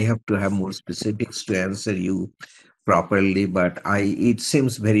mean, I have to have more specifics to answer you properly, but it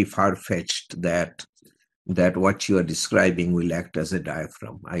seems very far-fetched that what you are describing will act as a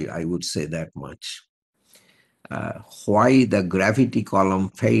diaphragm. I would say that much. Why the gravity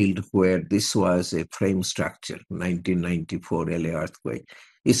column failed where this was a frame structure, 1994 LA earthquake.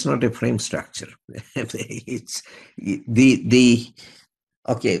 It's not a frame structure. It's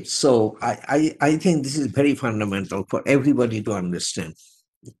okay. So I think this is very fundamental for everybody to understand.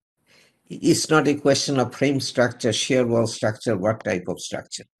 It's not a question of frame structure, shear wall structure, what type of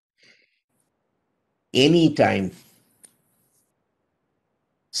structure. Anytime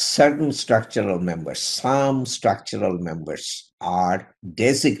certain structural members, some structural members are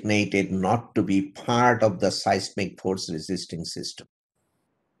designated not to be part of the seismic force resisting system.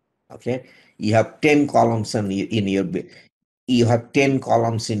 Okay, you have 10 columns in your building,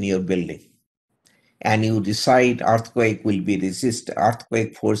 and you decide earthquake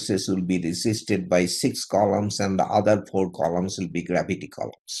forces will be resisted by 6 columns, and the other 4 columns will be gravity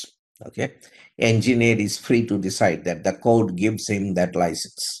columns. Okay, engineer is free to decide that. The code gives him that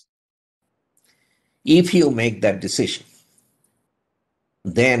license. If you make that decision,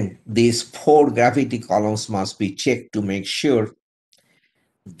 then these 4 gravity columns must be checked to make sure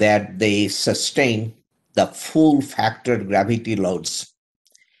that they sustain the full factored gravity loads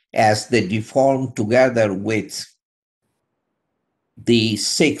as they deform together with the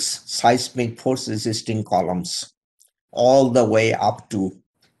 6 seismic force resisting columns all the way up to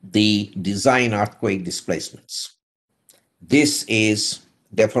the design earthquake displacements. This is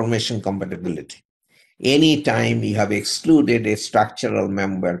deformation compatibility. Anytime you have excluded a structural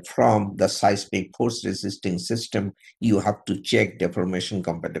member from the seismic force resisting system, you have to check deformation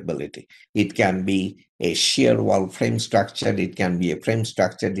compatibility. It can be a shear wall frame structure, it can be a frame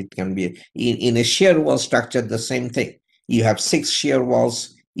structure, it can be in a shear wall structure, the same thing. You have 6 shear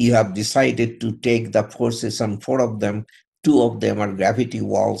walls, you have decided to take the forces on 4 of them, 2 of them are gravity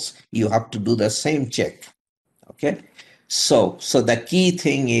walls, you have to do the same check. Okay. So the key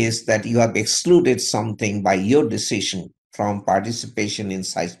thing is that you have excluded something by your decision from participation in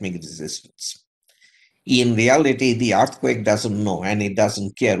seismic resistance. In reality, the earthquake doesn't know and it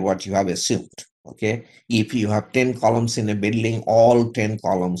doesn't care what you have assumed. Okay. If you have 10 columns in a building, all 10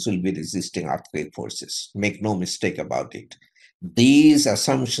 columns will be resisting earthquake forces. Make no mistake about it. These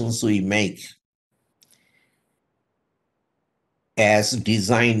assumptions we make as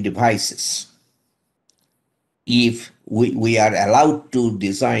design devices, if we are allowed to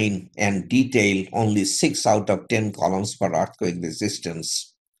design and detail only 6 out of 10 columns for earthquake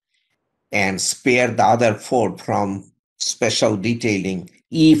resistance and spare the other 4 from special detailing,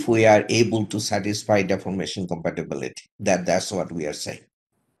 if we are able to satisfy deformation compatibility, that's what we are saying.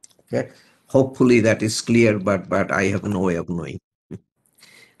 Okay, hopefully that is clear, but I have no way of knowing.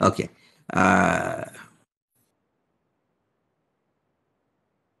 Okay.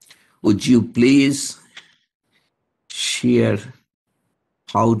 Would you please share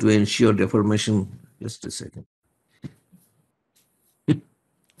how to ensure deformation? Just a second.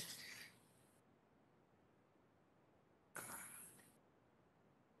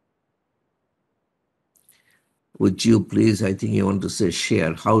 Would you please, I think you want to say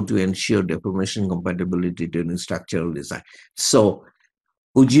share, how to ensure deformation compatibility during structural design. So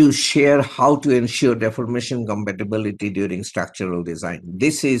would you share how to ensure deformation compatibility during structural design?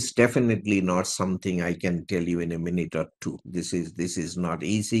 This is definitely not something I can tell you in a minute or two. This is not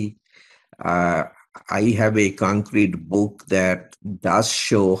easy. I have a concrete book that does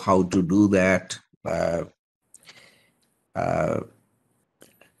show how to do that.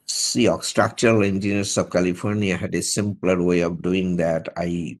 SEOC, Structural Engineers of California, had a simpler way of doing that.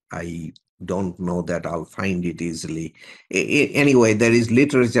 I don't know that I'll find it easily. Anyway, there is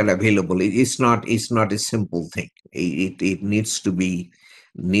literature available. It's not a simple thing. It needs to be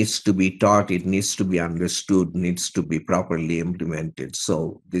taught. It needs to be understood. Needs to be properly implemented.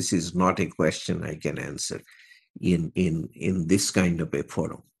 So this is not a question I can answer in this kind of a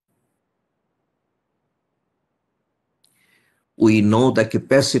forum. We know the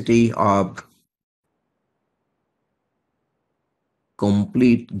capacity of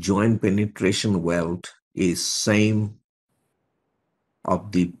complete joint penetration weld is same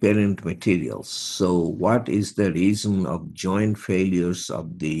of the parent materials. So what is the reason of joint failures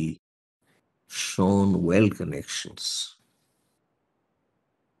of the shown weld connections?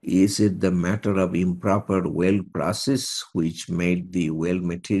 Is it the matter of improper weld process which made the weld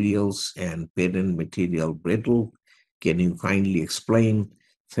materials and parent material brittle? Can you kindly explain?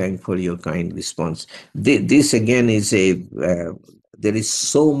 Thank for your kind response. This again is there is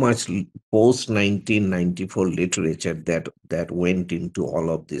so much post 1994 literature that went into all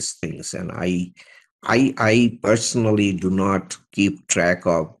of these things, and I personally do not keep track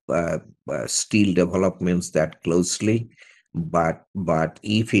of steel developments that closely, but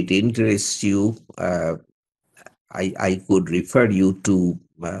if it interests you, I could refer you to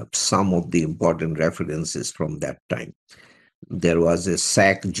some of the important references from that time. There was a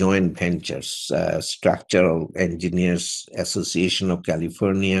SAC joint ventures, Structural Engineers Association of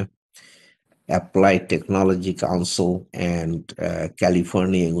California, Applied Technology Council, and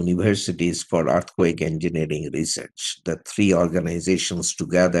California Universities for Earthquake Engineering Research. The 3 organizations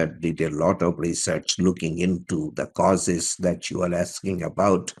together did a lot of research looking into the causes that you are asking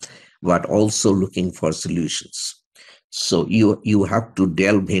about, but also looking for solutions. So you have to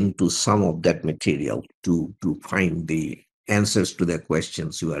delve into some of that material to find the answers to the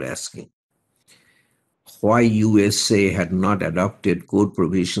questions you are asking. Why USA had not adopted code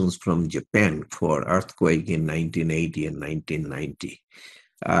provisions from Japan for earthquake in 1980 and 1990.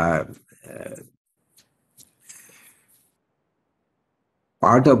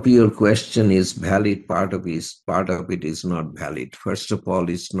 Part of your question is valid, part of it is not valid. First of all,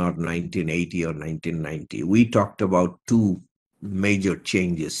 it's not 1980 or 1990. We talked about 2 major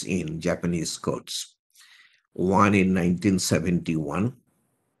changes in Japanese codes. One in 1971,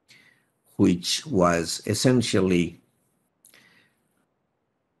 which was essentially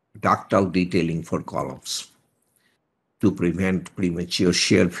ductile detailing for columns to prevent premature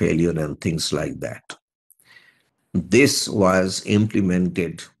shear failure and things like that. This was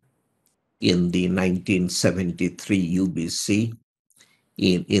implemented in the 1973 UBC.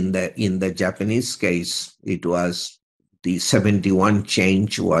 In the Japanese case, it was the 71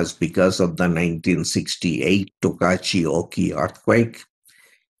 change was because of the 1968 Tokachi Oki earthquake.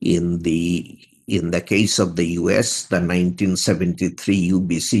 In the case of the US, the 1973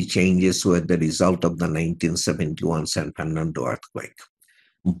 UBC changes were the result of the 1971 San Fernando earthquake.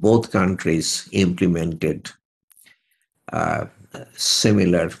 Both countries implemented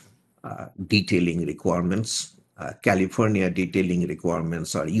similar detailing requirements. California detailing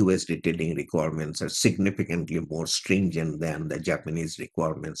requirements or US detailing requirements are significantly more stringent than the Japanese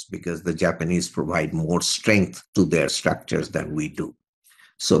requirements because the Japanese provide more strength to their structures than we do.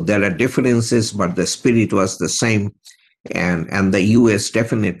 So there are differences, but the spirit was the same. And the US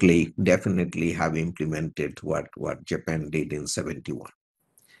definitely have implemented what Japan did in 71.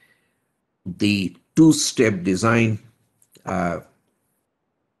 The two-step design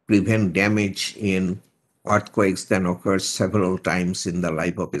prevent damage in earthquakes that occur several times in the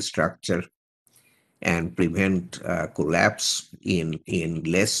life of a structure and prevent collapse in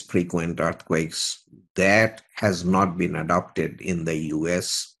less frequent earthquakes. That has not been adopted in the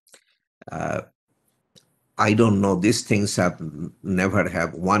US. I don't know, these things have never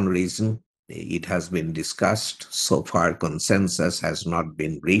have one reason. It has been discussed. So far, consensus has not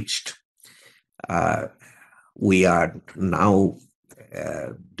been reached. We are now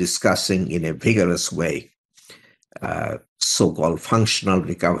discussing in a vigorous way so-called functional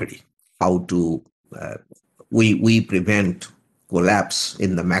recovery, how to we prevent collapse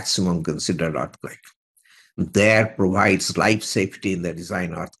in the maximum considered earthquake. That provides life safety in the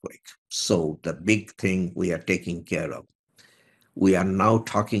design earthquake. So the big thing we are taking care of. We are now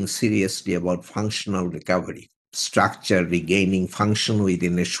talking seriously about functional recovery, structure regaining function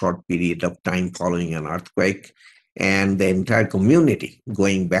within a short period of time following an earthquake, and the entire community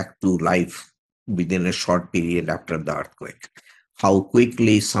going back to life within a short period after the earthquake. How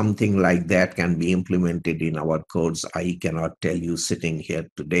quickly something like that can be implemented in our codes, I cannot tell you sitting here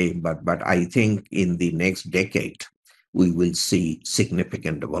today, but I think in the next decade, we will see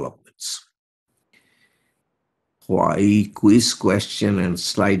significant developments. Why quiz question and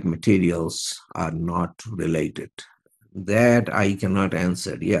slide materials are not related? That I cannot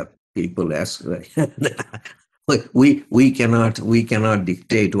answer. Yeah, people ask. we cannot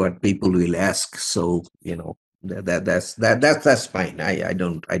dictate what people will ask. So that's fine. I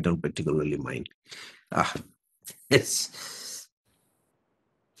don't particularly mind. It's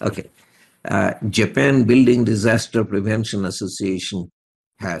okay. Japan Building Disaster Prevention Association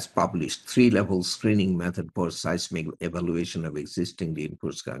has published 3-level screening method for seismic evaluation of existing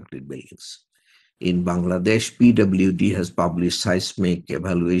reinforced concrete buildings. In Bangladesh, PWD has published seismic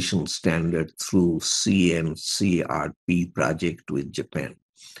evaluation standard through CNCRP project with Japan.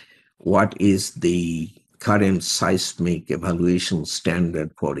 What is the current seismic evaluation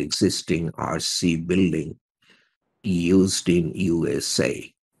standard for existing RC building used in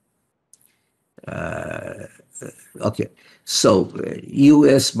USA? Okay, so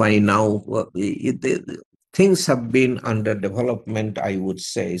US by now, things have been under development, I would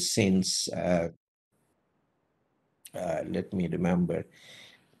say, since, let me remember,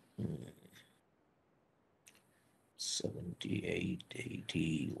 78,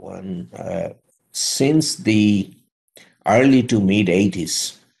 81, since the early to mid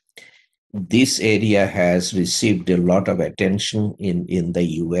 80s. This area has received a lot of attention in the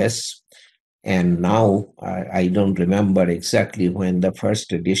US. And now, I don't remember exactly when the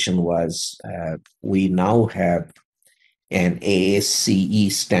first edition was, we now have an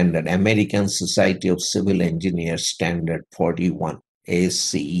ASCE standard, American Society of Civil Engineers Standard 41,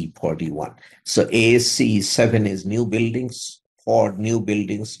 ASCE 41. So ASCE 7 is new buildings, for new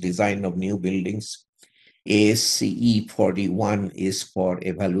buildings, design of new buildings. ASCE 41 is for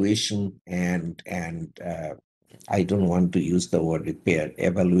evaluation and I don't want to use the word repair,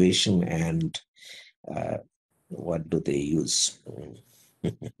 evaluation and what do they use?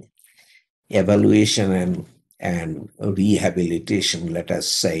 Evaluation and rehabilitation, let us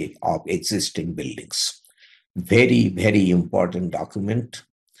say, of existing buildings. Very, very important document.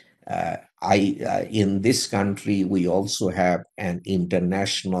 In this country, we also have an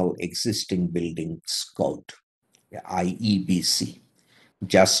International Existing Buildings Code, IEBC.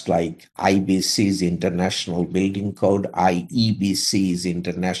 Just like IBC's International Building Code, IEBC's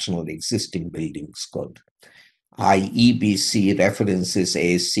International Existing Buildings Code. IEBC references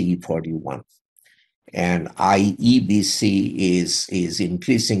ASCE 41. And IEBC is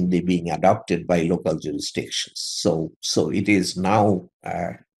increasingly being adopted by local jurisdictions. So it is now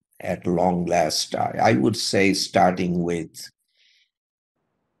at long last. I would say starting with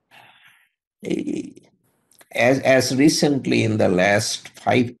as recently in the last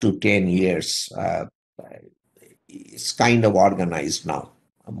 5 to 10 years, it's kind of organized now.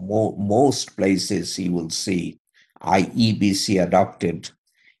 Most places you will see IEBC adopted,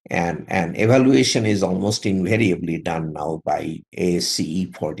 and evaluation is almost invariably done now by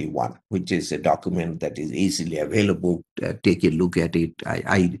ASCE 41, which is a document that is easily available. Take a look at it.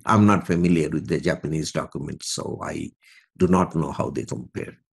 I'm not familiar with the Japanese documents, so I do not know how they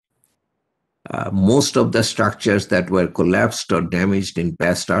compare. Most of the structures that were collapsed or damaged in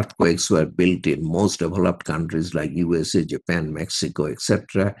past earthquakes were built in most developed countries like USA, Japan, Mexico,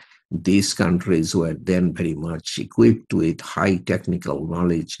 etc. These countries were then very much equipped with high technical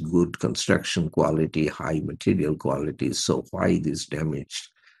knowledge, good construction quality, high material quality. So why this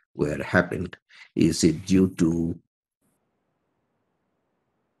damage were happened? Is it due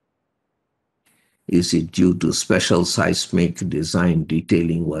to special seismic design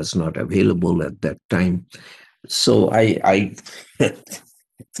detailing was not available at that time? So I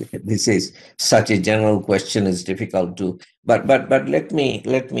this is such a general question, is difficult to, but let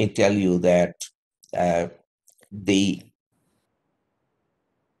me tell you that the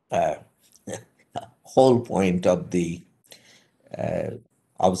whole point of the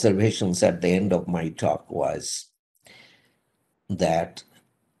observations at the end of my talk was that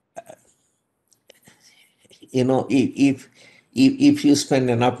if you spend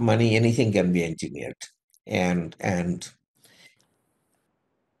enough money, anything can be engineered, and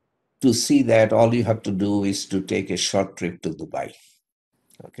to see that, all you have to do is to take a short trip to Dubai.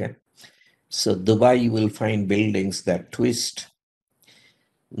 Okay, so Dubai, you will find buildings that twist,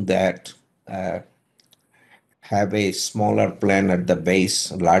 that have a smaller plan at the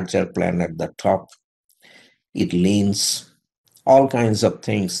base, larger plan at the top. It leans, all kinds of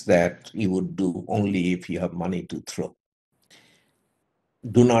things that you would do only if you have money to throw.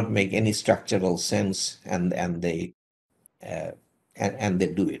 Do not make any structural sense, and they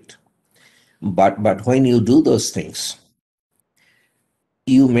do it. But when you do those things,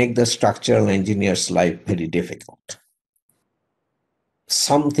 you make the structural engineer's life very difficult.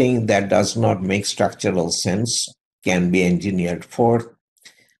 Something that does not make structural sense can be engineered for,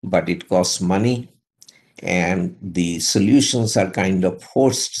 but it costs money, and the solutions are kind of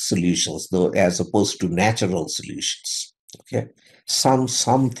forced solutions, though, as opposed to natural solutions. Okay, some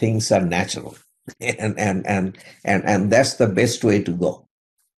things are natural, and that's the best way to go.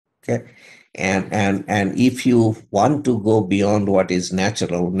 Okay, and if you want to go beyond what is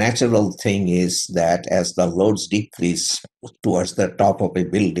natural thing is that as the loads decrease towards the top of a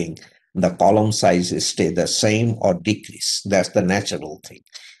building, the column sizes stay the same or decrease. That's the natural thing.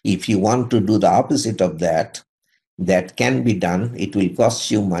 If you want to do the opposite of that, that can be done. It will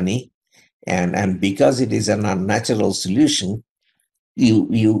cost you money, and because it is an unnatural solution, you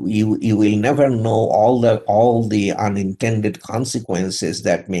will never know all the unintended consequences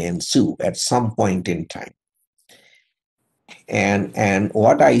that may ensue at some point in time. And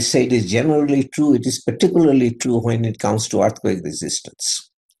what I said is generally true. It is particularly true when it comes to earthquake resistance.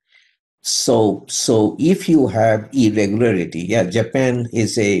 So if you have irregularity, yeah, Japan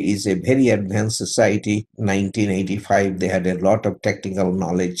is a very advanced society. 1985, they had a lot of technical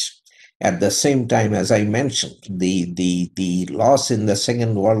knowledge. At the same time, as I mentioned, the loss in the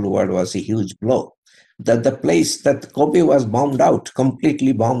Second World War was a huge blow. That the place that Kobe was bombed out,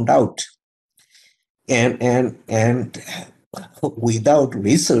 completely bombed out, and without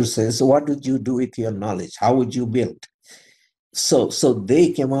resources, what would you do with your knowledge? How would you build? So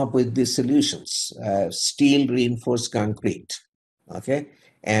they came up with these solutions: steel reinforced concrete. Okay,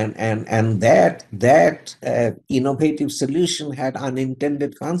 and that innovative solution had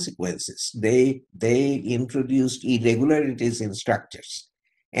unintended consequences. They introduced irregularities in structures,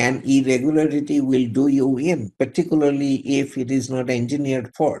 and irregularity will do you in, particularly if it is not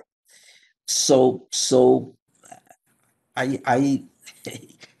engineered for. So I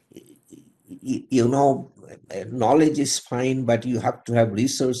knowledge is fine, but you have to have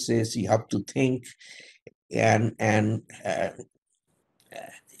resources. You have to think, and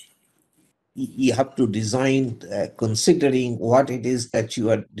you have to design considering what it is that you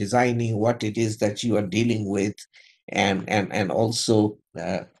are designing, what it is that you are dealing with, and also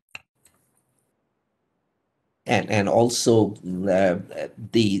the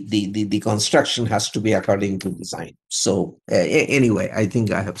construction has to be according to design. So anyway, I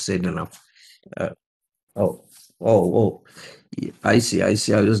think I have said enough. Oh, I see. I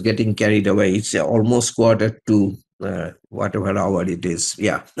was getting carried away. It's almost quarter to whatever hour it is.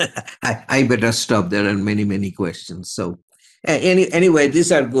 Yeah, I better stop. There are many questions. So Anyway,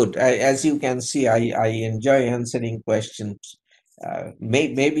 these are good. As you can see, I enjoy answering questions.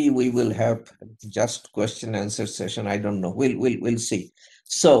 Maybe we will have just question answer session. I don't know. We'll see.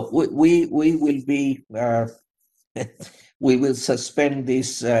 So we will be we will suspend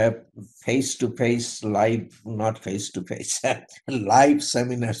this face-to-face live, not face-to-face, live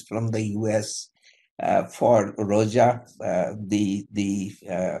seminars from the US for Roja.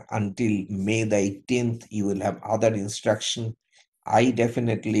 Until May the 18th, you will have other instruction. I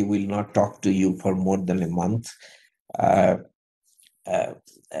definitely will not talk to you for more than a month. Uh,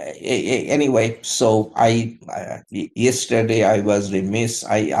 anyway, so yesterday I was remiss.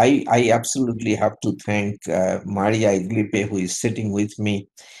 I absolutely have to thank Maria Iglipe, who is sitting with me.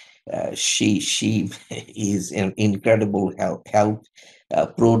 She is an incredible help.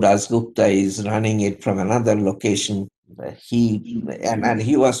 Pro Dasgupta is running it from another location. And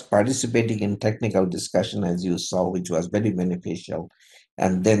he was participating in technical discussion, as you saw, which was very beneficial.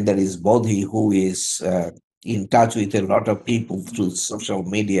 And then there is Bodhi, who is in touch with a lot of people through social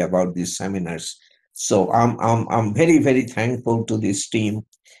media about these seminars. So I'm very thankful to this team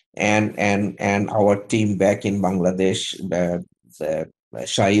and our team back in Bangladesh.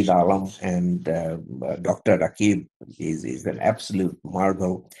 Shahid Alam and Dr. Rakib is an absolute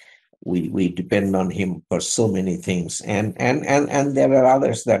marvel. We depend on him for so many things, and there are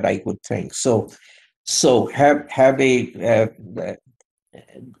others that I could thank. So have a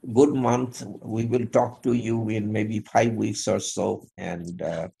good month. We will talk to you in maybe 5 weeks or so, and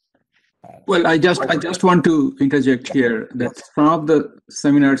Well, I just want to interject here that some of the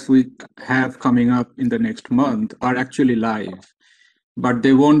seminars we have coming up in the next month are actually live, but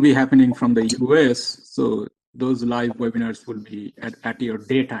they won't be happening from the US. So those live webinars will be at your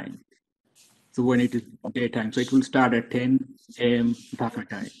daytime. So when it is daytime, so it will start at 10 a.m. Dhaka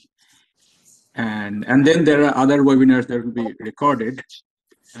time. And then there are other webinars that will be recorded,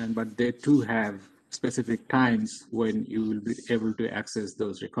 but they too have specific times when you will be able to access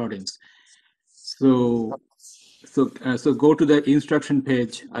those recordings. So go to the instruction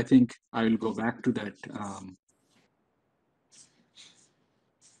page. I think I will go back to that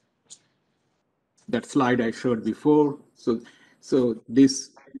that slide I showed before. So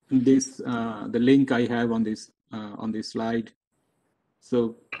this the link I have on this slide.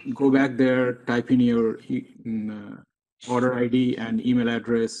 So go back there, type in your order ID and email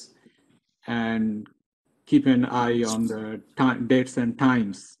address, and keep an eye on the dates and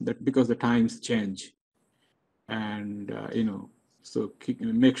times, that because the times change. And so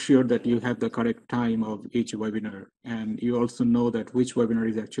make sure that you have the correct time of each webinar, and you also know that which webinar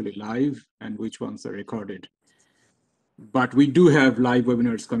is actually live and which ones are recorded. But we do have live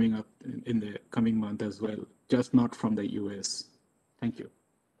webinars coming up in the coming month as well, just not from the US. Thank you.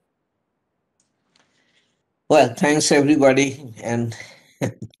 well, thanks everybody, and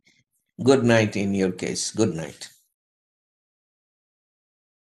good night in your case. Good night.